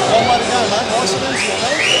 Long way to go, mate. Nice and easy,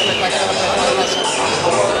 okay?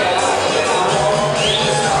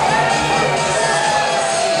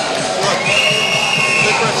 Work.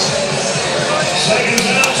 Deep breaths.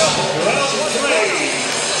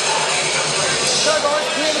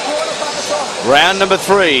 Round number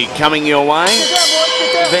 3 coming your way.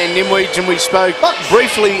 Van Nimwegen, we spoke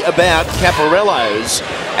briefly about Caparello's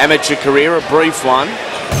amateur career, a brief one.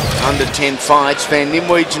 Under 10 fights. Van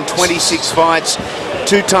Nimwegen, 26 fights,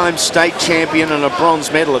 2-time state champion and a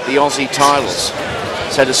bronze medal at the Aussie titles.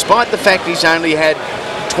 So despite the fact he's only had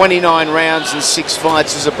 29 rounds and 6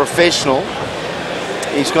 fights as a professional,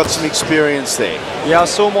 he's got some experience there. Yeah, I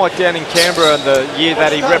saw Mike down in Canberra the year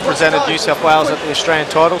that he represented New South Wales at the Australian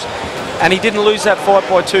titles, and he didn't lose that fight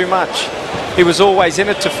by too much. He was always in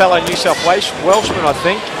it to fellow New South Welshman, I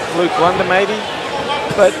think, Luke Wonder maybe.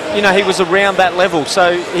 But, you know, he was around that level,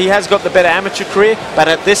 so he has got the better amateur career, but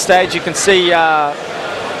at this stage you can see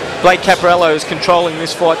Blake Caparello is controlling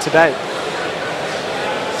this fight today.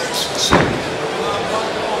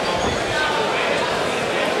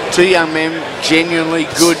 Two young men, genuinely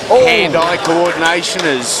good hand-eye coordination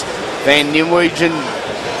as Van Nimwegen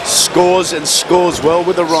scores and scores well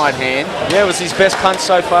with the right hand. Yeah, it was his best punch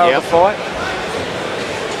so far of the fight.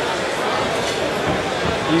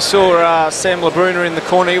 You saw Sam LaBruna in the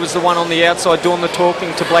corner. He was the one on the outside doing the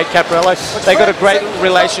talking to Blake Caparello. They got a great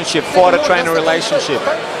relationship, fighter-trainer relationship.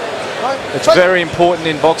 It's very important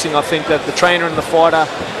in boxing, I think, that the trainer and the fighter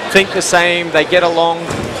think the same, they get along,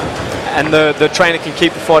 and the trainer can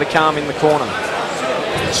keep the fighter calm in the corner.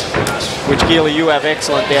 Which, Gila, you have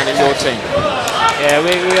excellent down in your team. Yeah,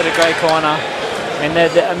 we got a great corner. And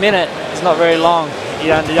a minute is not very long. You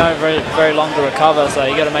don't have very long to recover, so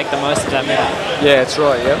you got to make the most of that minute. Yeah, that's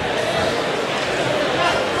right, yeah.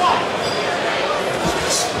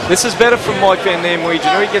 This is better from Mike van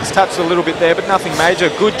Nimwegen. He gets touched a little bit there, but nothing major.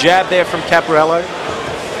 Good jab there from Caparello.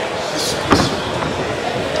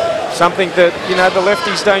 Something that, you know, the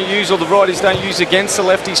lefties don't use or the righties don't use against the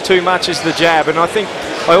lefties too much is the jab. And I think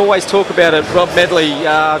I always talk about it. Rob Medley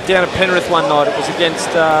down at Penrith one night, it was against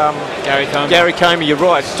Gary Comey. Gary Comey, you're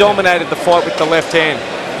right. Dominated the fight with the left hand.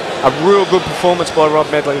 A real good performance by Rob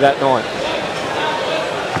Medley that night.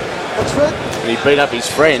 What's Fred? He beat up his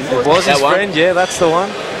friend. It was his friend, yeah, that's the one.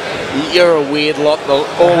 You're a weird lot,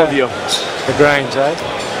 all of you. The Grange, eh?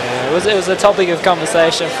 Yeah, it was a topic of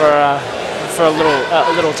conversation for a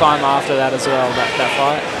little time after that as well, that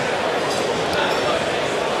fight.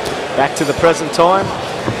 Back to the present time.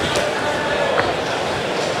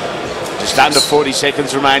 Just under 40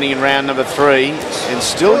 seconds remaining in round number 3, and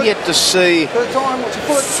still yet to see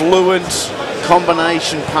fluent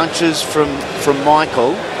combination punches from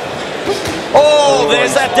Michael. Oh,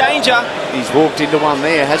 there's that danger. He's walked into one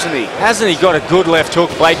there, hasn't he? Hasn't he got a good left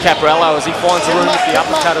hook, Blake Caparello, as he finds the room with the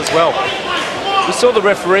uppercut as well. We saw the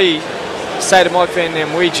referee say to Mike van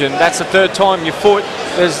Nimwegen, that's the third time your foot,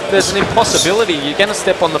 there's an impossibility. You're going to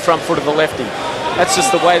step on the front foot of the lefty. That's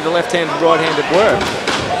just the way the left-handed, right-handed work.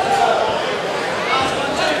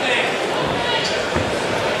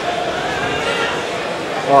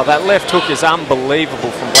 Oh, that left hook is unbelievable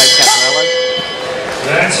from Blake Caparello.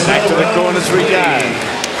 Back to the corners we go.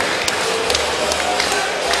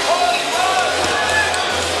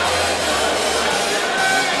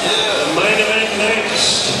 The main event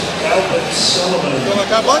next, Soliman.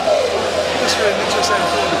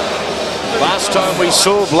 Last time we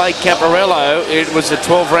saw Blake Caparello, it was a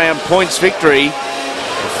 12-round points victory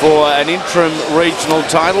for an interim regional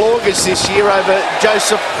title. August this year over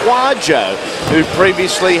Joseph Quajo, who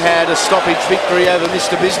previously had a stoppage victory over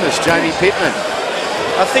Mr. Business, Jamie Pittman.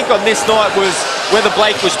 I think on this night was whether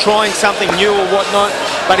Blake was trying something new or whatnot,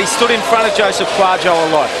 but he stood in front of Joseph Quajo a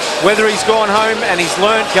lot. Whether he's gone home and he's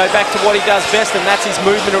learned, go back to what he does best, and that's his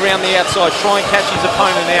movement around the outside, try and catch his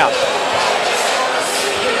opponent out.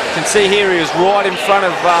 You can see here he was right in front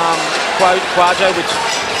of Quajo, which,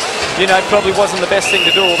 you know, probably wasn't the best thing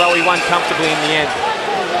to do, although he won comfortably in the end.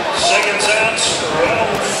 Seconds out,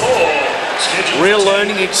 round 4. Real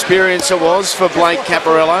learning experience it was for Blake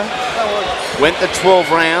Caparello. Went the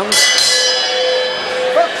 12 rounds.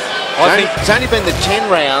 It's only been the 10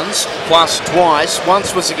 rounds plus twice.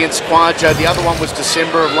 Once was against Quajo, the other one was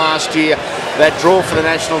December of last year. That draw for the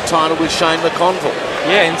national title with Shane McConville.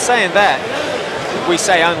 Yeah, in saying that, we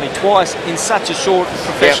say only twice in such a short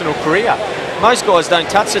professional career. Most guys don't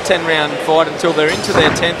touch a 10-round fight until they're into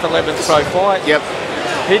their 10th, 11th pro fight. Yep.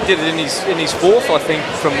 He did it in his fourth, I think,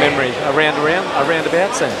 from memory, around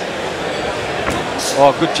about then.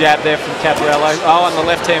 Oh, good jab there from Caparello. Oh, and the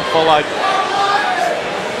left hand followed.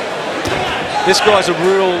 This guy's a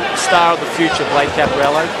real star of the future, Blake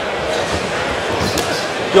Caparello.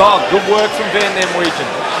 Oh, good work from Van Nimwegen.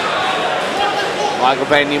 Michael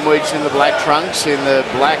Van Nimwegen in the black trunks, in the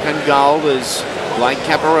black and gold is Blake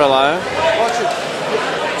Caparello. Watch it.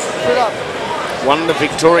 Put up. Won the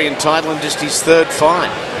Victorian title in just his third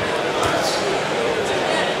fight.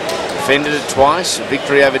 Defended it twice, a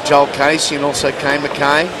victory over Joel Casey and also Kay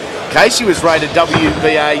McKay. Casey was rated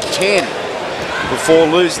WBA 10 before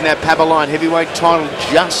losing that Pavilion heavyweight title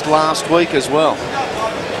just last week as well.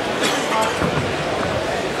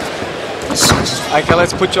 Okay,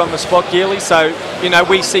 let's put you on the spot, Geely. So, you know,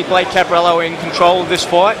 we see Blake Caparello in control of this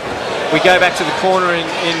fight. We go back to the corner in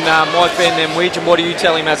Mike Van Nimwegen. What do you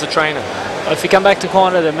tell him as a trainer? If you come back to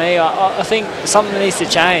corner to me, I think something needs to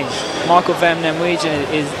change. Michael Van Nimwegen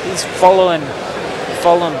is following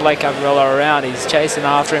Blake Caparello around. He's chasing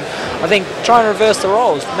after him. I think try and reverse the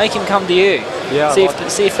roles. Make him come to you. Yeah,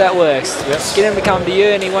 see if that works. Yep. Get him to come to you,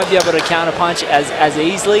 and he won't be able to counter punch as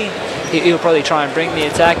easily. He'll probably try and bring the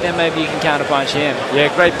attack, then maybe you can counter punch him.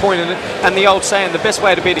 Yeah, great point. And the old saying, the best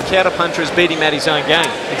way to beat a counter puncher is beat him at his own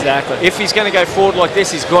game. Exactly. If he's going to go forward like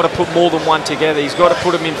this, he's got to put more than one together. He's got to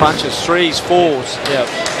put them in punches, 3s, 4s. Yep.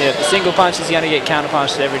 Yeah, the single punch is going to get counter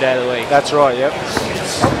punched every day of the week. That's right, yep.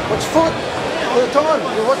 What's foot? All the time.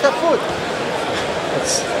 What's that foot?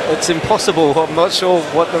 It's impossible. I'm not sure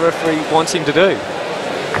what the referee wants him to do.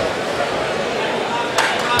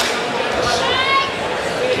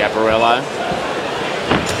 Caparello.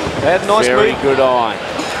 Had a nice Very move. good eye.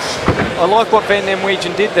 I like what Van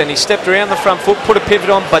Nimwegen did then. He stepped around the front foot, put a pivot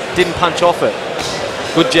on, but didn't punch off it.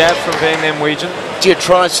 Good jab from Van Nimwegen. Do you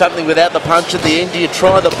try something without the punch at the end? Do you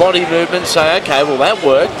try the body movement, say, okay, well, that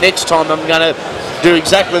worked. Next time I'm going to do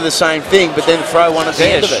exactly the same thing, but then throw one at the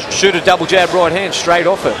end of it? Shoot a double jab right hand straight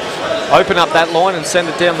off it. Open up that line and send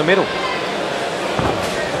it down the middle.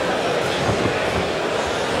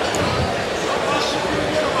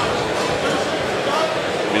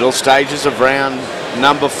 Middle stages of round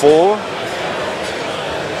number 4. In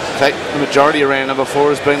fact, the majority of round number 4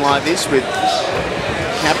 has been like this, with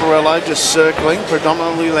Caparello just circling,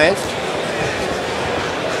 predominantly left.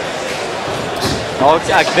 Oh,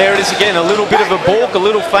 there it is again, a little bit of a balk, a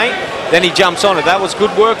little feint, then he jumps on it. That was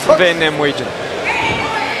good work from Van Nimwegen.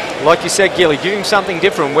 Like you said, Gilly, give him something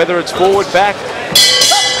different, whether it's forward, back.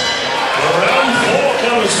 Round 4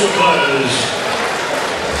 comes to close.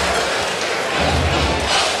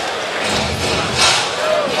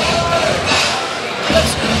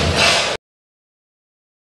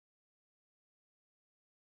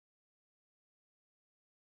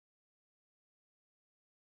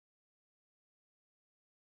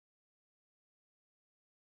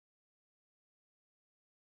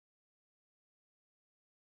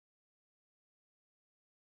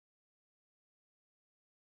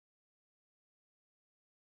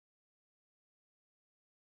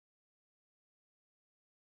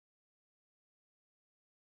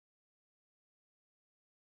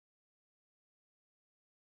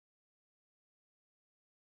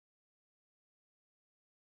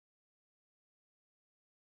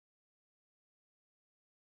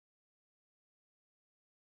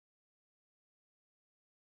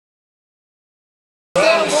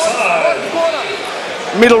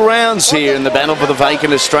 Middle rounds here in the battle for the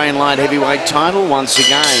vacant Australian light heavyweight title. Once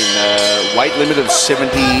again, weight limit of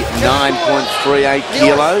 79.38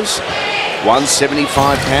 kilos,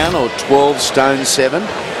 175 pound or 12 stone 7.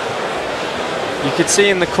 You could see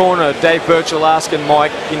in the corner Dave Birchall asking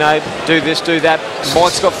Mike, you know, do this, do that.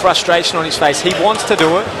 Mike's got frustration on his face. He wants to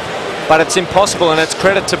do it, but it's impossible, and it's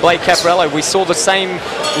credit to Blake Caparello. We saw the same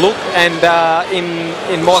look and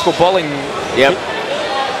in Michael Bolling. Yep.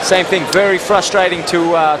 Same thing, very frustrating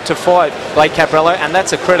to fight Blake Caparello, and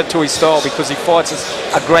that's a credit to his style because he fights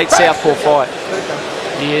a great southpaw fight.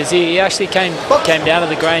 He is. He actually came down to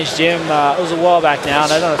the Grange gym. It was a while back now,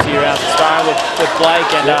 and I've done a few rounds of sparring with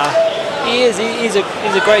Blake, and he's a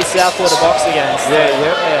great southpaw to box against.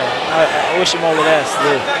 I wish him all the best.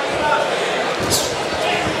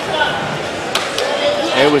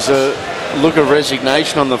 There was a look of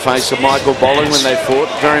resignation on the face of Michael Bolling when they fought,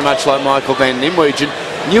 very much like Michael van Nimwegen.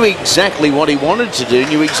 Knew exactly what he wanted to do,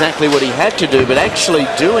 knew exactly what he had to do, but actually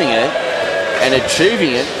doing it and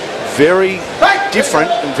achieving it, very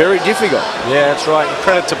different and very difficult. Yeah, that's right.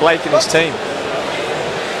 Credit to Blake and his team.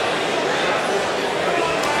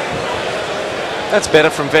 That's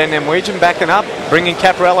better from Van Nimwegen, backing up, bringing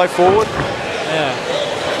Caparello forward. Yeah.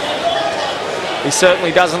 He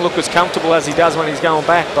certainly doesn't look as comfortable as he does when he's going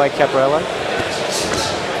back, Blake Caparello.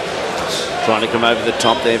 Trying to come over the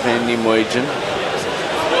top there, Van Nimwegen.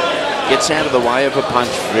 Gets out of the way of a punch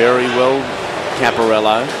very well,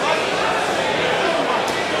 Caparello.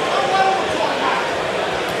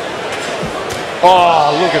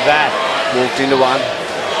 Oh, look at that. Walked into one.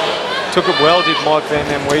 Took it well, did Mike Van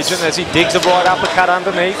Nimwegen, as he digs a right uppercut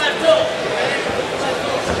underneath.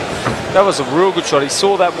 That was a real good shot. He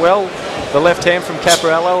saw that well, the left hand from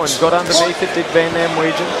Caparello, and got underneath it, did Van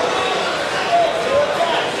Nimwegen.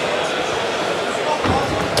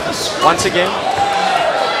 Once again.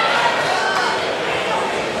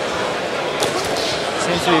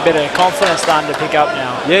 Seems to be a bit of confidence starting to pick up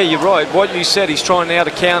now. Yeah, you're right. What you said, he's trying now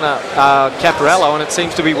to counter Caparello, and it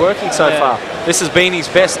seems to be working so far. This has been his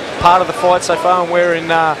best part of the fight so far, and we're in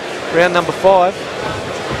round number 5.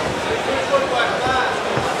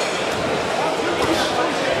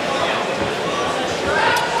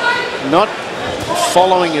 Not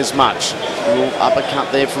following as much. A little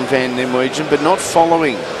uppercut there from Van Nimwegen, but not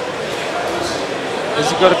following. Has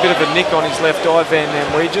he got a bit of a nick on his left eye, Van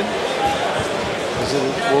Nimwegen?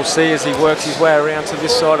 We'll see as he works his way around to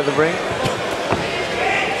this side of the ring.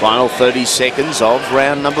 Final 30 seconds of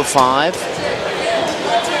round number 5.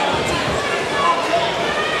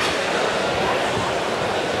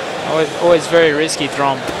 Always very risky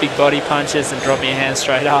throwing big body punches and dropping your hands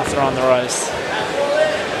straight after on the ropes.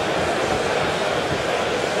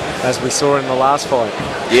 As we saw in the last fight.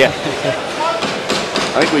 Yeah.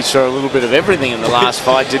 I think we saw a little bit of everything in the last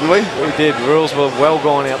fight, didn't we? We did. Rules were well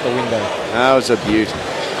gone out the window. That was a beaut.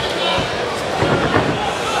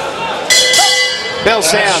 Bell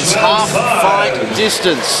sounds, half fight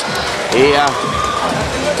distance here.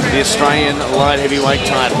 The Australian light heavyweight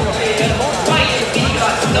title.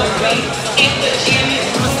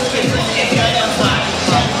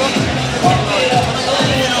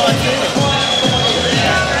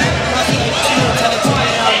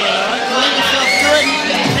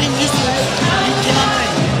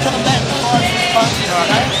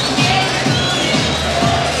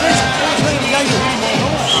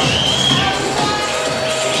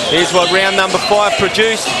 Here's what round number 5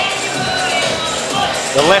 produced.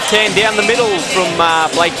 The left hand down the middle from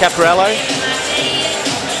Blake Caparello.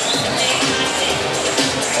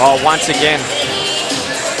 Oh, once again.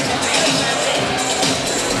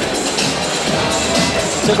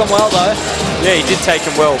 Took him well though. Yeah, he did take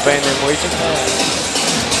him well, Van Nimwegen.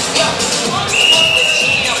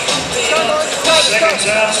 Seconds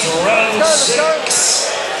out for round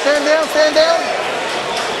 6. Stand down, stand down.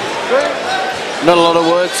 Not a lot of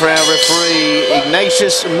work for our referee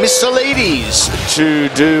Ignatius Missilides to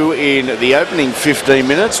do in the opening 15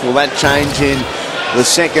 minutes. Will that change in the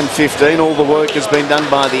second 15? All the work has been done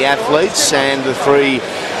by the athletes and the 3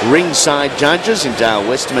 ringside judges in Dale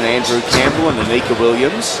Westerman, Andrew Campbell and Anika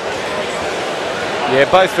Williams. Yeah,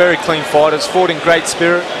 both very clean fighters, fought in great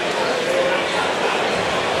spirit.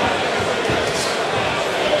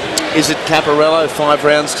 Is it Caparello 5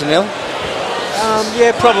 rounds to 0?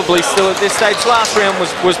 Yeah, probably still at this stage. Last round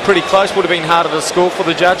was pretty close. Would have been harder to score for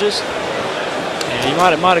the judges. Yeah, he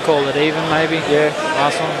might have called it even, maybe. Yeah,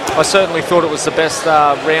 last one. I certainly thought it was the best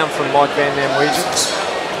round from Mike Van Nimwegen.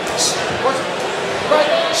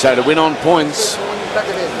 So to win on points,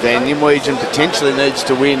 Van Nimwegen potentially needs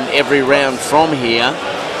to win every round from here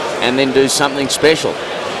and then do something special.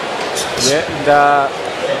 Yeah, and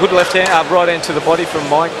Good left hand, right hand to the body from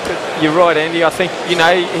Mike. But you're right, Andy. I think, you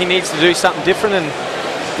know, he needs to do something different, and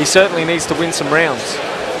he certainly needs to win some rounds.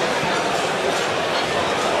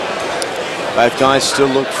 Both guys still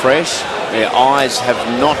look fresh. Their eyes have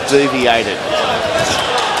not deviated.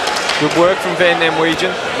 Good work from Van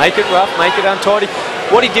Nimwegen. Make it rough, make it untidy.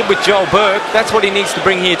 What he did with Joel Burke, that's what he needs to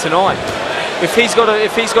bring here tonight. If he's got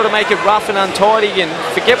to make it rough and untidy and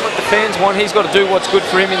forget what the fans want, he's got to do what's good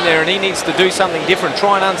for him in there, and he needs to do something different.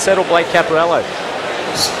 Try and unsettle Blake Caparello.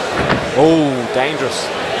 Oh, dangerous.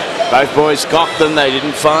 Both boys cocked them, they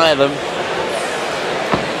didn't fire them.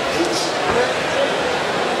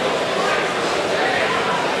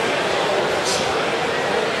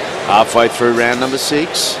 Halfway through round number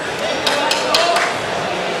 6.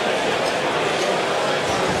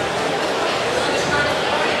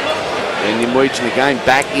 And Nimwegen again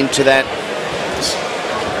back into that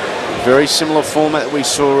very similar format that we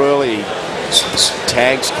saw earlier.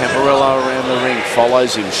 Tags Caparello around the ring,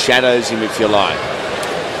 follows him, shadows him if you like.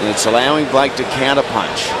 And it's allowing Blake to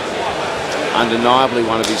counterpunch. Undeniably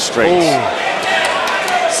one of his strengths.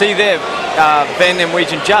 Ooh. See there, Van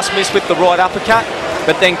Nimwegen just missed with the right uppercut,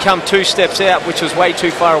 but then come 2 steps out, which was way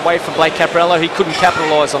too far away from Blake Caparello. He couldn't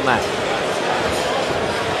capitalise on that.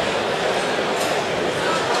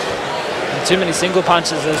 Too many single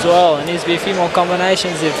punches as well. There needs to be a few more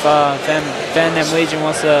combinations if Van Nimwegen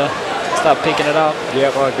wants to start picking it up. Yeah,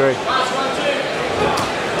 I agree.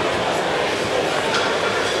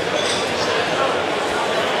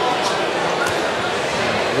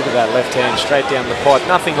 Look at that left hand straight down the pipe.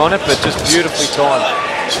 Nothing on it, but just beautifully timed.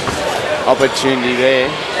 Opportunity there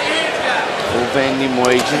for Van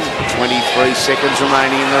Nimwegen. 23 seconds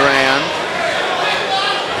remaining in the round.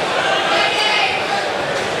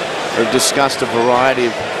 We've discussed a variety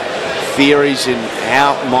of theories in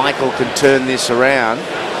how Michael can turn this around.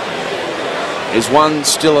 Is one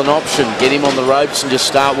still an option? Get him on the ropes and just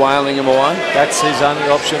start wailing him away? That's his only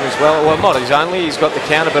option as well. Well, not his only. He's got the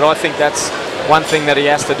counter, but I think that's one thing that he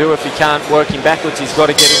has to do. If he can't work him backwards, he's got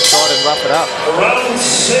to get inside and rough it up. Round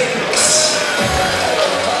 6.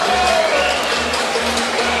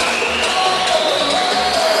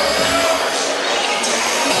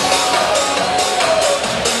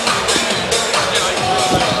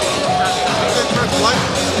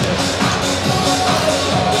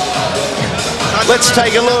 Let's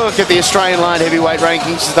take a look at the Australian light heavyweight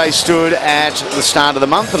rankings as they stood at the start of the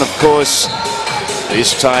month. And of course,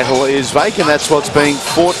 this title is vacant. That's what's being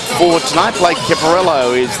fought for tonight. Blake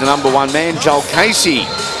Caparello is the #1 man. Joel Casey,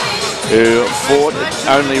 who fought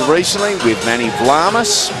only recently with Manny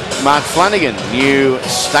Blamas. Mark Flanagan, new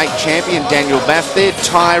state champion. Daniel Baff there.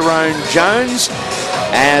 Tyrone Jones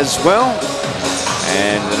as well.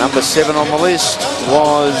 And the #7 on the list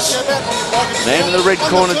was man in the red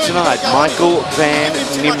corner tonight, Michael Van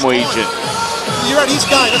Nimwegen. You're at his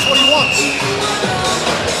game, that's what he wants.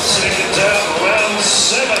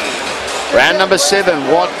 Round number 7,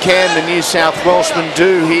 what can the New South Welshman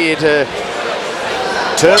do here to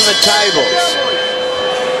turn the tables?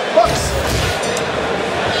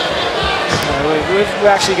 We've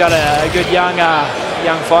actually got a good young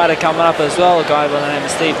fighter coming up as well, a guy by the name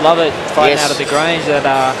of Steve Lovett, fighting out of the Grange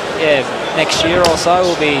that next year or so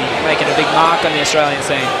will be making a big mark on the Australian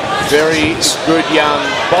scene. Very good young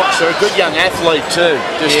boxer, a good young athlete too,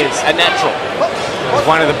 just a natural.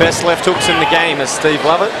 One of the best left hooks in the game is Steve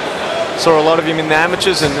Lovett. Saw a lot of him in the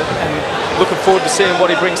amateurs and looking forward to seeing what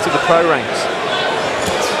he brings to the pro ranks.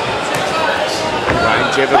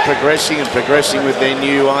 Range ever progressing with their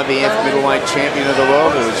new IBF middleweight champion of the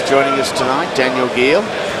world, who is joining us tonight, Daniel Gill.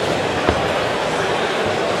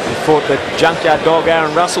 He fought the junkyard dog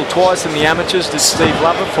Aaron Russell twice in the amateurs, did Steve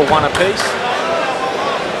Lovett for 1 apiece.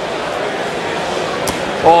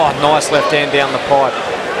 Oh, nice left hand down the pipe.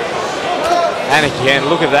 And again,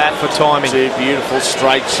 look at that for timing. 2 beautiful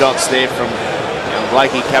straight shots there from young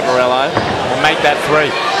Blakey Caparello. We'll make that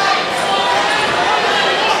 3.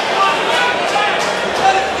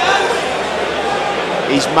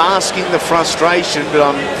 He's masking the frustration, but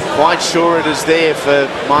I'm quite sure it is there for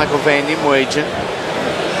Michael Van Nimwegen.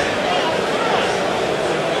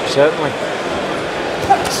 Certainly.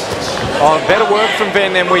 Oh, better work from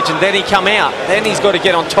Van Nimwegen. Then he come out. Then he's got to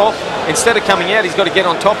get on top. Instead of coming out, he's got to get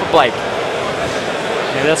on top of Blake.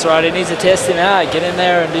 Yeah, that's right. He needs to test him out. Get in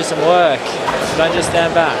there and do some work. Don't just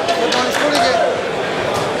stand back.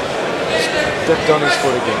 Stepped on his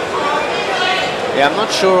foot again. Yeah, I'm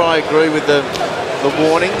not sure I agree with the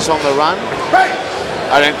warnings on the run.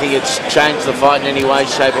 I don't think it's changed the fight in any way,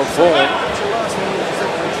 shape or form.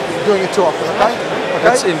 Doing it too often, okay?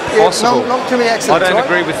 That's impossible. Yeah, not too many accidents. I don't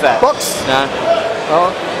agree with that. Box. No.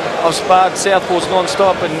 Oh, I've sparred southpaws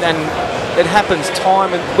non-stop, and it happens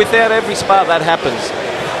time, and without every spar that happens.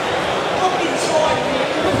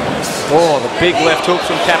 Oh, the big left hook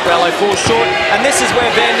from Caparello falls short, and this is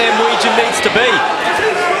where Van Nimwegen needs to be.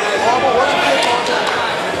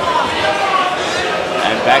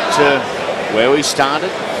 And back to where we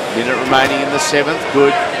started. Minute remaining in the 7th.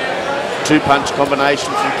 Good two-punch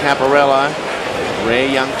combination from Caparello.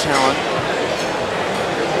 Rare young talent.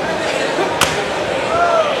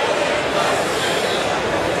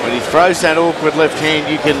 When he throws that awkward left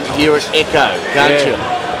hand, you can hear it echo, can't you?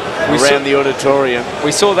 Around the auditorium.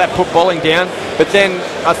 We saw that put Bolling down, but then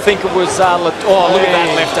I think it was, oh, look at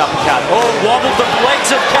that left uppercut. Oh, wobbled the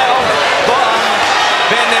legs of Cal.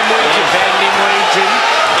 Van Nimwegen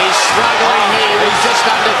is struggling here with just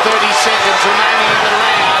under 30 seconds remaining in the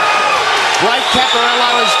round. Blake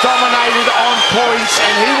Caparello has dominated on points,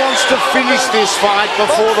 and he wants to finish this fight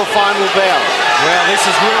before the final bell. Well, this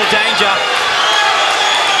is real danger.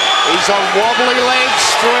 He's on wobbly legs,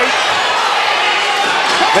 Street.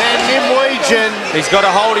 Van Nimwegen. He's got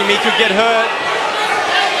to hold him, he could get hurt.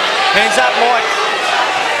 Hands up, Mike.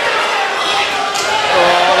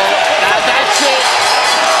 Oh, that's it.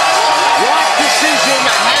 Right decision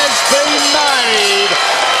has been made.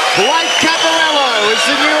 Blake Caparello is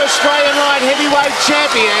the new Australian light heavyweight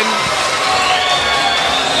champion.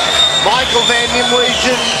 Michael Van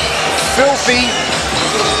Nimwegen, filthy.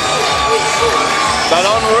 But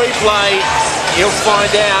on replay, you'll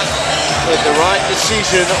find out that the right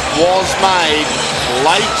decision was made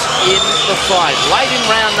late in the fight, late in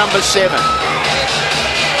round number 7.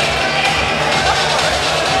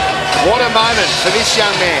 What a moment for this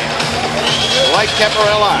young man, Blake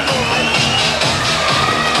Caparello.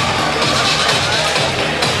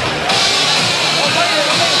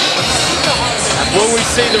 Will we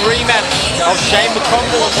see the rematch of Shane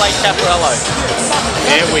McConville and Blake Caparello?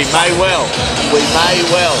 Yeah, we may well. We may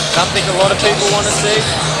well. Something a lot of people want to see.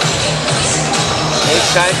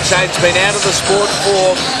 Shane's been out of the sport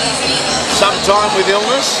for some time with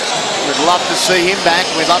illness. We'd love to see him back.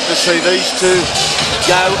 We'd love to see these two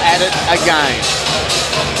go at it again.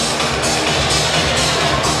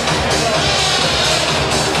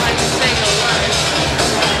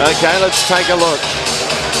 Okay, let's take a look.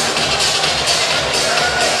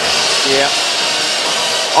 Yeah.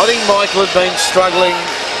 I think Michael had been struggling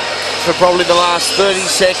for probably the last 30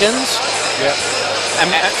 seconds. Yeah. And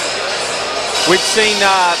we've seen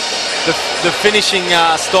the finishing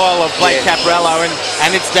style of Blake Caparello, and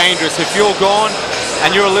it's dangerous. If you're gone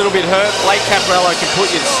and you're a little bit hurt, Blake Caparello can put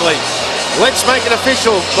you to sleep. Let's make it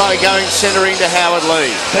official by going centering to Howard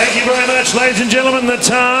Lee. Thank you very much, ladies and gentlemen. The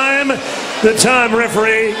time,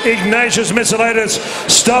 referee Ignatius Miscellatus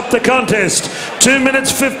stopped the contest. 2 minutes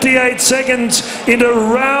 58 seconds into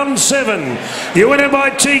round 7. You win it by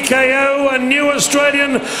TKO, a new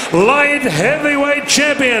Australian light heavyweight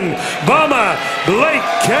champion, Bomber Blake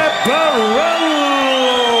Caparello.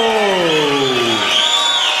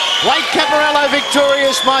 Blake Caparello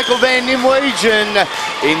victorious. Michael Van Nimwegen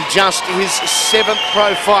in just his 7th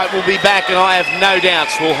pro fight will be back, and I have no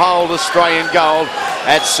doubts will hold Australian gold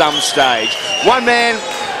at some stage. One man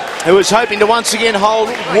who is hoping to once again hold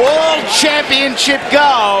World Championship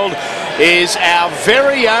gold is our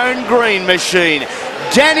very own Green Machine.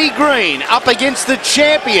 Danny Green up against the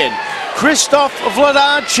champion, Krzysztof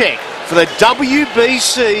Wlodarczyk, for the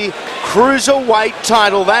WBC Cruiserweight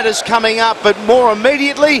title. That is coming up, but more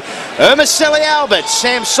immediately, Eromosele Albert,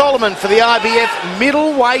 Sam Soliman for the IBF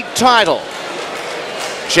middleweight title.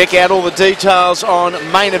 Check out all the details on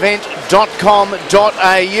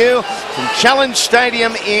mainevent.com.au from Challenge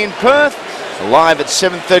Stadium in Perth, live at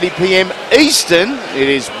 7:30 p.m. Eastern. It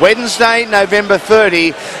is Wednesday, November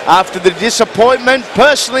 30. After the disappointment,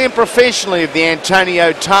 personally and professionally, of the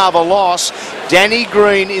Antonio Tarver loss, Danny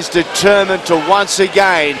Green is determined to once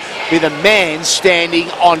again be the man standing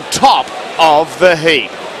on top of the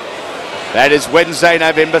heap. That is Wednesday,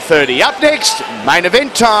 November 30. Up next, main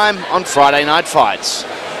event time on Friday Night Fights.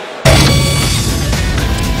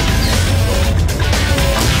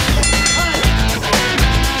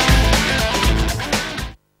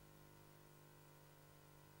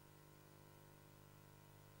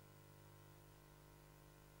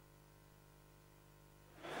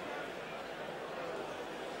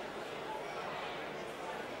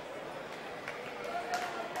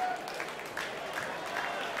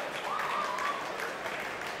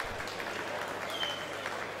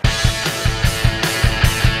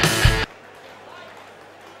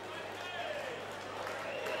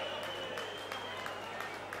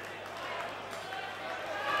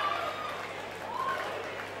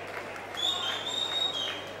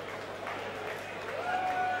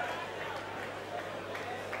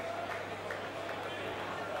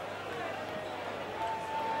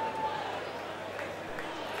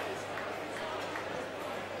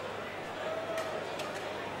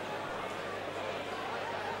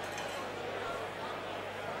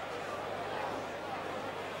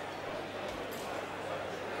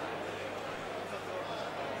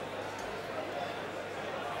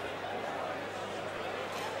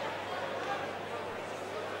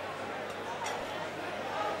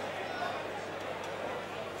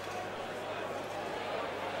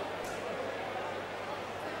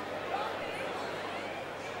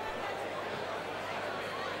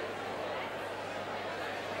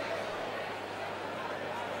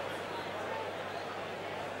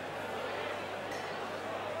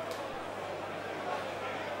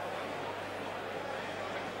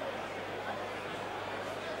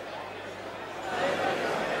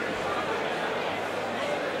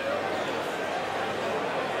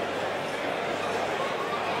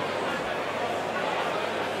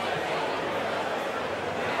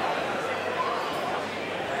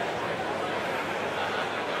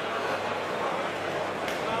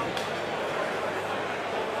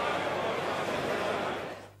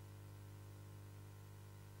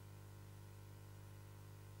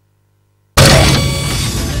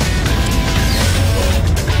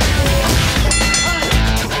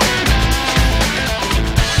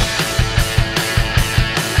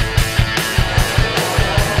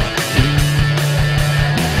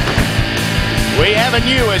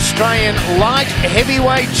 new Australian light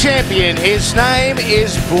heavyweight champion. His name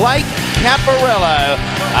is Blake Caparello,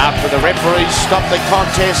 after the referees stopped the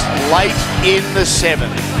contest late in the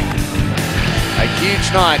 7th. A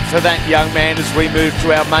huge night for that young man as we move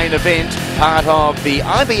to our main event, part of the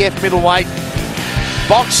IBF middleweight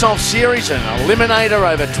box-off series, an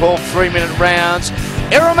eliminator over 12 3-minute rounds.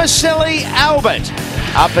 Eromosele Albert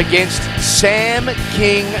up against Sam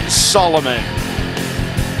King Soliman.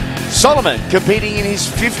 Soliman, competing in his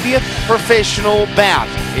 50th professional bout,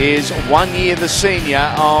 is 1 year the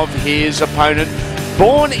senior of his opponent,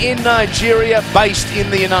 born in Nigeria, based in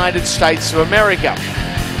the United States of America.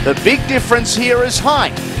 The big difference here is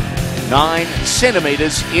height, 9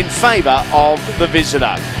 centimetres in favour of the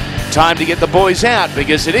visitor. Time to get the boys out,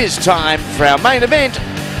 because it is time for our main event.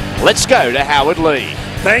 Let's go to Howard Lee.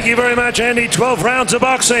 Thank you very much, Andy. 12 rounds of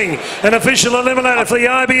boxing. An official eliminator for the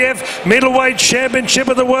IBF Middleweight Championship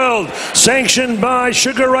of the World, sanctioned by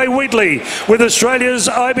Sugar Ray Wheatley, with Australia's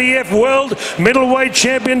IBF World Middleweight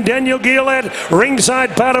Champion Daniel Gillette,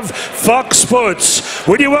 ringside part of Fox Sports.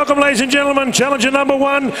 Would you welcome, ladies and gentlemen, challenger number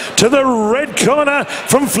 1 to the red corner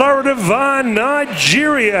from Florida Vine,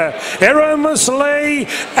 Nigeria, Eromosele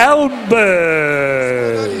Albert.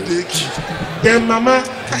 Dem mama,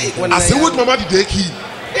 I say what mama did they keep?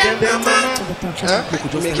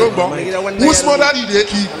 Whose mother did they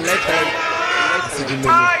keep?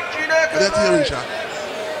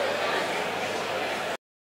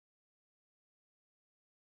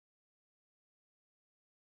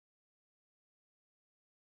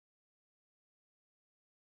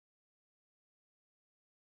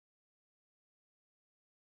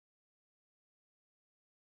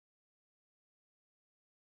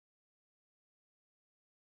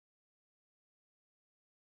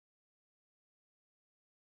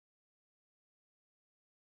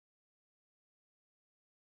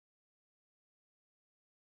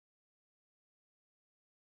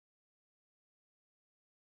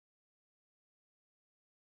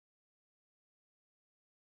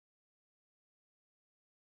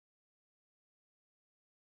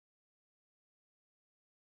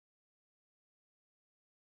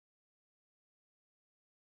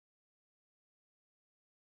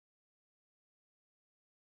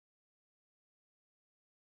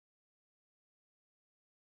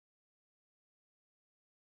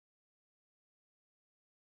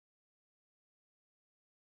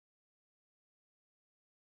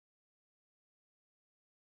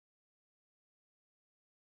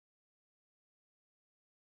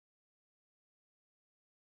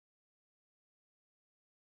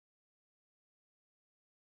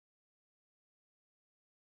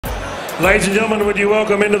 Ladies and gentlemen, would you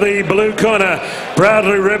welcome into the blue corner,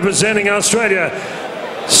 proudly representing Australia,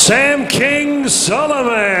 Sam King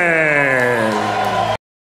Soliman.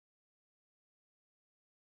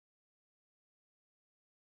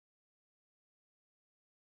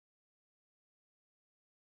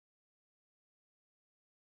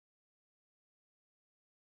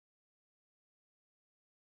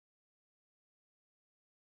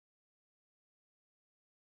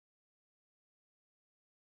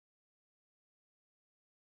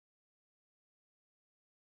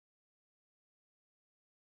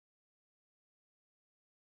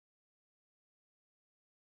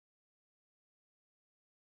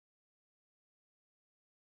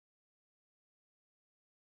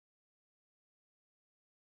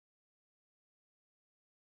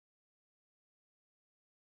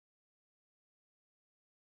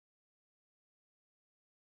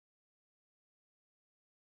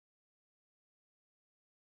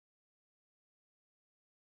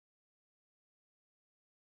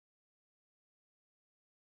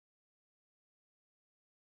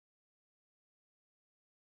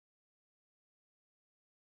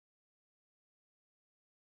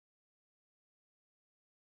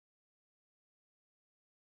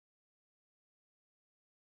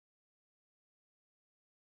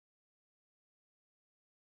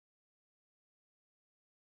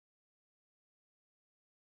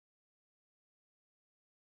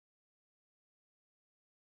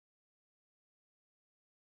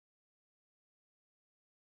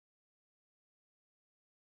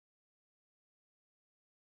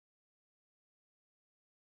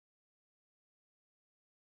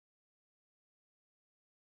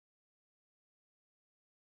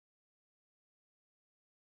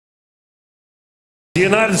 The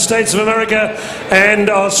United States of America and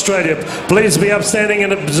Australia. Please be upstanding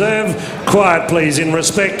and observe quiet, please, in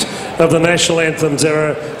respect of the national anthems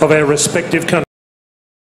of our respective countries.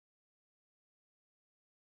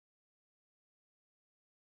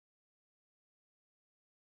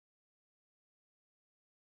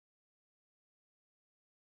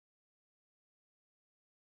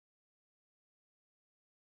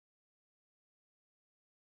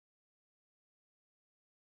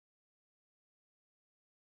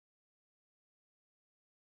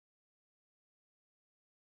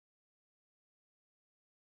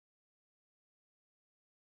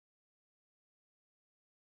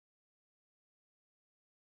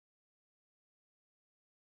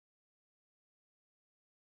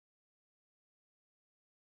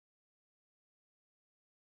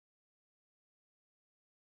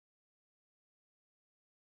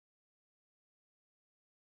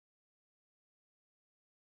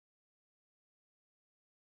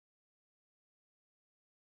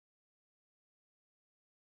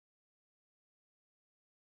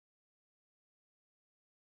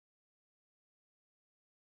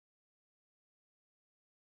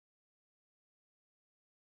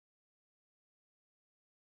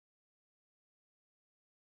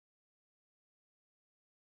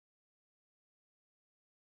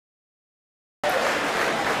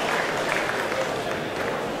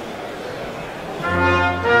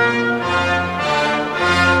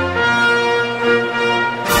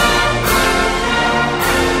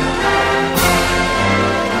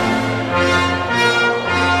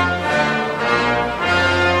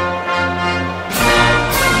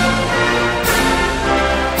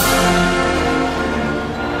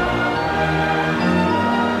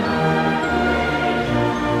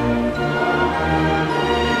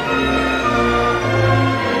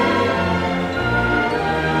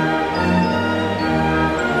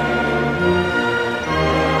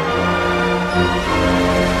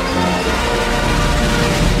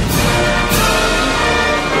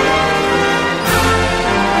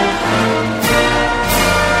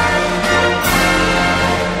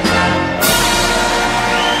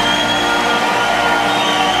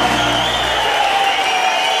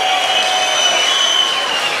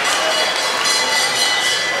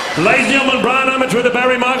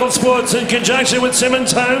 Michael Sports, in conjunction with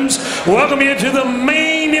Simmons Homes, welcome you to the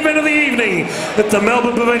main event of the evening at the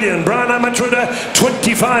Melbourne Pavilion. Brian Amatruda,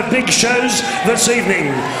 25 big shows this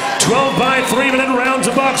evening. 12 by 3-minute rounds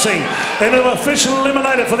of boxing. And an official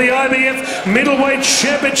eliminator for the IBF Middleweight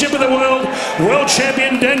Championship of the World. World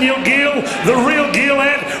Champion Daniel Gill, the real Gill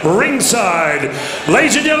at ringside.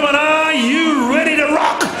 Ladies and gentlemen, are you ready to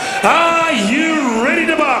rock? Are you ready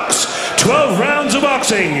to box? 12 rounds of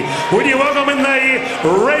boxing. Would you welcome in the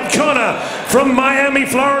red corner from Miami,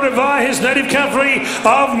 Florida, via his native country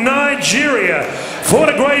of Nigeria. Fought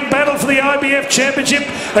a great battle for the IBF Championship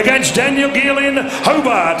against Daniel Gill in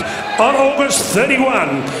Hobart on August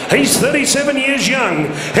 31. He's 37 years young.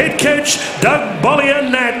 Head coach Doug Bollier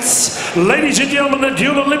Nats. Ladies and gentlemen, a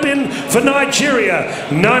dual Olympian for Nigeria,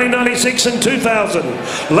 1996 and 2000.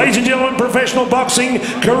 Ladies and gentlemen, professional boxing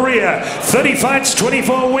career, 30 fights,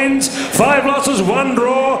 24 wins, 5 losses, 1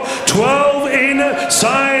 draw, 12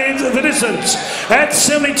 inside the distance. At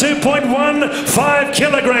 72.15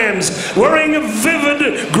 kilograms, wearing a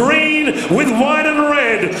vivid green with white and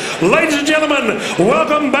red. Ladies and gentlemen,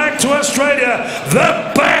 welcome back to Australia,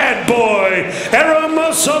 the bad boy,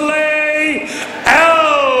 Eromosele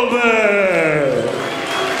Albert.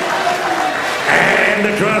 And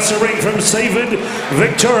across the ring from Seaford,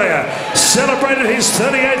 Victoria, celebrated his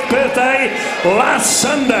 38th birthday last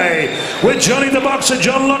Sunday with Johnny the Boxer,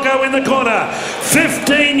 John Locko in the corner.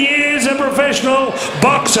 15 years a professional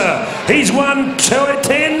boxer. He's won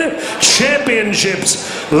 10 championships.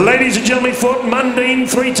 Ladies and gentlemen, fought Mundine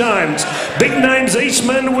 3 times. Big names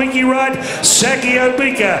Eastman, Winky Wright, Saki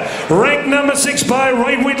Obika. Ranked number 6 by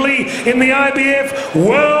Ray Whitley in the IBF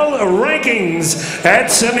World Rankings at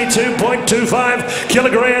 72.25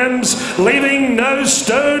 kilograms, leaving no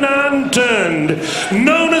stone unturned.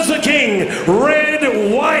 Known as the King, red,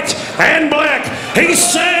 white and black, he's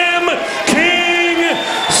Sam King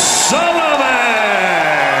Soliman.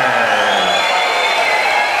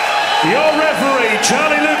 Your referee,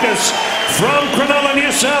 Charlie Lucas from Cronulla,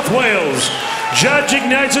 New South Wales. Judge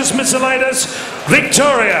Ignatius Miscellatus,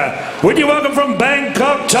 Victoria. Would you welcome from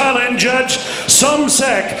Bangkok, Thailand, Judge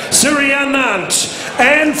Somsak Sirianant.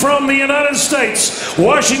 And from the United States,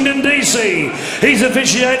 Washington, D.C., he's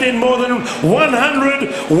officiated in more than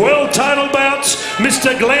 100 world title bouts,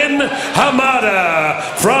 Mr. Glenn Hamada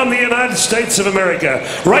from the United States of America.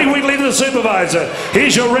 Ray Whitley, the supervisor.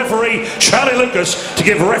 Here's your referee, Charlie Lucas, to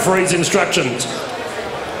give referees instructions.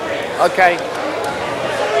 Okay.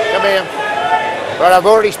 Come here. Right, I've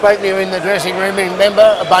already spoken to you in the dressing room.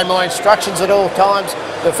 Remember, obey my instructions at all times.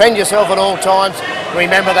 Defend yourself at all times.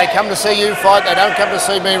 Remember, they come to see you fight. They don't come to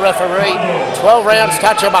see me referee. 12 rounds,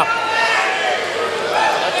 touch them up.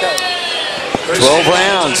 Okay. 12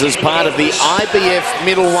 rounds as part of the IBF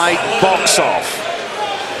middleweight box-off.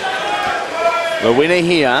 The winner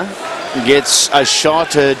here gets a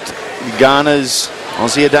shot at Ghana's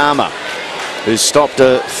Ozzy Adama, who stopped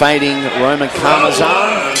a fading Roman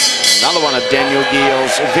Karmazan. Another one of Daniel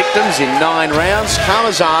Gill's victims in 9 rounds.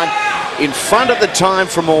 Karmazan in front at the time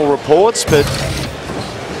from all reports, but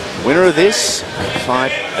winner of this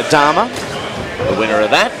fight, Adama, the winner of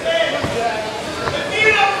that,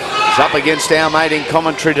 is up against our mate in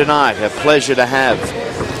commentary tonight. A pleasure to have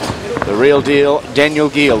the real deal, Daniel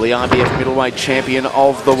Gill, the IBF middleweight champion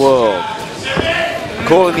of the world.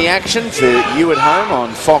 Calling the action for you at home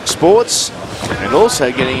on Fox Sports, and also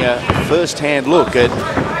getting a first-hand look at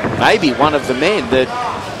maybe one of the men that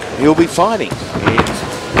he'll be fighting in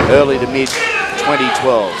early to mid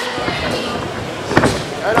 2012.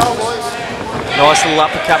 Nice little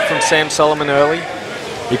uppercut from Sam Soliman early.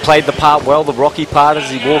 He played the part well, the rocky part, as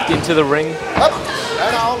he walked into the ring. Up,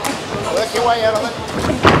 and on. Work your way out of it.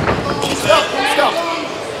 Stop, stop.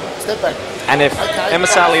 Step back. And if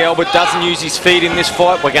Amonsot Albert doesn't use his feet in this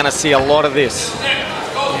fight, we're going to see a lot of this.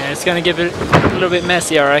 Yeah, it's going to give it a little bit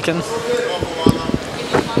messy, I reckon.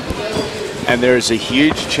 And there is a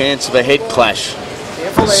huge chance of a head clash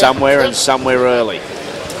somewhere and somewhere early.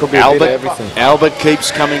 Could be a bit of everything. Albert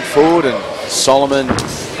keeps coming forward, and Soliman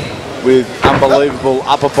with unbelievable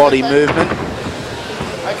upper body movement.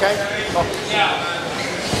 Okay.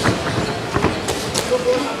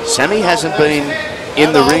 Sammy hasn't been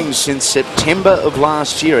in the ring since September of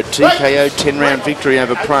last year, a TKO 10-round victory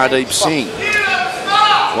over Pradeep Singh.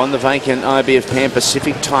 Won the vacant IBF Pan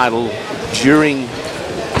Pacific title during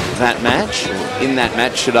that match, or in that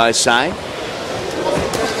match, should I say.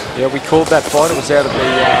 Yeah, we called that fight. It was out of the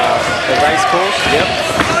race course. Yep.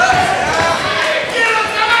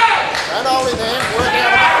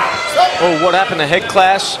 Oh, what happened? A head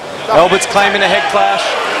clash. Albert's claiming a head clash.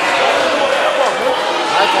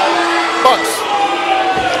 Okay. Box.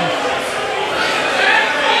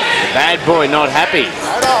 Bad boy, not happy.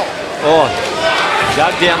 Oh,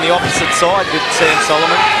 dug down the opposite side with Sam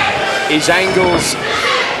Soliman. His angles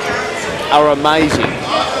are amazing.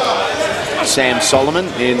 Sam Soliman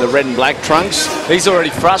in the red and black trunks. He's already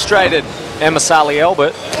frustrated Amosot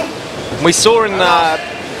Albert. We saw in,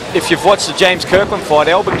 if you've watched the James Kirkland fight,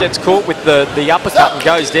 Albert gets caught with the uppercut and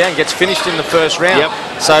goes down, gets finished in the first round. Yep.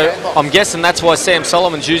 So I'm guessing that's why Sam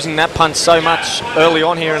Soliman's using that punch so much early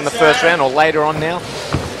on here in the first round, or later on now.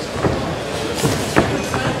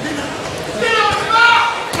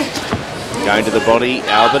 Going to the body,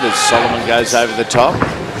 Albert, as Soliman goes over the top.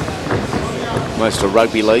 Almost a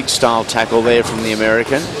rugby league style tackle there from the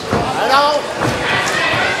American.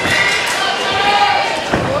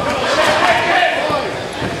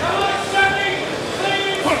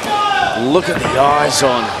 Look at the eyes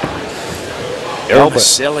on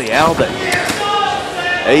Eromosele Albert.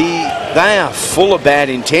 They are full of bad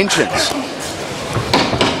intentions.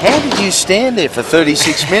 How did you stand there for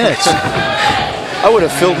 36 minutes? I would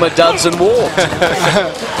have filled my duds and walked.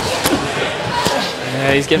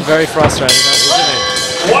 Yeah, he's getting very frustrated, isn't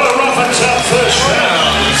he? What a rough and tough first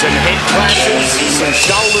round. Some head clashes, some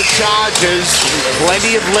shoulder charges,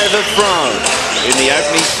 plenty of leather thrown in the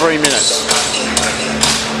opening 3 minutes.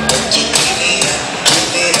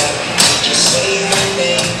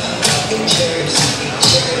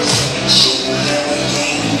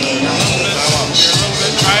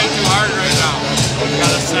 Trying too hard right now. You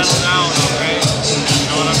gotta settle down, okay? You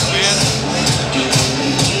know what I'm saying?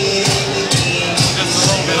 Just a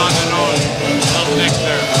little bit on the nose. A little nick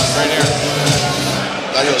there, right here.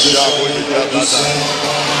 You're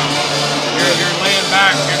laying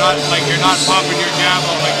back. You're not popping your jab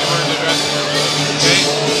out like you were in the dressing room. Okay?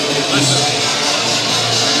 Listen.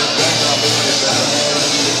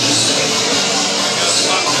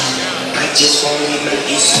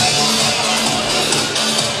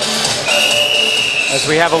 As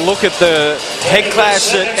we have a look at the head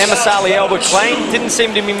clash that Amosot Albert claimed, didn't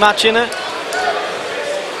seem to be much in it.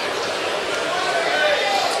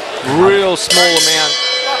 Real small amount.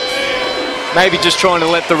 Maybe just trying to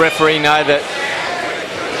let the referee know that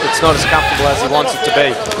it's not as comfortable as he wants it to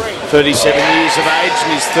be. 37 years of age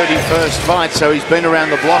in his 31st fight, so he's been around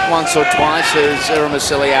the block once or twice as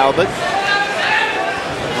Eromosele Albert.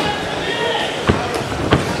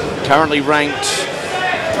 Currently ranked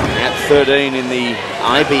at 13 in the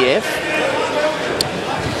IBF.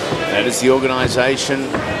 That is the organisation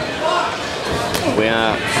we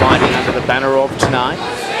are fighting under the banner of tonight.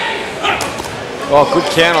 Oh, good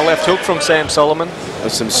counter left hook from Sam Soliman.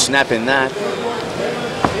 There's some snap in that.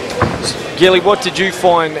 Gilly, what did you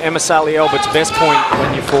find Amosot Albert's best point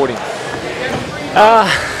when you fought him?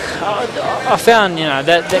 I found, you know,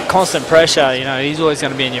 that constant pressure, you know, he's always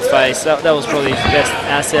going to be in your face. That was probably his best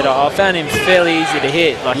asset. I found him fairly easy to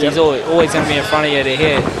hit. Like, he's always going to be in front of you to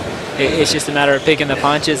hit. It's just a matter of picking the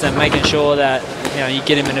punches and making sure that, you know, you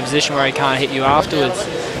get him in a position where he can't hit you afterwards.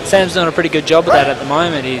 Sam's doing a pretty good job of that at the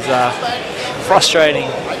moment. He's frustrating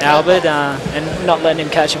Albert and not letting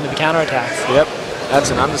him catch him with the counterattacks. Yep, that's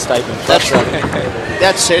an understatement.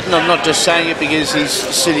 That said, and I'm not just saying it because he's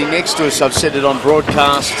sitting next to us, I've said it on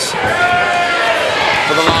broadcasts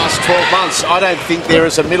for the last 12 months. I don't think there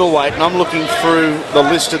is a middleweight, and I'm looking through the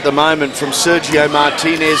list at the moment from Sergio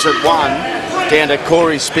Martinez at 1 down to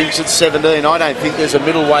Corey Spinks at 17. I don't think there's a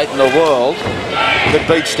middleweight in the world that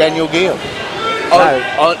beats Daniel Gill.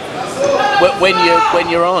 When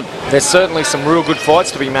you're on. There's certainly some real good fights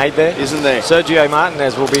to be made there. Isn't there? Sergio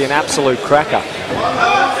Martinez will be an absolute cracker.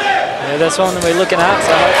 Yeah, that's one that we're looking at,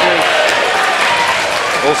 so hopefully.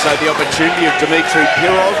 Also the opportunity of Dmitry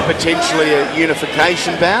Pirov, potentially a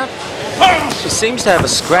unification bout. He seems to have a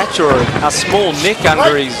scratch or a small nick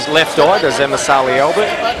under his left eye, does Amosot Albert.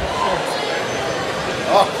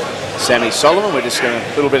 Sammy Soliman, we're just going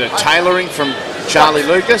a little bit of tailoring from Charlie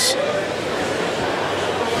Lucas.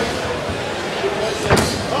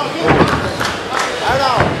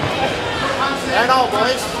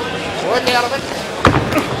 Boys. Work out of it.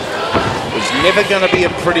 It was never going to be a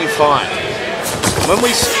pretty fight. When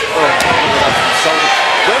we say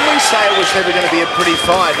it was never going to be a pretty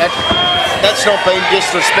fight, that's not being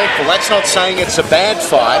disrespectful. That's not saying it's a bad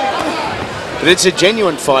fight, but it's a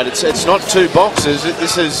genuine fight. It's not two boxers.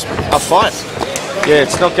 This is a fight. Yeah,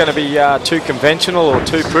 it's not going to be too conventional or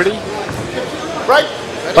too pretty. Right.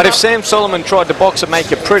 But if Sam Soliman tried to box and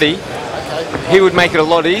make it pretty, he would make it a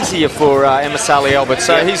lot easier for Amosot Albert.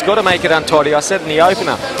 So he's got to make it untidy. I said in the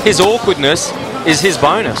opener, his awkwardness is his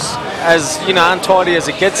bonus. As, you know, untidy as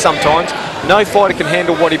it gets sometimes, no fighter can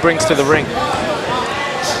handle what he brings to the ring.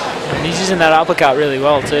 And he's using that uppercut really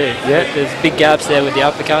well too. Yeah. There's big gaps there with the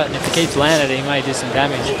uppercut, and if he keeps landing it, he may do some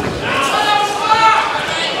damage.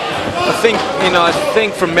 I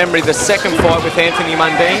think from memory, the second fight with Anthony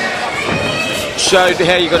Mundine showed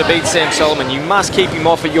how you got to beat Sam Soliman. You must keep him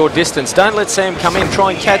off at your distance. Don't let Sam come in.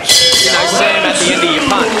 Try and catch, Sam at the end of your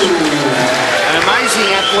punch. An amazing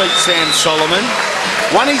athlete, Sam Soliman.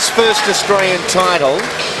 Won his first Australian title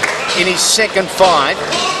in his second fight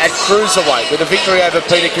at cruiserweight with a victory over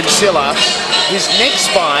Peter Kinsella. His next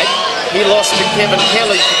fight, he lost to Kevin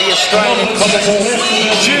Kelly for the Australian Commonwealth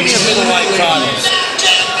Junior middleweight titles.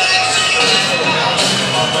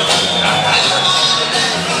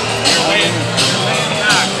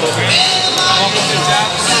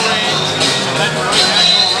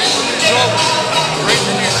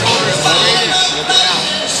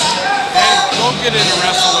 Get in and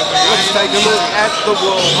wrestle with me. Let's take a look at the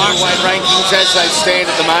world middleweight rankings as they stand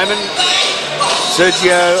at the moment.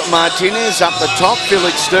 Sergio Martinez up the top.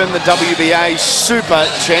 Felix Stern, the WBA Super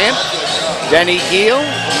Champ. Danny Gill,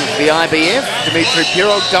 the IBF. Dimitri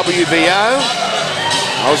Pirog, WBO.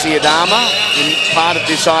 Ozzy Adama, in part of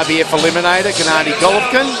this IBF Eliminator. Gennady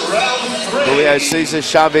Golovkin. Julio Cesar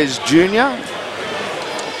Chavez Jr.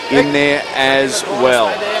 in there as well.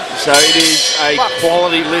 So it is a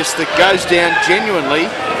quality list that goes down genuinely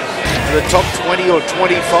to the top 20 or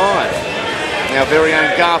 25. Our very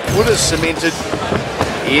own Garth Wood is cemented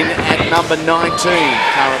in at number 19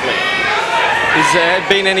 currently. Has there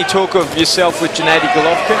been any talk of yourself with Gennady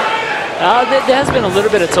Golovkin? There has been a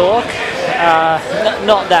little bit of talk.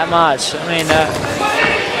 Not that much. I mean,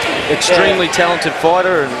 extremely talented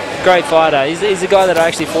fighter and great fighter. He's a guy that I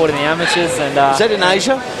actually fought in the amateurs. And is that in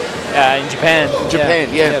Asia? In Japan.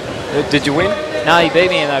 Japan, yeah. Did you win? No, he beat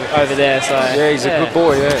me over there. So yeah, he's a good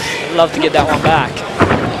boy. Yeah, love to get that one back.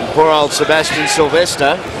 Poor old Sebastian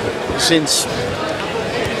Sylvester, since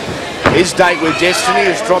his date with Destiny,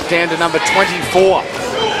 has dropped down to number 24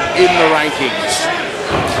 in the rankings.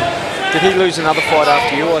 Did he lose another fight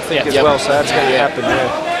after you? I think as well. So that's going to happen.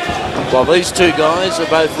 Yeah. Well, these two guys are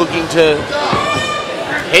both looking to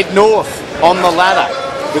head north on the ladder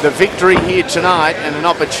with a victory here tonight and an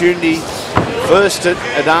opportunity first at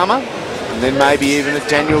Adama and then maybe even at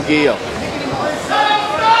Daniel Gill.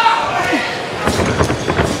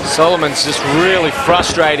 Soliman's just really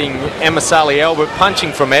frustrating Amosot Albert,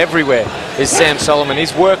 punching from everywhere is Sam Soliman.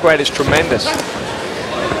 His work rate is tremendous.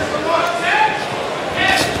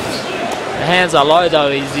 The hands are low though,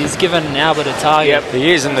 he's given Albert a target. Yep,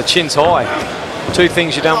 he is, and the chin's high. Two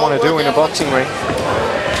things you don't want to do in a boxing ring.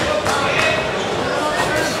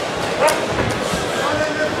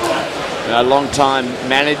 A long-time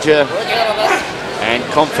manager and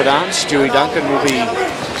confidant, Stewie Duncan, will be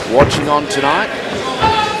watching on tonight,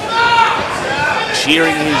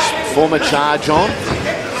 cheering his former charge on.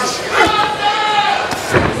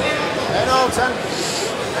 Hello, son.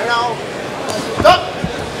 Hello. Stop.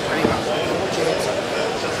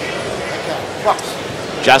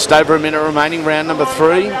 Just over a minute remaining, round number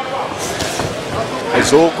 3.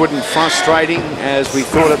 As awkward and frustrating as we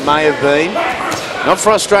thought it may have been. Not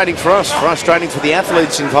frustrating for us, frustrating for the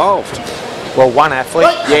athletes involved. Well, one athlete,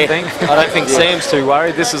 I think. I don't think Sam's too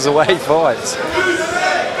worried. This is the way he fights.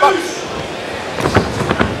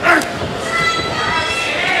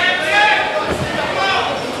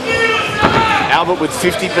 Albert with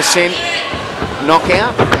 50%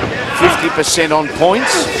 knockout, 50% on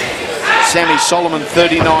points. Sammy Soliman,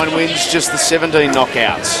 39 wins, just the 17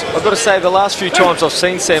 knockouts. I've got to say, the last few times I've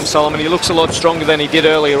seen Sam Soliman, he looks a lot stronger than he did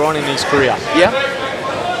earlier on in his career. Yeah.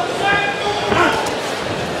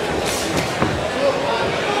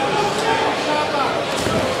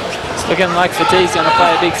 It's looking like fatigue's going to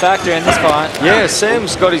play a big factor in this fight. Yeah,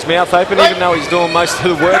 Sam's got his mouth open, even though he's doing most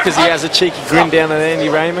of the work, as he has a cheeky grin down at Andy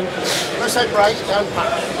Raymond.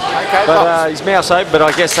 But his mouth's open, but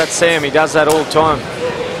I guess that's Sam. He does that all the time.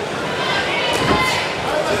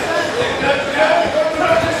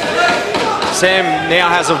 Sam now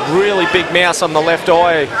has a really big mouse on the left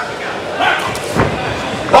eye.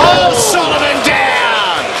 Oh, Soliman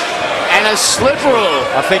down! And a slip rule.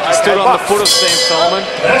 I think he stood on the foot of Sam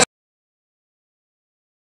Soliman.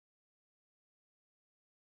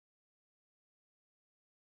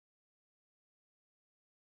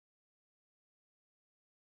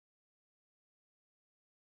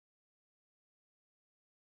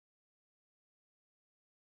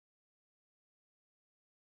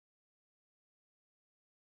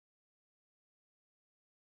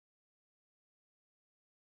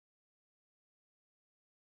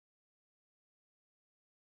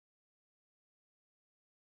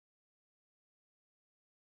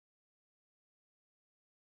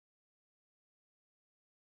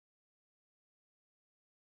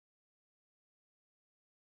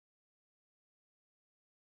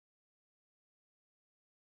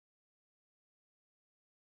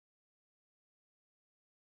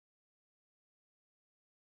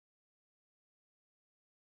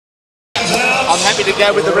 happy to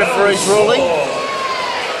go with the referee's ruling.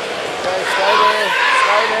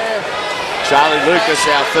 Charlie Lucas,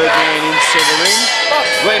 our third man in centre ring.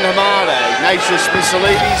 Glenn Hamada, Ignatius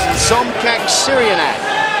Missilides and Somkak Syrianak,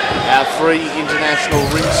 our 3 international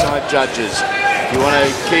ringside judges. If you want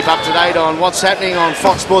to keep up to date on what's happening on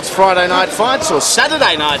Fox Sports Friday Night Fights, or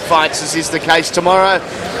Saturday Night Fights as is the case tomorrow,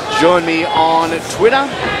 join me on Twitter.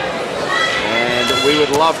 And we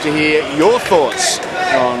would love to hear your thoughts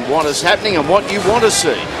on what is happening and what you want to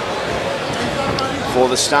see for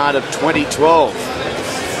the start of 2012.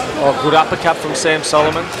 Oh, good uppercut from Sam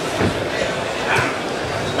Soliman.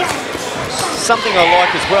 Something I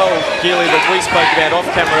like as well, Gilly, that we spoke about off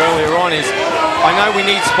camera earlier on is, I know we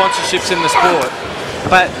need sponsorships in the sport,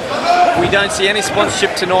 but we don't see any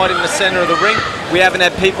sponsorship tonight in the centre of the ring. We haven't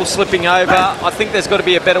had people slipping over. I think there's got to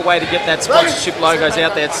be a better way to get that sponsorship logos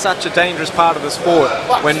out there. It's such a dangerous part of the sport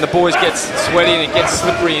when the boys get sweaty and it gets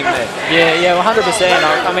slippery in there. Yeah,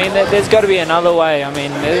 100%. I mean, there's got to be another way. I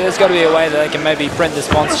mean, there's got to be a way that they can maybe print the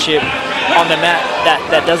sponsorship on the mat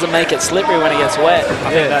that doesn't make it slippery when it gets wet.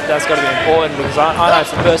 I think that's got to be important, because I know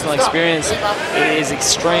from personal experience it is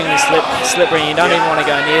extremely slippery, and you don't even want to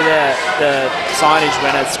go near the signage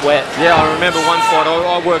when it's wet. Yeah, I remember one fight,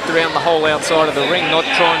 I worked around the whole outside of the ring, not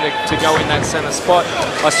trying to go in that centre spot.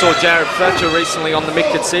 I saw Jared Fletcher recently on the Mick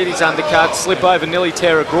Katsides undercard slip over, nearly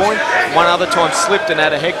tear a groin. One other time slipped and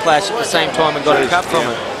had a head clash at the same time and got a cut from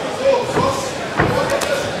it.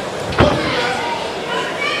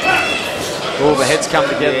 All the heads come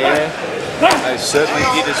together there. They certainly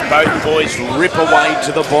did, as both boys rip away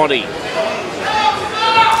to the body.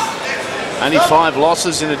 Only 5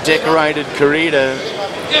 losses in a decorated career to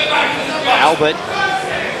Albert,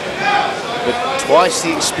 but twice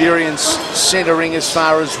the experience centering as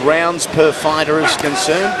far as rounds per fighter is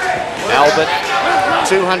concerned. Albert,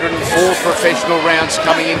 204 professional rounds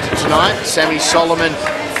coming into tonight. Sammy Soliman,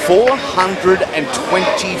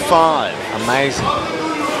 425. Amazing.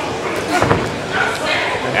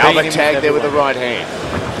 Albert tagged there with the right hand.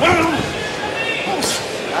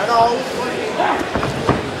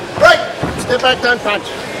 Break! Step back, don't punch.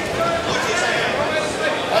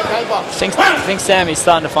 I think Sammy's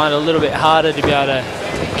starting to find it a little bit harder to be able to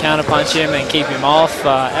counter punch him and keep him off.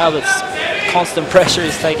 Albert's constant pressure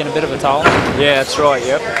is taking a bit of a toll. Yeah, that's right,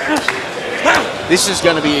 yep. This is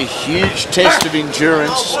going to be a huge test of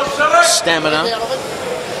endurance, stamina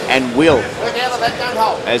and will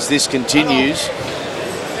as this continues.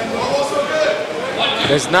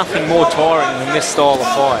 There's nothing more tiring than this style of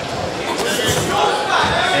fight.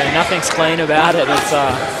 Yeah, nothing's clean about it. It's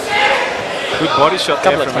good body shot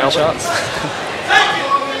there from Albert.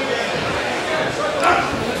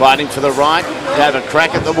 Fighting for the right to have a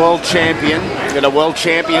crack at the world champion. We've got a world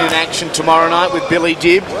champion in action tomorrow night with Billy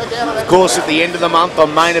Dibb. Of course, at the end of the month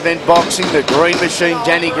on Main Event Boxing, the Green Machine,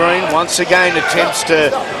 Danny Green, once again attempts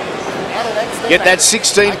to get that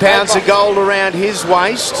 16 pounds of gold around his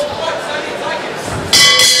waist.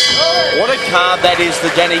 What a card that is,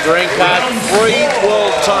 the Danny Green card. 3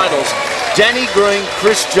 world titles. Danny Green,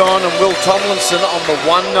 Chris John and Will Tomlinson on the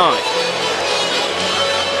one night.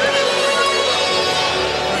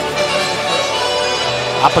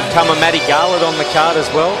 Up-and-comer Matty Garland on the card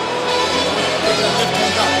as well.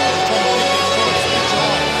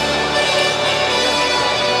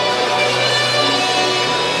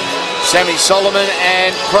 Sammy Soliman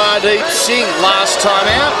and Pradeep Singh last time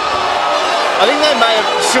out. I think they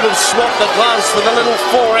should have swapped the gloves for the little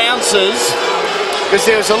 4 ounces, because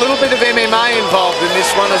there was a little bit of MMA involved in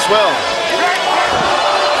this one as well.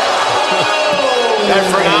 Go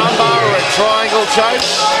for an armbar or a triangle choke.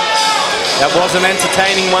 That was an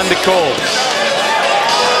entertaining one to call.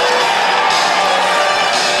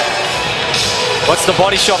 What's the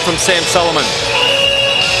body shot from Sam Soliman?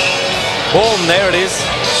 Boom, there it is.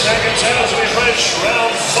 Seconds out to be fresh,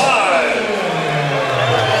 round 5.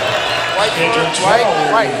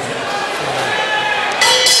 Wait.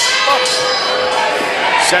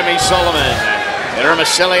 Sammy Soliman,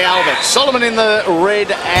 Eromosele Albert. Soliman in the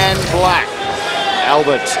red and black.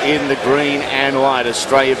 Albert in the green and white.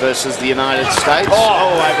 Australia versus the United States.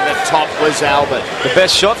 Oh, over the top was Albert. The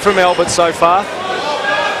best shot from Albert so far.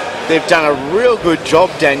 They've done a real good job,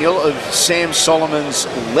 Daniel, of Sam Soliman's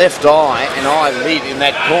left eye and eyelid in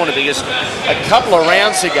that corner, because a couple of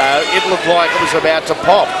rounds ago it looked like it was about to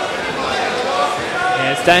pop.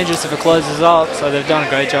 Yeah, it's dangerous if it closes up, so they've done a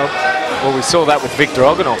great job. Well, we saw that with Victor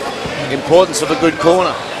Oganov. Importance of a good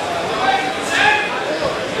corner.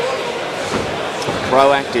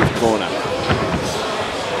 Proactive corner.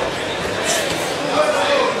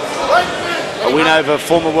 A win over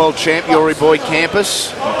former world champ Yori Boy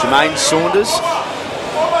Campus, Jermaine Saunders.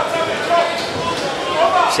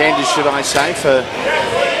 Left-handers, should I say, for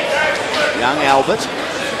young Albert.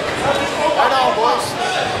 Hold on, boys.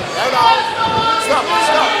 Hold on. Stop.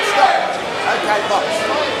 Okay, box.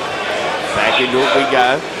 Back into it we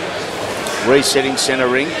go. Resetting centre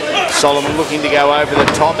ring. Soliman looking to go over the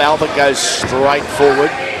top. Albert goes straight forward.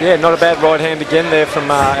 Yeah, not a bad right hand again there from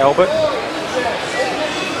Albert.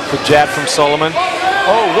 Good jab from Soliman.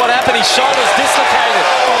 Oh, what happened? His shoulder's dislocated.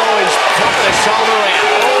 Oh, he's popped the shoulder out.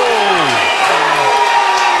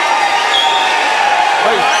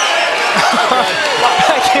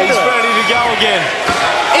 He's ready to go again.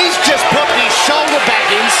 He's just put his shoulder back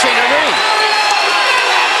in centre ring.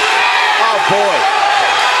 Oh, boy.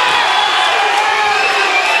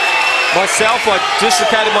 Myself, I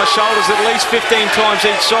dislocated my shoulders at least 15 times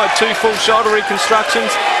each side. 2 full shoulder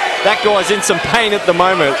reconstructions. That guy's in some pain at the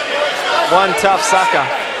moment. One tough sucker.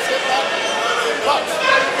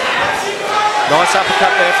 Nice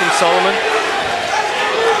uppercut there from Soliman.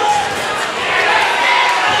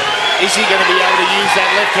 Is he going to be able to use that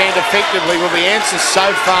left hand effectively? Well, the answer so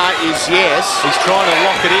far is yes. He's trying to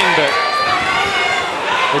lock it in, but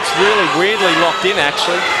it's really weirdly locked in,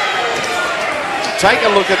 actually. Take a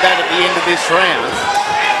look at that at the end of this round.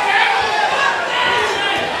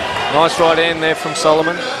 Nice right hand there from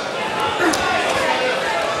Soliman.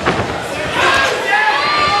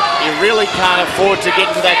 You really can't afford to get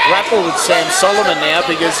into that grapple with Sam Soliman now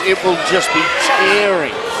because it will just be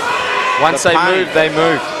tearing. Once they move, they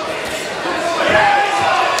move.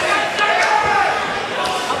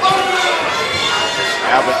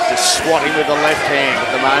 Albert just swatting with the left hand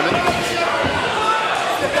at the moment.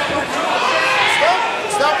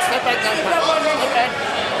 Step back,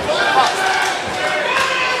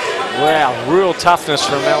 Wow, real toughness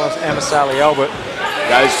from Amonsot Albert.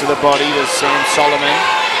 Goes to the body to Sam Soliman.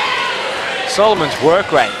 Soliman's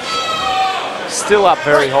work rate still up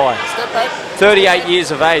very high. 38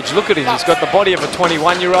 years of age. Look at him. He's got the body of a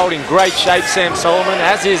 21-year-old in great shape, Sam Soliman,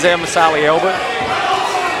 as is Amonsot Albert.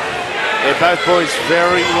 They're both boys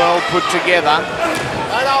very well put together.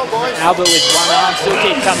 Albert with one arm still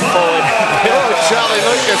keep coming forward. Oh, Charlie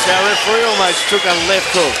Lucas, our referee, almost took a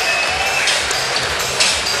left hook.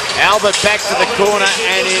 Albert back to the corner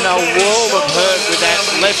and in a world of hurt with that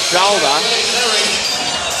left shoulder.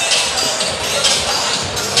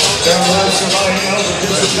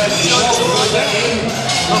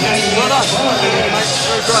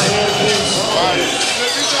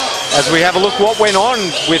 As we have a look what went on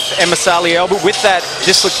with Amonsot Albert with that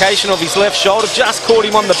dislocation of his left shoulder, just caught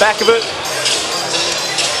him on the back of it.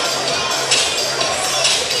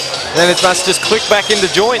 Then it must just click back into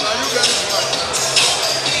joint.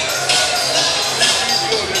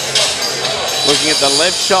 Looking at the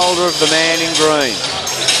left shoulder of the man in green.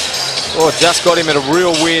 Oh, just got him at a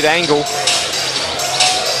real weird angle.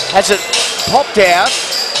 Has it popped out?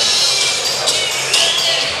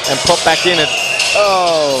 And popped back in it.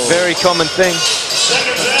 Oh. Very common thing.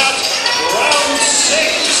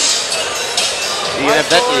 You can have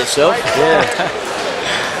that to yourself. Yeah.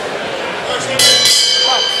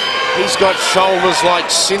 He's got shoulders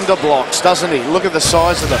like cinder blocks, doesn't he? Look at the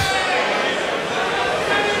size of them.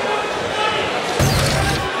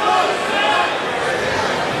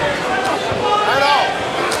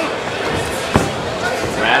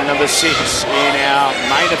 Round number 6 in our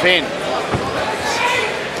main event.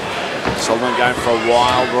 Soliman going for a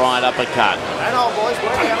wild right uppercut. Hang on, boys.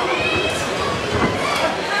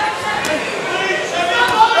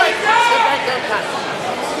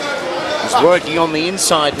 He's working on the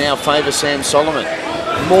inside now, favour Sam Soliman.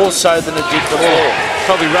 More so than it did before. Yeah.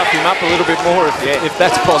 Probably rough him up a little bit more if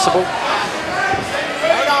that's possible.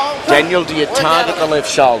 Daniel, do you target the left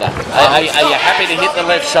shoulder? Are you happy to hit the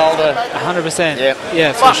left shoulder? 100%. Yep.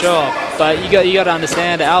 Yeah, for sure. But you got to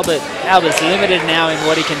understand, Albert's limited now in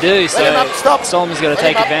what he can do. So Soliman's got to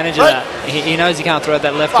take advantage of that. He knows he can't throw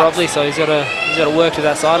that left properly, so he's got to work to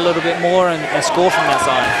that side a little bit more and score from that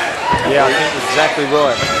side. Yeah, I think exactly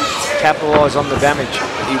right. Capitalise on the damage.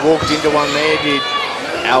 He walked into one there, did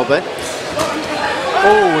Albert.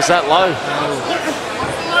 Oh, was that low?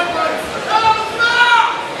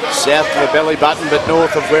 South of the belly button, but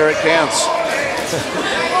north of where it counts.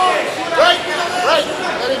 Right.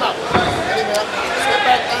 Let him up. Step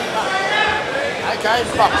back, don't punch. Okay,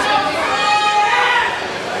 box.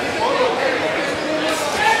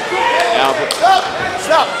 Albert.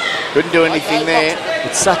 Stop. Couldn't do anything there.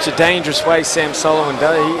 It's such a dangerous way Sam Soliman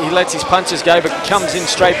does. He lets his punches go, but comes in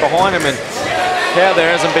straight behind him, and how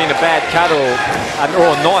there hasn't been a bad cut or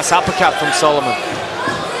a nice uppercut from Soliman.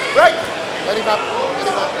 Right. Let him up.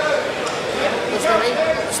 Listen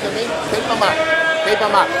to me. Keep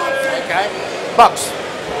him up. Okay. Box.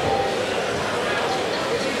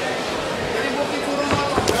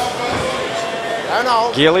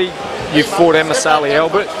 Gilly, you've fought Amonsot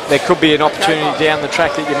Albert. There could be an opportunity down the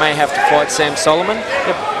track that you may have to fight Sam Soliman.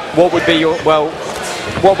 What would be your,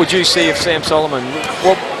 what would you see of Sam Soliman?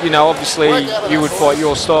 What, obviously you would fight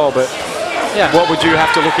your style, but what would you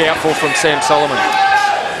have to look out for from Sam Soliman?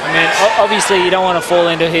 I mean, obviously you don't want to fall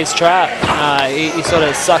into his trap. He sort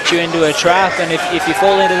of sucks you into a trap, and if you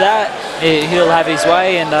fall into that, he'll have his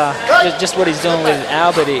way. And just what he's doing with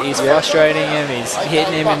Albert, he's frustrating him. He's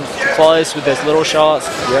hitting him in close with those little shots.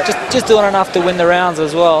 Just doing enough to win the rounds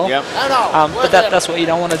as well. But that's what you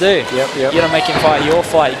don't want to do. You don't make him fight your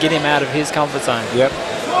fight. You get him out of his comfort zone.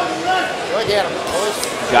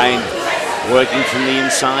 Again, working from the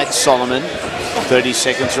inside, Soliman. 30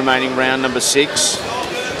 seconds remaining, round number 6.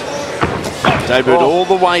 Debuted all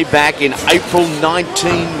the way back in April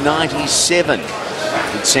 1997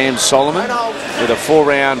 with Sam Soliman with a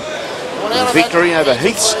 4-round victory over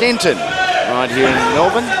Heath Stenton right here in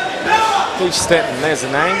Melbourne. Heath Stenton, there's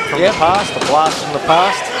a name from the past, a blast from the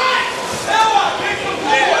past.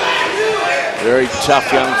 Very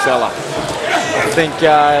tough young fella. I think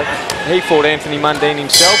he fought Anthony Mundine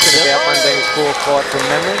himself in about Mundine's 4th fight from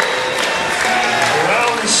memory.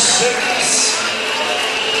 Round 6.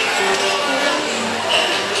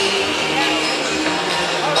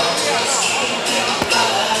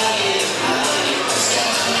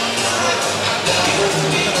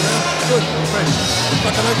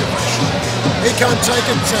 He can't take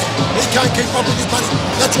it, Sam. He can't keep up with you, buddy.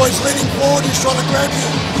 That's why he's leaning forward. He's trying to grab you.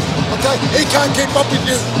 Okay? He can't keep up with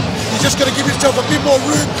you. He's just got to give himself a bit more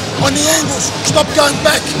room on the angles. Stop going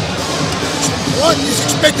back. Right? He's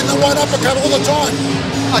expecting the right uppercut all the time.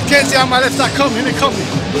 I can't see how my left side coming. Coming,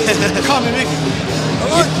 Mickey.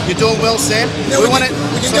 All right? You're doing well, Sam. Now we can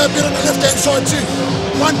go a bit on the left-hand side too.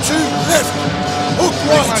 1, 2, left. Hook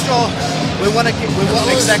right. We want to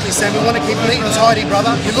exactly, Sam. We want to keep neat and tidy,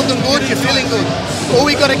 brother. You're looking good. You're feeling good. All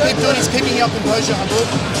we got to keep doing is keeping your composure, my boy.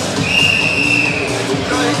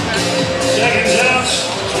 Seconds out,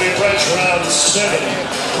 we approach round 7.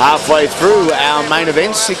 Halfway through our main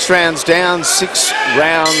event, 6 rounds down, 6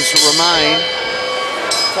 rounds remain.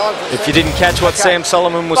 If you didn't catch what Sam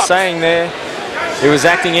Soliman was saying there, he was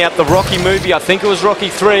acting out the Rocky movie. I think it was Rocky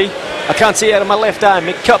 3. I can't see out of my left arm.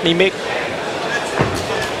 Mick, cut me, Mick.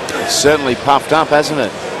 Certainly puffed up, hasn't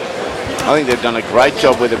it? I think they've done a great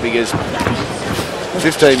job with it because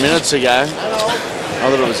 15 minutes ago, I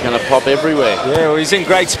thought it was going to pop everywhere. Yeah, well, he's in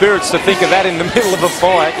great spirits to think of that in the middle of a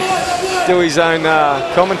fight. Do his own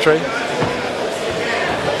commentary.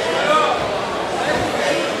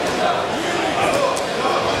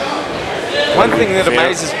 One thing that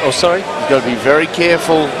amazes... Oh, sorry? You've got to be very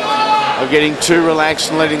careful of getting too relaxed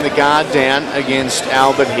and letting the guard down against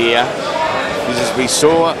Albert here. Because as we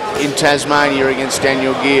saw in Tasmania against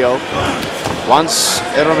Daniel Gill, once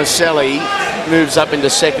Eromosele moves up into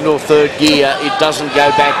 2nd or 3rd gear, it doesn't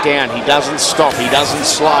go back down. He doesn't stop. He doesn't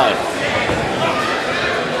slow.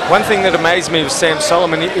 One thing that amazed me with Sam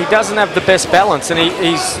Soliman, he doesn't have the best balance, and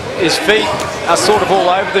his feet are sort of all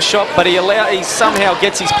over the shop, but he somehow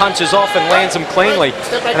gets his punches off and lands them cleanly.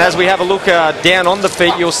 And as we have a look down on the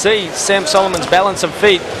feet, you'll see Sam Soliman's balance of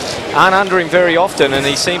feet aren't under him very often, and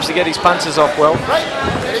he seems to get his punches off well.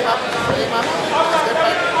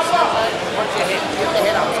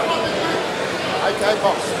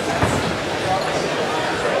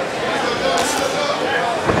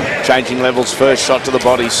 Changing levels, first shot to the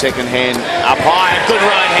body, second hand up high. Good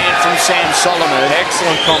right hand from Sam Soliman.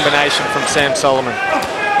 Excellent combination from Sam Soliman.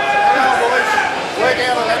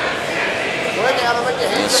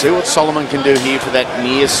 Let's see what Soliman can do here for that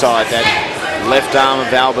near side, that left arm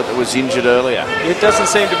of Albert that was injured earlier. It doesn't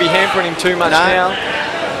seem to be hampering him too much now.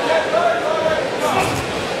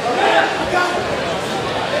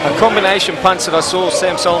 A combination punch that I saw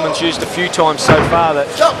Sam Soliman's used a few times so far that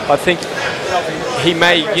I think he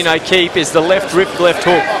may, keep is the left rip, left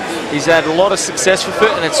hook. He's had a lot of success with it,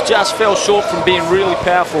 and it's just fell short from being really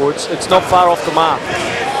powerful. It's not far off the mark.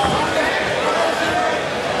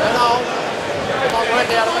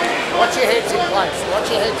 Watch your heads in place. Watch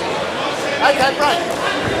your heads in. Okay, break.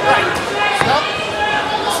 Stop.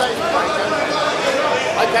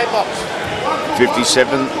 Okay, box.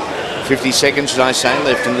 50 seconds, should I say,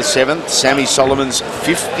 left in the 7th. Sammy Soliman's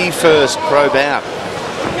 51st pro bout.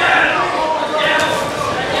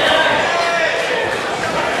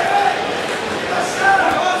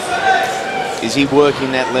 Is he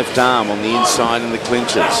working that left arm on the inside in the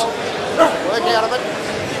clinches? Work out of it.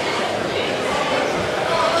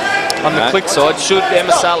 On the click side, should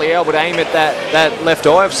Amonsot Albert aim at that left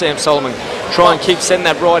eye of Sam Soliman, try and keep sending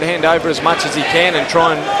that right hand over as much as he can and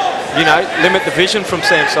try and, limit the vision from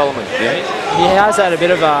Sam Soliman. Yeah. He has had a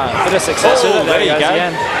bit of success with it. There you go.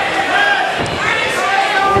 Again.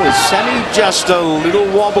 Oh, is Sammy just a little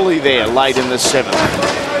wobbly there late in the 7th?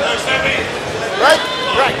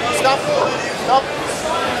 Right, stop.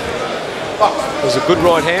 It was a good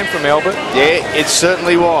right hand from Albert. Yeah, it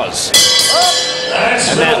certainly was.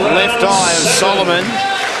 And that left eye of Soliman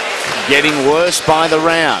getting worse by the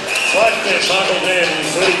round.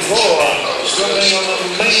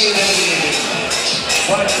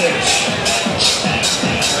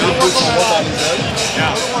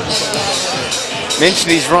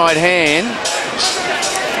 Mentioned his right hand,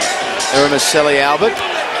 Eromosele Albert.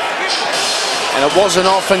 And it wasn't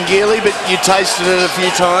often Geely, but you tasted it a few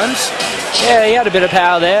times. Yeah, he had a bit of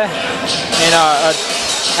power there. You know, I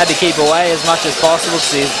had to keep away as much as possible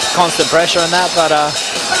because there's constant pressure on that, but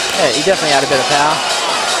yeah, he definitely had a bit of power.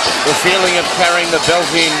 The feeling of carrying the belt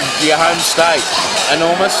in your home state,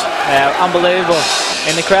 enormous. Yeah, unbelievable.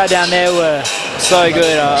 And the crowd down there were so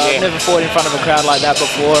good. I've never fought in front of a crowd like that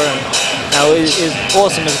before, and it was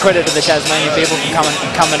awesome. It's a credit to the Tasmanian people for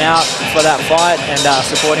coming out for that fight and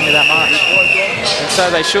supporting me that much. And so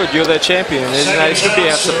they should. You're their champion, and they should be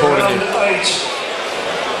out supporting you.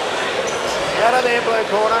 Out of there, blue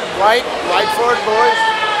corner. Wait for it, boys.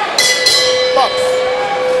 Box.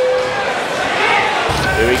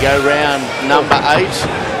 Here we go, round number 8.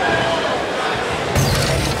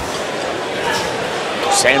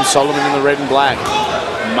 Sam Soliman in the red and black.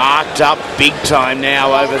 Marked up big time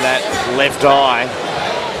now over that left eye.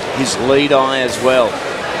 His lead eye as well.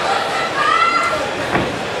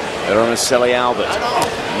 Eromosele Albert,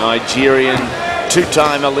 Nigerian,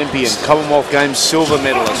 2-time Olympian, Commonwealth Games silver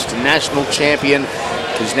medalist, national champion,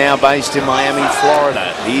 who's now based in Miami,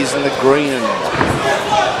 Florida. He's in the green and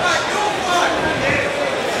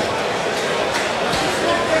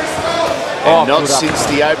and not since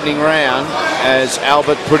the opening round, as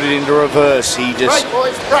Albert put it into reverse. He just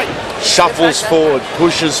shuffles forward,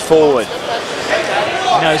 pushes forward.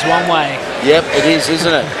 He knows one way. Yep, it is,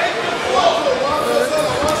 isn't it?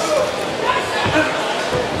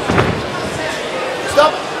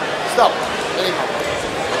 Stop.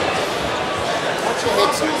 Watch your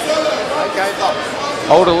head, son. Okay, box.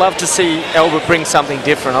 I would have loved to see Albert bring something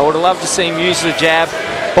different. I would have loved to see him use the jab,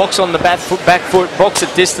 box on the back foot, box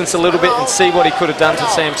at distance a little bit and see what he could have done to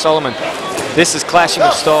Sam Soliman. This is clashing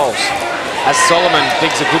of styles. As Soliman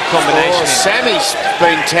digs a good combination. Sammy's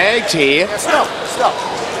been tagged here. Stop.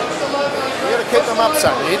 You got to keep them up,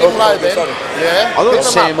 son. Hit him low then. Yeah. I thought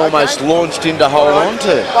Sam almost launched in to hold on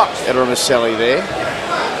to Eromosele there.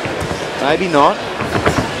 Maybe not.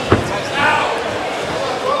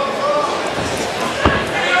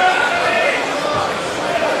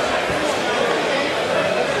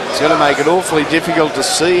 It's going to make it awfully difficult to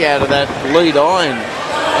see out of that lead eye in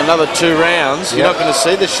another 2 rounds. You're not going to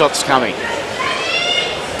see the shots coming.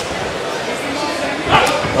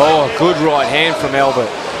 Oh, good right hand from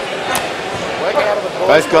Albert.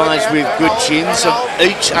 Both guys with good chins have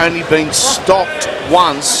each only been stopped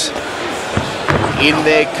once in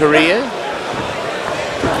their career.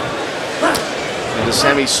 And to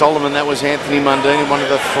Sammy Soliman, that was Anthony Mundine in one of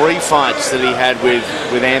the 3 fights that he had with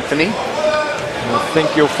Anthony. I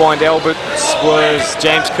think you'll find Albert was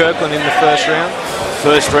James Kirkland in the first round.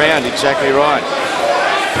 First round, exactly right.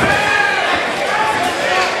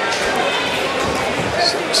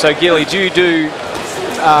 So, Gilly, do you do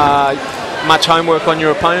much homework on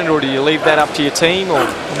your opponent, or do you leave that up to your team? Or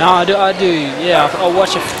no, I do. Yeah, I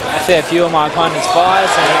watch a fair few of my opponent's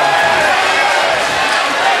fights. And,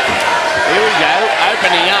 here we go,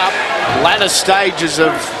 opening up latter stages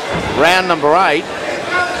of round number 8.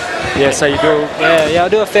 Yeah, so you do. Yeah, I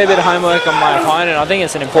do a fair bit of homework on my opponent. I think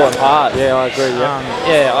it's an important part. Yeah, I agree.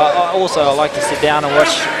 Yeah. I also like to sit down and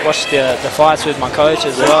watch the fights with my coach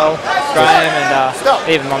as well, Graham, and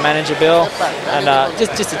even my manager Bill, and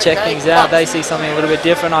just to check things out. They see something a little bit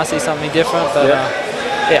different. I see something different. But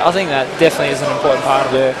yeah, I think that definitely is an important part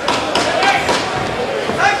of it.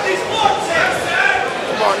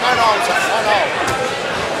 Come on, no hold.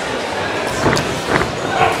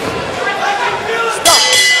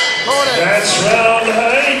 That's round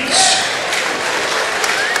 8.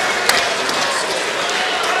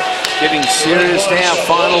 Getting serious now.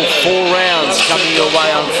 Final 4 rounds coming your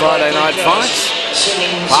way on Friday Night Fights.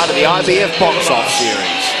 Part of the IBF box-off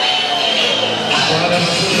series.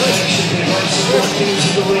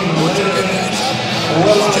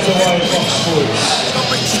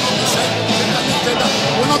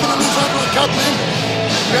 We're not going to lose over a cup, man.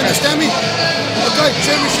 You understand me? Okay,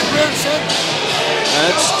 championship round, son.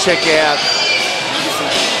 Let's check out.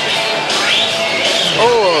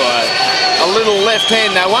 Oh, a little left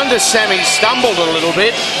hand. No wonder Sammy stumbled a little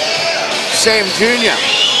bit. Sam Jr.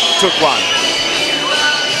 took one.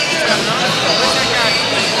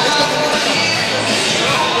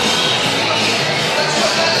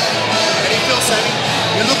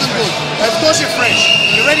 You're looking good. Of course you're fresh.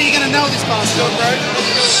 You're ready, you're going to know this bastard, bro.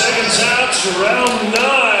 Seconds out, round 9.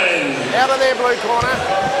 Out of there, blue corner.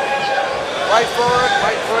 Wait for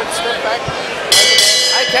it, step back.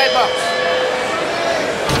 Okay, box.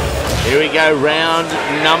 Here we go, round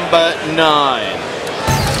number 9.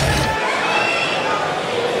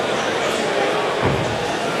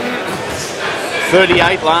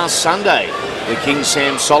 .38 last Sunday, the King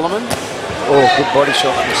Sam Soliman. Oh, good body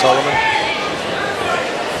shot from Soliman.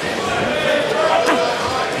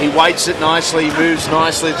 He weights it nicely, he moves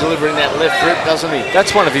nicely, delivering that left rip, doesn't he?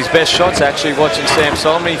 That's one of his best shots, actually, watching Sam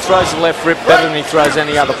Soliman. He throws the left rip better than he throws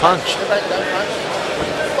any other punch.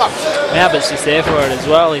 Albert's just there for it as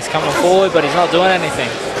well. He's coming forward, but he's not doing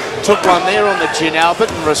anything. Took one there on the chin,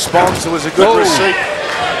 Albert, and responds. There was a good receipt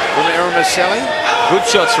from Eromosele. Good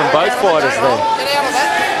shots from both fighters there.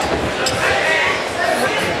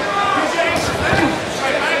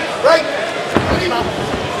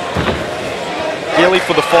 Gilly,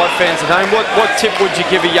 for the fight fans at home, what tip would you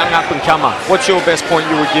give a young up-and-comer? What's your best point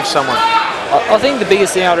you would give someone? I think the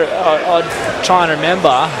biggest thing I'd try and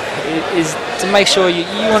remember is to make sure you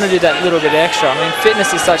want to do that little bit extra. I mean,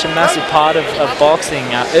 fitness is such a massive part of boxing.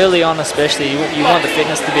 Early on especially, you want the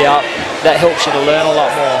fitness to be up. That helps you to learn a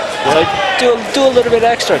lot more. So do a little bit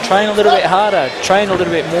extra, train a little bit harder, train a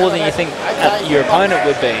little bit more than you think your opponent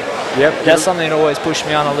would be. Yep. That's something that always pushed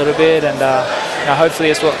me on a little bit, and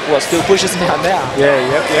hopefully it's what still pushes me on now. Yeah,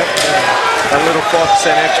 yep. That little 5%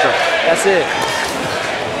 extra. That's it.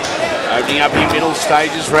 Opening up your middle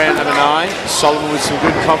stages, round number 9. Soliman with some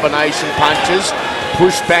good combination punches.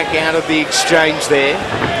 Pushed back out of the exchange there.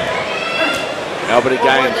 Albert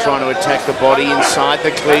again trying to attack the body inside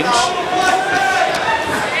the clinch.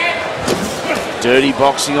 Dirty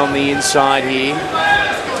boxing on the inside here.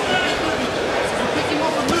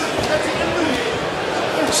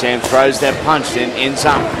 Sam throws that punch, then ends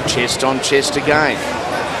up chest on chest again.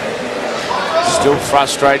 Still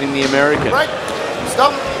frustrating the American.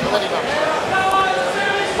 Stop.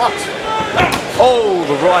 What? Oh,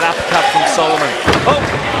 the right uppercut from Soliman. Oh!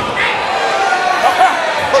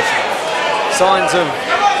 Signs of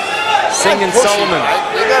singing Soliman.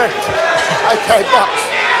 Okay, box.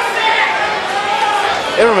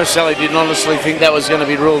 Eromosele didn't honestly think that was going to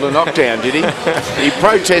be ruled a knockdown, did he? He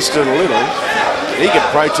protested a little. He could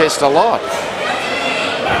protest a lot.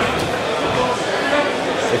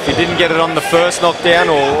 If he didn't get it on the first knockdown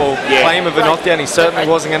or claim of a knockdown, he certainly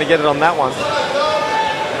wasn't going to get it on that one.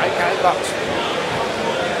 Okay, box.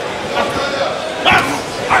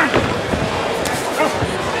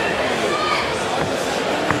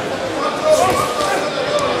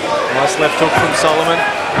 Nice left hook from Soliman.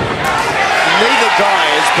 Neither guy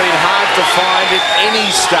has been hard to find at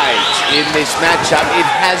any stage in this matchup. It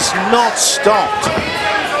has not stopped.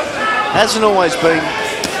 Hasn't always been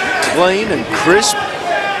clean and crisp.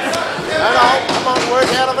 Come on, work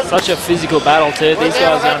out of it. Such a physical battle too. These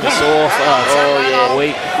guys are going to be sore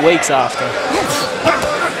for weeks after.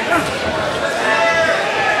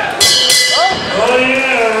 Oh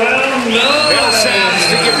yeah, round 9. Bell sounds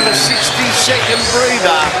to give him a 60-second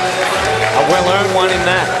breather. A well-earned one in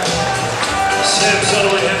that. Sam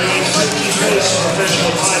Soliman having his 51st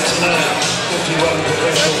professional fight tonight. 51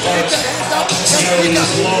 professional fights.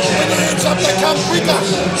 Hands up, they come quicker.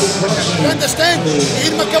 You understand?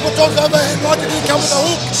 Hit him a couple of times overhand, right? He didn't come with a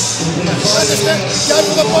hook. You understand? Go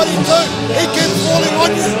for the body too. He keeps falling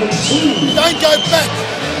on you. Don't go back.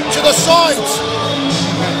 To the sides.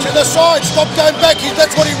 To the sides. Stop going back.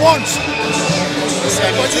 That's what he wants.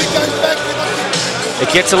 When you go back, It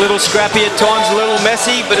gets a little scrappy at times, a little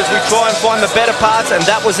messy, but as we try and find the better parts, and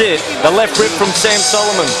that was it. The left rip from Sam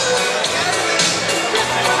Soliman.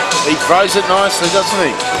 He throws it nicely, doesn't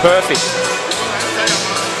he? Perfect.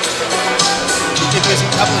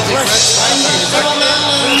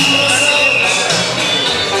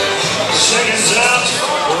 Seconds out,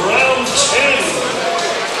 round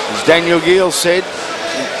 10. As Daniel Gill said,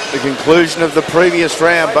 the conclusion of the previous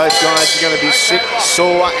round, both guys are going to be sick,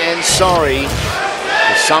 sore and sorry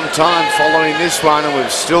for some time following this one, and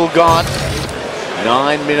we've still got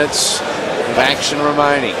 9 minutes of action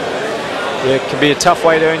remaining. Yeah, it can be a tough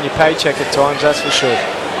way to earn your paycheck at times, that's for sure.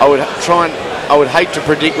 I would hate to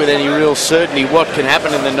predict with any real certainty what can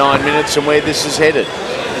happen in the 9 minutes and where this is headed.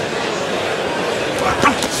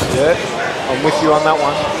 Yeah, I'm with you on that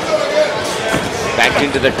one. Back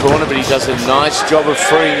into the corner, but he does a nice job of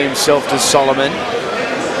freeing himself to Soliman.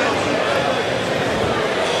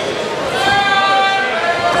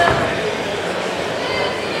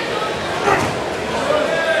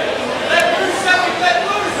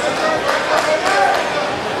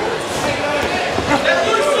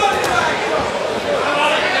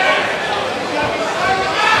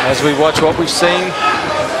 as we watch what we've seen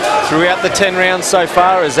throughout the 10 rounds so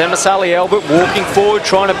far, as Eromosele Albert walking forward,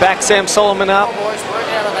 trying to back Sam Soliman up.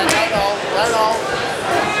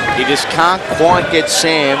 He just can't quite get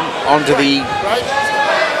Sam onto the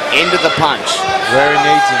end of the punch. Where he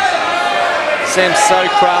needs him. Sam's so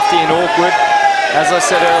crafty and awkward. As I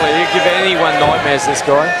said earlier, he'll give anyone nightmares, this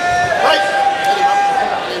guy.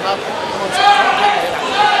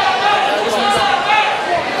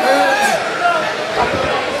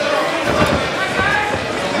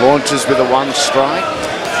 Launches with a 1 strike.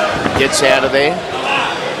 Gets out of there.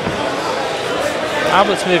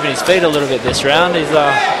 Albert's moving his feet a little bit this round. He's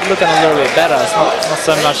looking a little bit better. It's not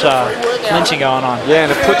so much lynching going on. Yeah,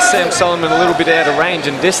 and it puts Sam Soliman a little bit out of range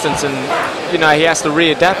and distance, and you know he has to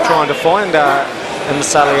readapt trying to find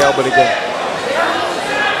Eromosele Albert again.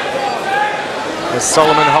 As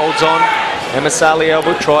Soliman holds on, Eromosele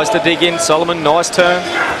Albert tries to dig in. Soliman, nice turn.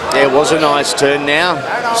 There was a nice turn now.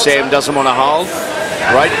 Sam doesn't want to hold.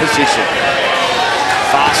 Great position.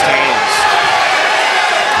 Fast hands.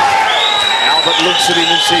 Albert looks at him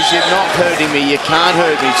and says, "You're not hurting me, you can't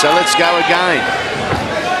hurt me, so let's go again."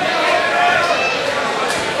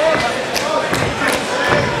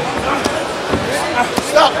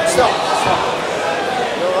 Stop.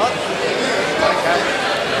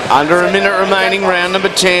 Under a minute remaining, round number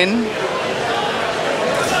 10.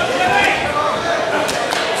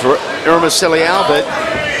 For Eromosele Albert,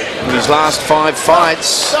 in his last 5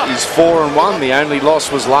 fights, he's 4-1. The only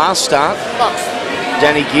loss was last start.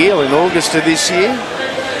 Danny Gill in August of this year,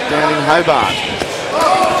 down in Hobart.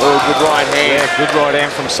 Oh, good right hand. Yeah, good right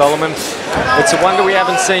hand from Soliman. It's a wonder we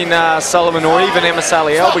haven't seen Soliman or even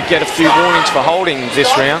Eromosele Albert get a few warnings for holding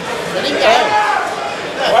this round.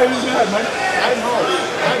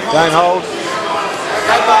 Don't hold.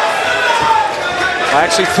 I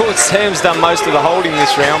actually thought Sam's done most of the holding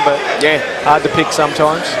this round, but yeah, hard to pick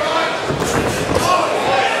sometimes.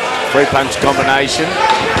 3-punch combination.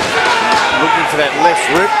 Looking for that left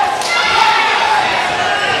rip.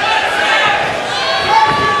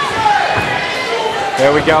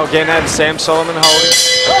 There we go again, and Sam Soliman holding.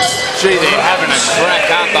 Gee, they're having a crack,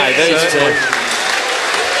 aren't they, these two?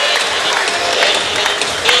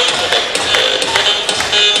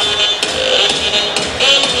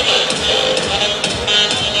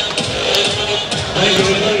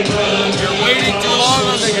 You're waiting too long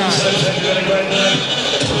on the guy.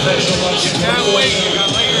 You can't wait. You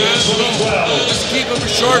gotta let your hands go. Just keep them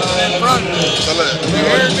short and in front. You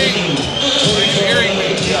hearing me? Are you hearing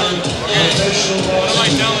me? Okay. What am I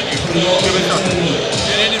telling you?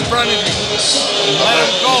 Get in front of you. Let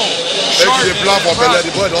him go. Short in front. Okay,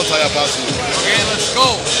 let's go.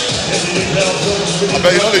 I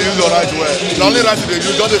bet you know they use your right way. The only right they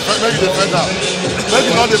use, don't make it the fender. Make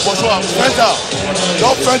it not the for sure. Fender.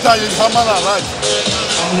 Don't fender is hammer and right.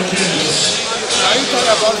 Are you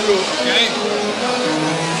talking about you? Okay.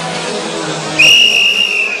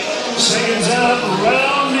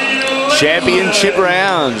 Championship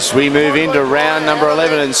rounds. We move into round number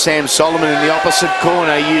 11, and Sam Soliman in the opposite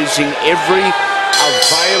corner using every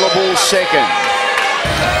available second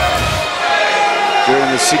during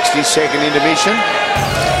the 60-second intermission.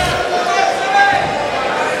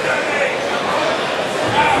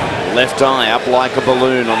 Left eye up like a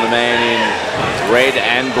balloon on the man in red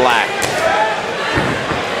and black.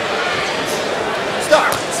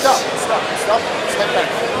 Stop. Step back.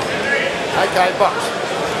 Okay, box.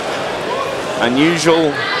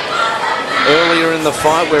 Unusual earlier in the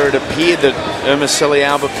fight where it appeared that Eromosele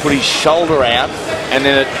Albert put his shoulder out and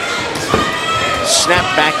then it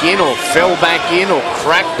snapped back in or fell back in or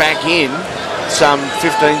cracked back in some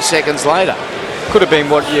 15 seconds later. Could have been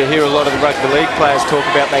what you hear a lot of the rugby league players talk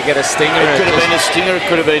about. They get a stinger. It could have been a stinger. It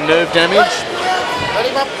could have been nerve damage. Let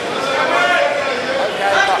him up.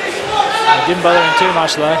 Didn't bother him too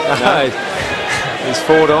much though. No. He's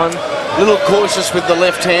fought on. A little cautious with the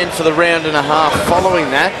left hand for the round and a half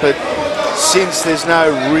following that, but since there's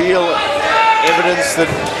no real evidence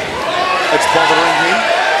that it's bothering him.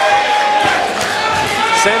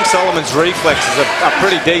 Sam Soliman's reflexes are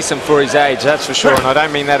pretty decent for his age, that's for sure, and I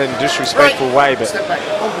don't mean that in a disrespectful way, but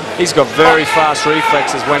he's got very fast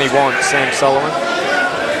reflexes when he wants, Sam Soliman.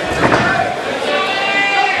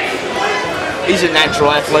 He's a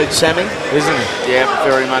natural athlete, Sammy. Isn't he? Yeah,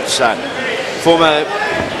 very much so. Former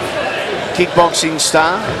kickboxing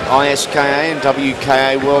star, ISKA and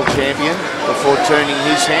WKA world champion before turning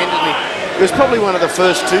his hand. And he was probably one of the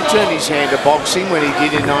first to turn his hand to boxing when he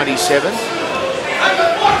did in '97.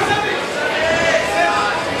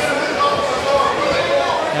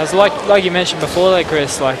 It's like you mentioned before there,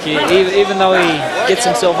 Chris, like even though he gets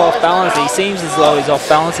himself off balance, he seems as though he's off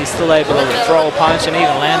balance, he's still able to throw a punch and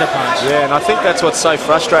even land a punch. Yeah, and I think that's what's so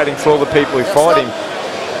frustrating for all the people who fight him.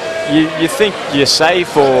 You think you're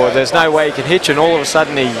safe or there's no way he can hit you, and all of a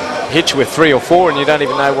sudden he hits you with 3 or 4 and you don't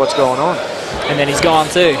even know what's going on. And then he's gone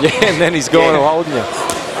too. Yeah, and then he's gone holding you.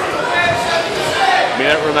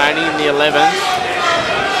 Minute remaining in the 11th.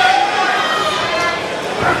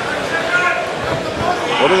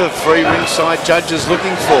 What are the 3 ringside judges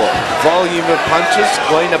looking for? Volume of punches,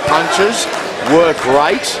 cleaner punches, work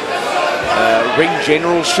rate, ring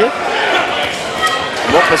generalship.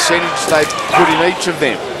 What percentage they put in each of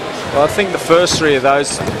them? Well, I think the first 3 of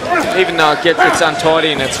those, even though it's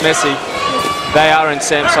untidy and it's messy, they are in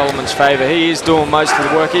Sam Soliman's favour. He is doing most of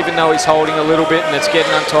the work, even though he's holding a little bit and it's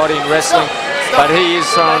getting untidy in wrestling. But he is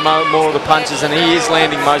throwing more of the punches and he is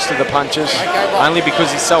landing most of the punches, only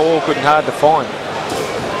because he's so awkward and hard to find.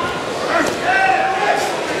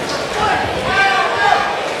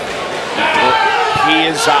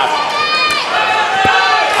 Ears up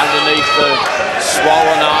underneath the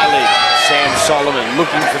swollen eyelid. Sam Soliman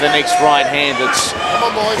looking for the next right hand that's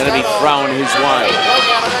going to be thrown his way.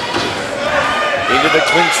 Into the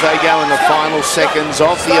clinch they go in the final seconds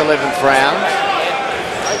of the 11th round.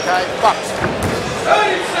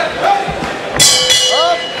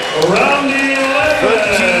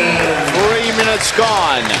 3 minutes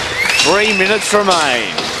gone. 3 minutes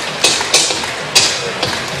remain.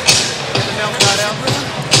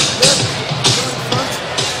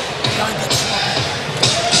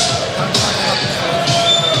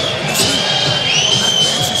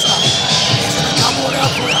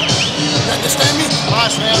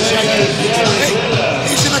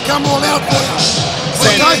 He's going to come all out for you.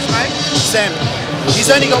 Sam, he's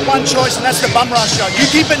only got one choice, and that's the bum rush shot. You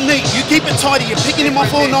keep it neat, you keep it tidy. You're picking him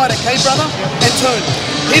off all night, okay, brother? And turn.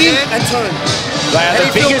 Hit him and turn. They are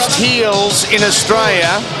the biggest heels in Australia.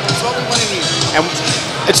 That's what we want to hear. And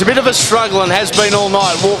it's a bit of a struggle and has been all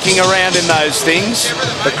night walking around in those things.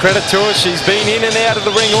 But credit to her, she's been in and out of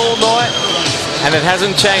the ring all night, and it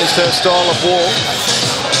hasn't changed her style of walk.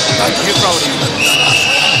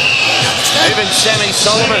 Even Sammy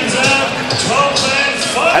Soliman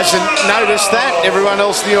hasn't noticed that. Everyone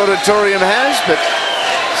else in the auditorium has, but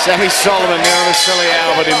Sammy Soliman, Eromosele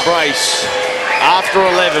Albert embrace after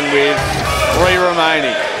 11 with 3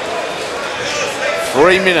 remaining.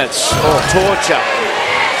 3 minutes of torture.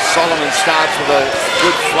 Soliman starts with a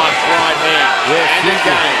good flush right hand. Yeah, and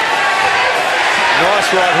again. Nice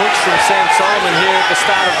right hooks from Sam Soliman here at the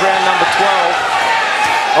start of round number 12.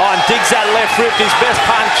 Oh, and digs that left rip, his best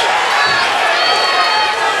punch.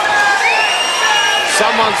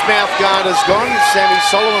 Someone's mouth guard has gone. Sammy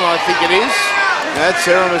Soliman, I think it is. That's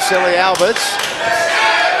Eromosele Alberts.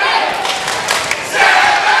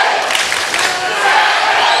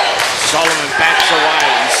 Soliman backs away.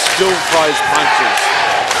 He still throws punches.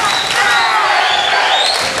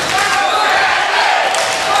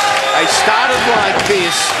 They started like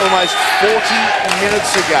this almost 40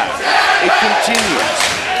 minutes ago. It continues.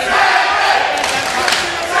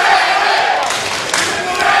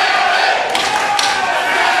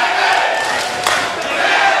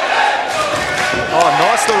 Oh,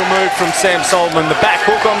 nice little move from Sam Soliman. The back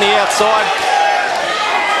hook on the outside.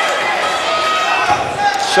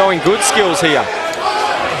 Showing good skills here.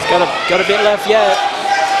 He's got a bit left yet.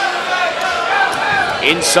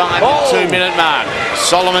 Inside the 2 minute mark.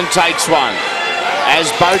 Soliman takes one.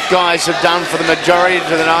 As both guys have done for the majority of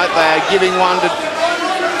the night, they are giving one to...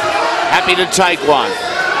 happy to take one.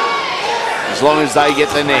 As long as they get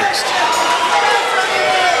the next.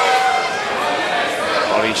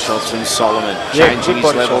 Body shots from Soliman. Changing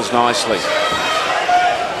his levels nicely.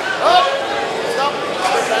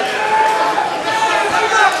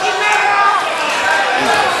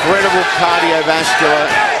 Incredible cardiovascular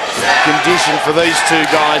condition for these two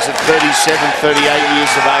guys at 37, 38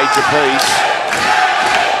 years of age apiece.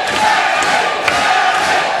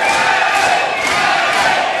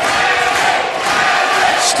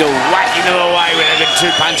 Still whacking them away with a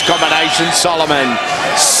 2-punch combination, Soliman.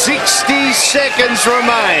 60 seconds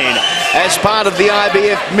remain as part of the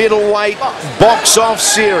IBF middleweight box-off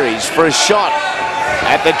series for a shot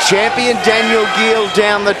at the champion Daniel Gill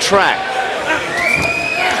down the track.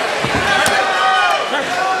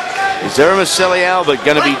 Is Eromosele Albert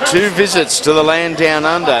going to be 2 visits to the land down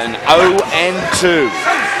under, an 0-2?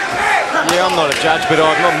 Yeah, I'm not a judge, but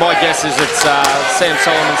my guess is it's Sam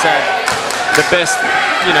Soliman's had the best,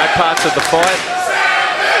 parts of the fight.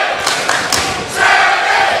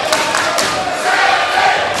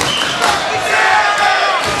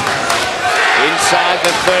 Inside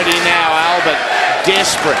the 30 now, Albert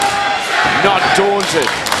desperate, not daunted.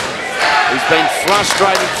 He's been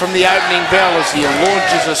frustrated from the opening bell as he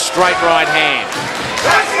launches a straight right hand.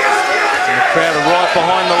 And the crowd are right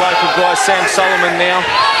behind the local guy, Sam Soliman, now.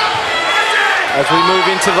 As we move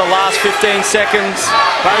into the last 15 seconds.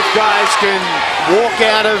 Both guys can walk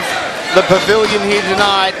out of the pavilion here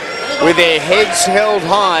tonight with their heads held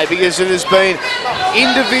high because it has been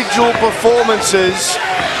individual performances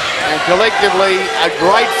and collectively a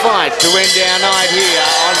great fight to end our night here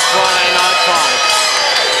on Friday Night Fight.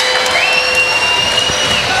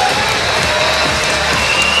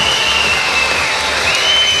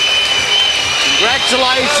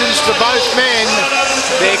 Congratulations to both men,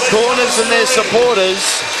 their corners and their supporters.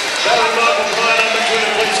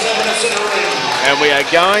 And we are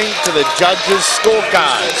going to the judges'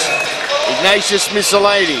 scorecards. Ignatius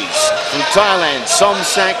Missilades from Thailand,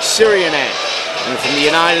 Somsak Sirianak. And from the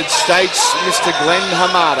United States, Mr. Glenn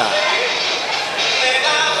Hamada.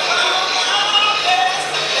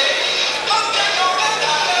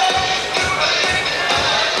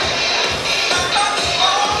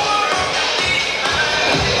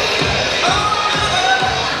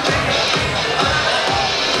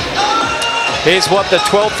 Here's what the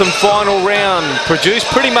 12th and final round produced.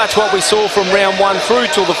 Pretty much what we saw from round 1 through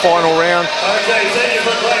till the final round. Okay, thank you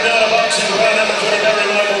for a great night of boxing. Great number 20 Barry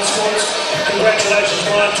Michael Sports. Congratulations,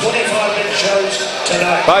 Brian. 25-minute shows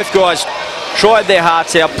tonight. Both guys tried their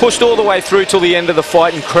hearts out, pushed all the way through till the end of the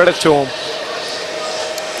fight, and credit to them.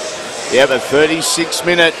 Yeah, but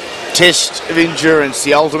 36-minute test of endurance,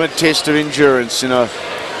 the ultimate test of endurance in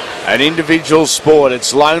an individual sport.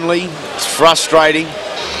 It's lonely, it's frustrating.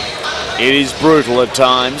 It is brutal at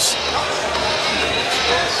times.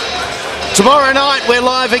 Tomorrow night we're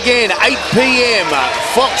live again, 8 p.m.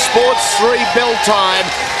 Fox Sports 3 bell time.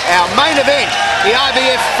 Our main event, the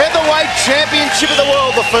IBF Featherweight Championship of the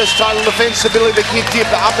World. The first title defence, Billy the Kid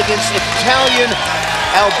Dipper up against Italian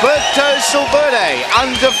Alberto Silverde,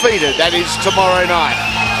 undefeated. That is tomorrow night.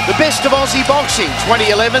 The Best of Aussie Boxing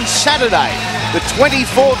 2011, Saturday, the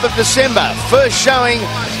 24th of December. First showing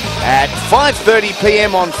at 5:30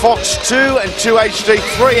 p.m. on Fox 2 and 2HD,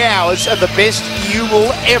 3 hours of the best you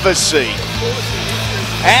will ever see.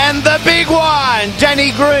 And the big one,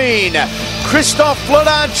 Danny Green, Christoph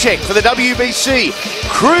Wlodarczyk for the WBC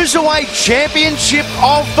Cruiserweight Championship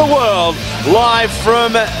of the World, live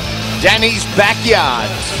from Danny's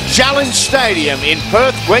backyard, Challenge Stadium in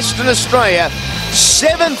Perth, Western Australia,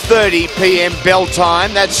 7:30 p.m. bell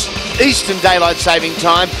time. That's Eastern Daylight Saving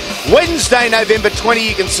Time. Wednesday, November 20,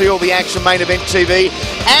 you can see all the action, Main Event TV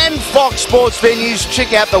and Fox Sports venues.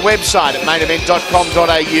 Check out the website at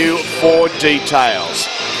mainevent.com.au for details.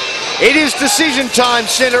 It is decision time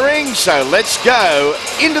centering, so let's go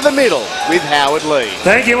into the middle with Howard Lee.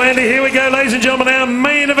 Thank you, Andy. Here we go, ladies and gentlemen, our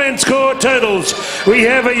main event score totals. We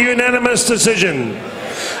have a unanimous decision.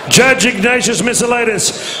 Judge Ignatius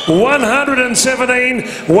Missilades,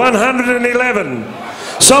 117-111.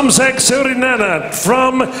 Somsak Sirianak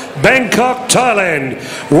from Bangkok, Thailand,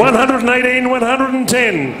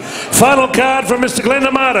 118-110. Final card from Mr. Glenn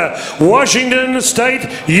Hamada, Washington State,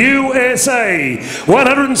 USA,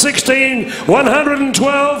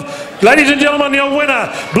 116-112. Ladies and gentlemen, your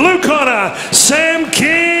winner, blue corner, Sam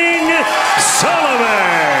King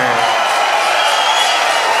Soliman.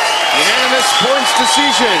 Unanimous points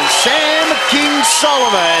decision, Sam King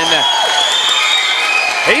Soliman.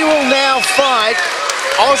 He will now fight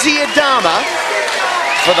Aussie Adama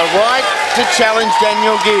for the right to challenge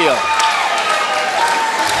Daniel Gill.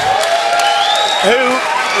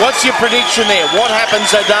 What's your prediction there? What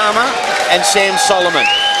happens, Adama and Sam Soliman?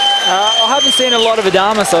 I haven't seen a lot of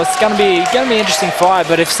Adama, so it's going to be an interesting fight.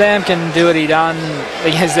 But if Sam can do what he done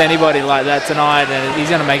against anybody like that tonight, then he's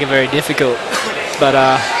going to make it very difficult. But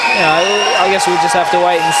you know, I guess we'll just have to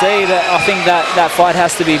wait and see. I think that fight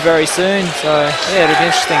has to be very soon. So yeah, it'll be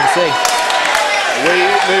interesting to see. We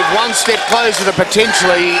move one step closer to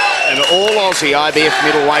potentially an all-Aussie IBF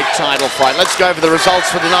middleweight title fight. Let's go over the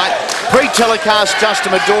results for tonight. Pre-telecast,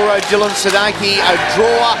 Justin Maduro, Dylan Sadaki, a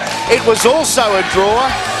draw. It was also a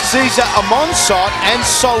draw. Caesar Amonsot and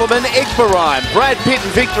Solomon Egberime. Brad Pitt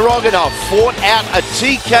and Victor Oganov fought out a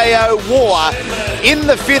TKO war. In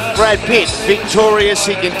the 5th, Brad Pitt, victorious,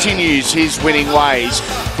 he continues his winning ways.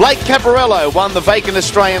 Blake Caparello won the vacant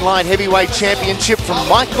Australian Light Heavyweight Championship from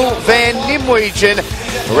Michael van Nimwegen.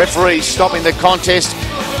 The referee stopping the contest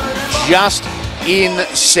just in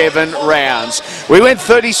 7 rounds. We went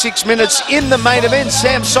 36 minutes in the main event.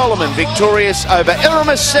 Sam Soliman victorious over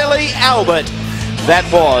Eromosele Albert. That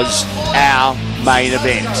was our main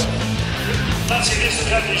event.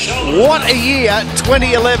 What a year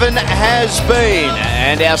 2011 has been,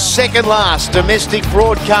 and our second last domestic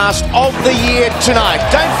broadcast of the year tonight.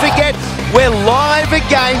 Don't forget, we're live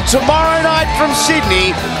again tomorrow night from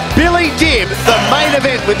Sydney. Billy Dibb, the main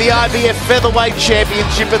event with the IBF Featherweight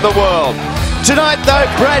Championship in the world. Tonight though,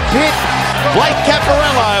 Brad Pitt, Blake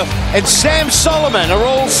Caparello and Sam Soliman are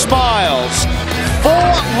all smiles. 4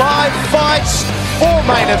 live fights, 4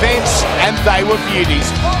 main events, and they were beauties.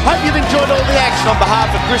 Hope you've enjoyed all the action. On behalf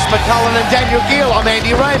of Chris McCullen and Daniel Gill, I'm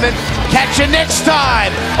Andy Raymond. Catch you next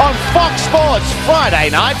time on Fox Sports Friday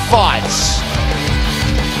Night Fights.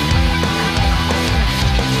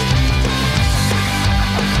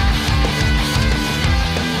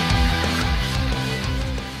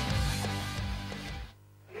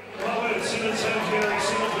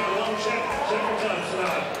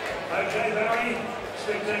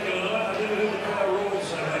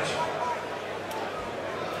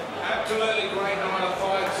 Absolutely great night of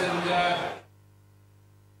fights, and